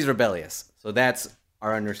know that she's rebellious. So that's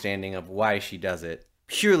our understanding of why she does it.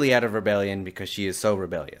 Purely out of rebellion because she is so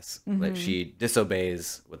rebellious. That she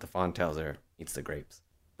disobeys what the fawn tells her, eats the grapes.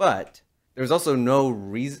 But there's also no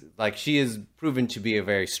reason, like she is proven to be a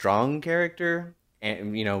very strong character.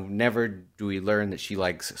 And, never do we learn that she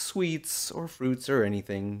likes sweets or fruits or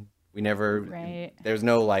anything. We never, there's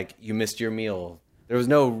no like, you missed your meal. There was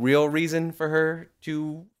no real reason for her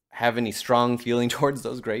to have any strong feeling towards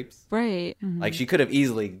those grapes. Right. Like she could have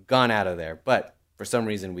easily gone out of there, but for some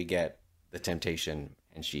reason we get the temptation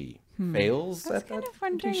and she fails I was at kind that of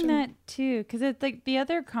wondering temptation. that too, because it's like the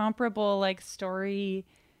other comparable like story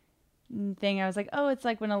thing. I was like, oh, it's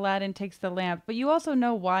like when Aladdin takes the lamp, but you also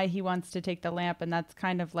know why he wants to take the lamp, and that's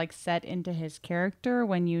kind of like set into his character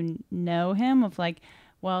when you know him of like,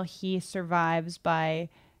 well, he survives by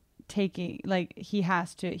taking, like he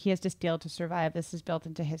has to steal to survive. This is built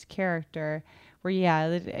into his character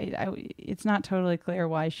where it's not totally clear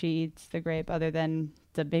why she eats the grape other than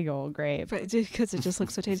the big old grape. Right, because it just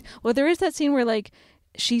looks so tasty. Well, there is that scene where like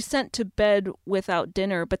she's sent to bed without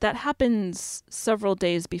dinner, but that happens several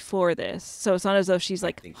days before this. So it's not as though she's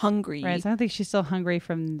like hungry. Right. So I don't think she's still hungry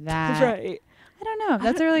from that. Right. I don't know.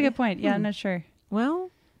 That's a really good point. Yeah, I'm not sure.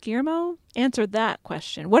 Well, Guillermo, answer that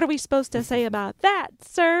question. What are we supposed to say about that,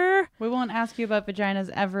 sir? We won't ask you about vaginas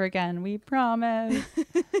ever again. We promise.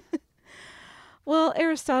 Well,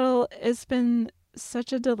 Aristotle, it's been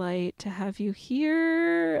such a delight to have you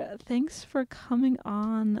here. Thanks for coming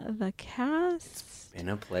on the cast. It's been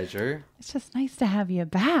a pleasure. It's just nice to have you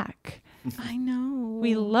back. I know.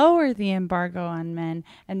 We lower the embargo on men,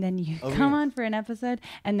 and then you come on for an episode,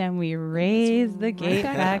 and then we raise the gate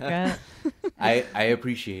back up. I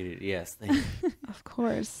appreciate it. Yes, thank you. Of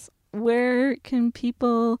course. Where can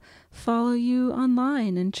people follow you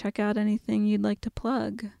online and check out anything you'd like to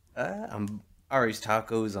plug? I'm Ari's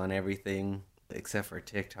Tacos on everything except for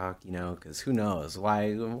TikTok, because who knows?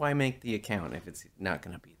 Why make the account if it's not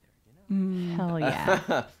going to be there? Hell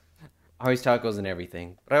yeah. Ari's Tacos and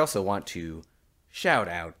everything. But I also want to shout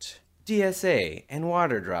out DSA and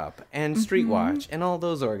Waterdrop and Streetwatch and all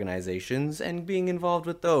those organizations and being involved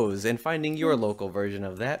with those and finding your local version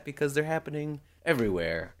of that because they're happening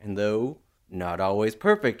everywhere. And though not always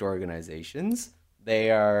perfect organizations,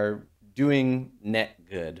 they are doing net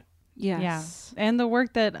good. Yes. Yeah. And the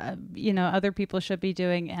work that, other people should be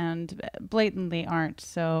doing and blatantly aren't.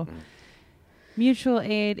 So mutual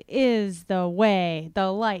aid is the way,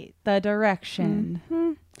 the light, the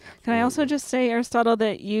direction. Can I also just say, Aristotle,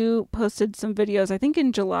 that you posted some videos, I think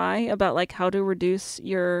in July, about like how to reduce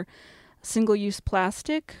your single-use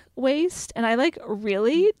plastic waste. And I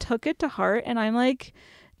really took it to heart. And I'm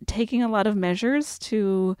taking a lot of measures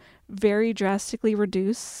to very drastically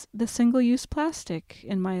reduce the single-use plastic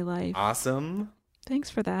in my life. Awesome. Thanks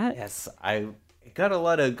for that. Yes, I got a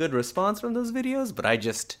lot of good response from those videos, but I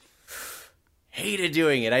just hated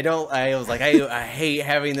doing it. I was like, I hate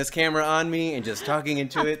having this camera on me and just talking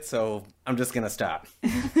into it, so I'm just going to stop.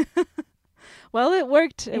 Well, it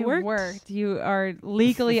worked. It worked. You are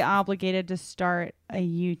legally obligated to start a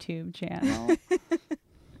YouTube channel.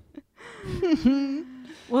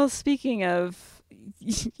 Well, speaking of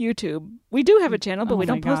YouTube, we do have a channel, but we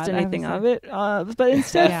don't post anything of it. But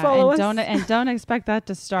instead, follow us. And don't expect that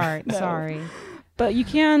to start. No. Sorry. But you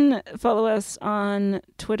can follow us on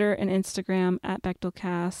Twitter and Instagram at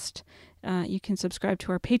Bechtelcast. You can subscribe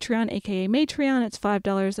to our Patreon, aka Matreon. It's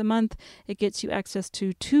 $5 a month. It gets you access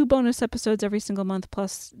to 2 bonus episodes every single month,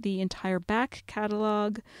 plus the entire back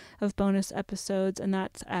catalog of bonus episodes, and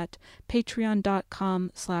that's at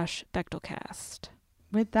patreon.com/Bechtelcast.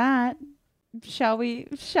 With that, shall we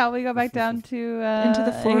go back down to into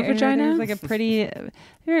the floor vagina? There's a pretty.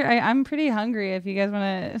 I'm pretty hungry. If you guys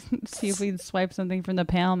want to see if we can swipe something from the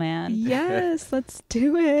Pale Man. Yes, let's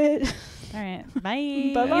do it. All right.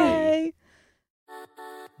 Bye. Bye-bye.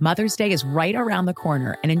 Mother's Day is right around the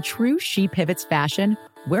corner, and in true She Pivots fashion,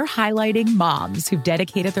 we're highlighting moms who've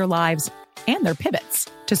dedicated their lives and their pivots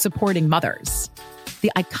to supporting mothers.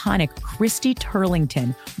 The iconic Christy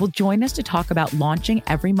Turlington will join us to talk about launching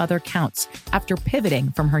Every Mother Counts after pivoting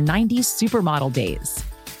from her 90s supermodel days.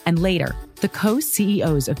 And later, the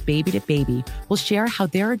co-CEOs of Baby to Baby will share how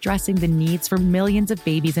they're addressing the needs for millions of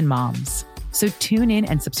babies and moms. So tune in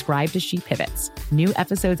and subscribe to She Pivots. New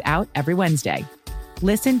episodes out every Wednesday.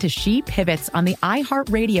 Listen to She Pivots on the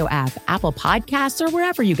iHeartRadio app, Apple Podcasts, or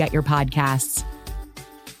wherever you get your podcasts.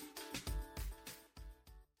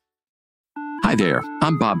 Hi there,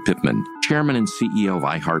 I'm Bob Pittman, Chairman and CEO of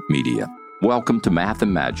iHeartMedia. Welcome to Math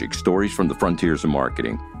and Magic, Stories from the Frontiers of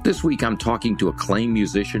Marketing. This week I'm talking to acclaimed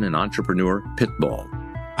musician and entrepreneur, Pitbull.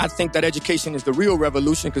 I think that education is the real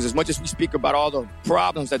revolution because as much as we speak about all the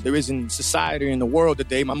problems that there is in society and in the world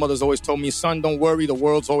today, my mother's always told me, son, don't worry, the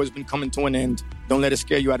world's always been coming to an end. Don't let it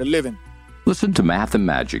scare you out of living. Listen to Math and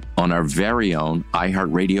Magic on our very own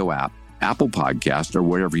iHeartRadio app, Apple Podcast, or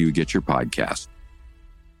wherever you get your podcasts.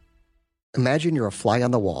 Imagine you're a fly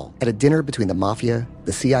on the wall at a dinner between the mafia,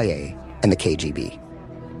 the CIA, and the KGB.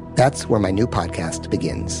 That's where my new podcast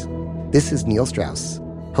begins. This is Neil Strauss,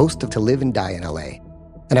 host of To Live and Die in LA.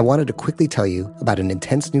 And I wanted to quickly tell you about an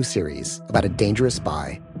intense new series about a dangerous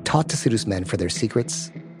spy taught to seduce men for their secrets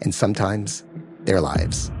and sometimes their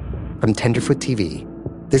lives. From Tenderfoot TV,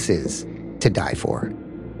 this is To Die For.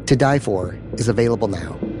 To Die For is available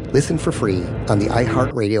now. Listen for free on the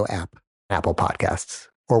iHeartRadio app, Apple Podcasts,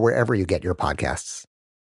 or wherever you get your podcasts.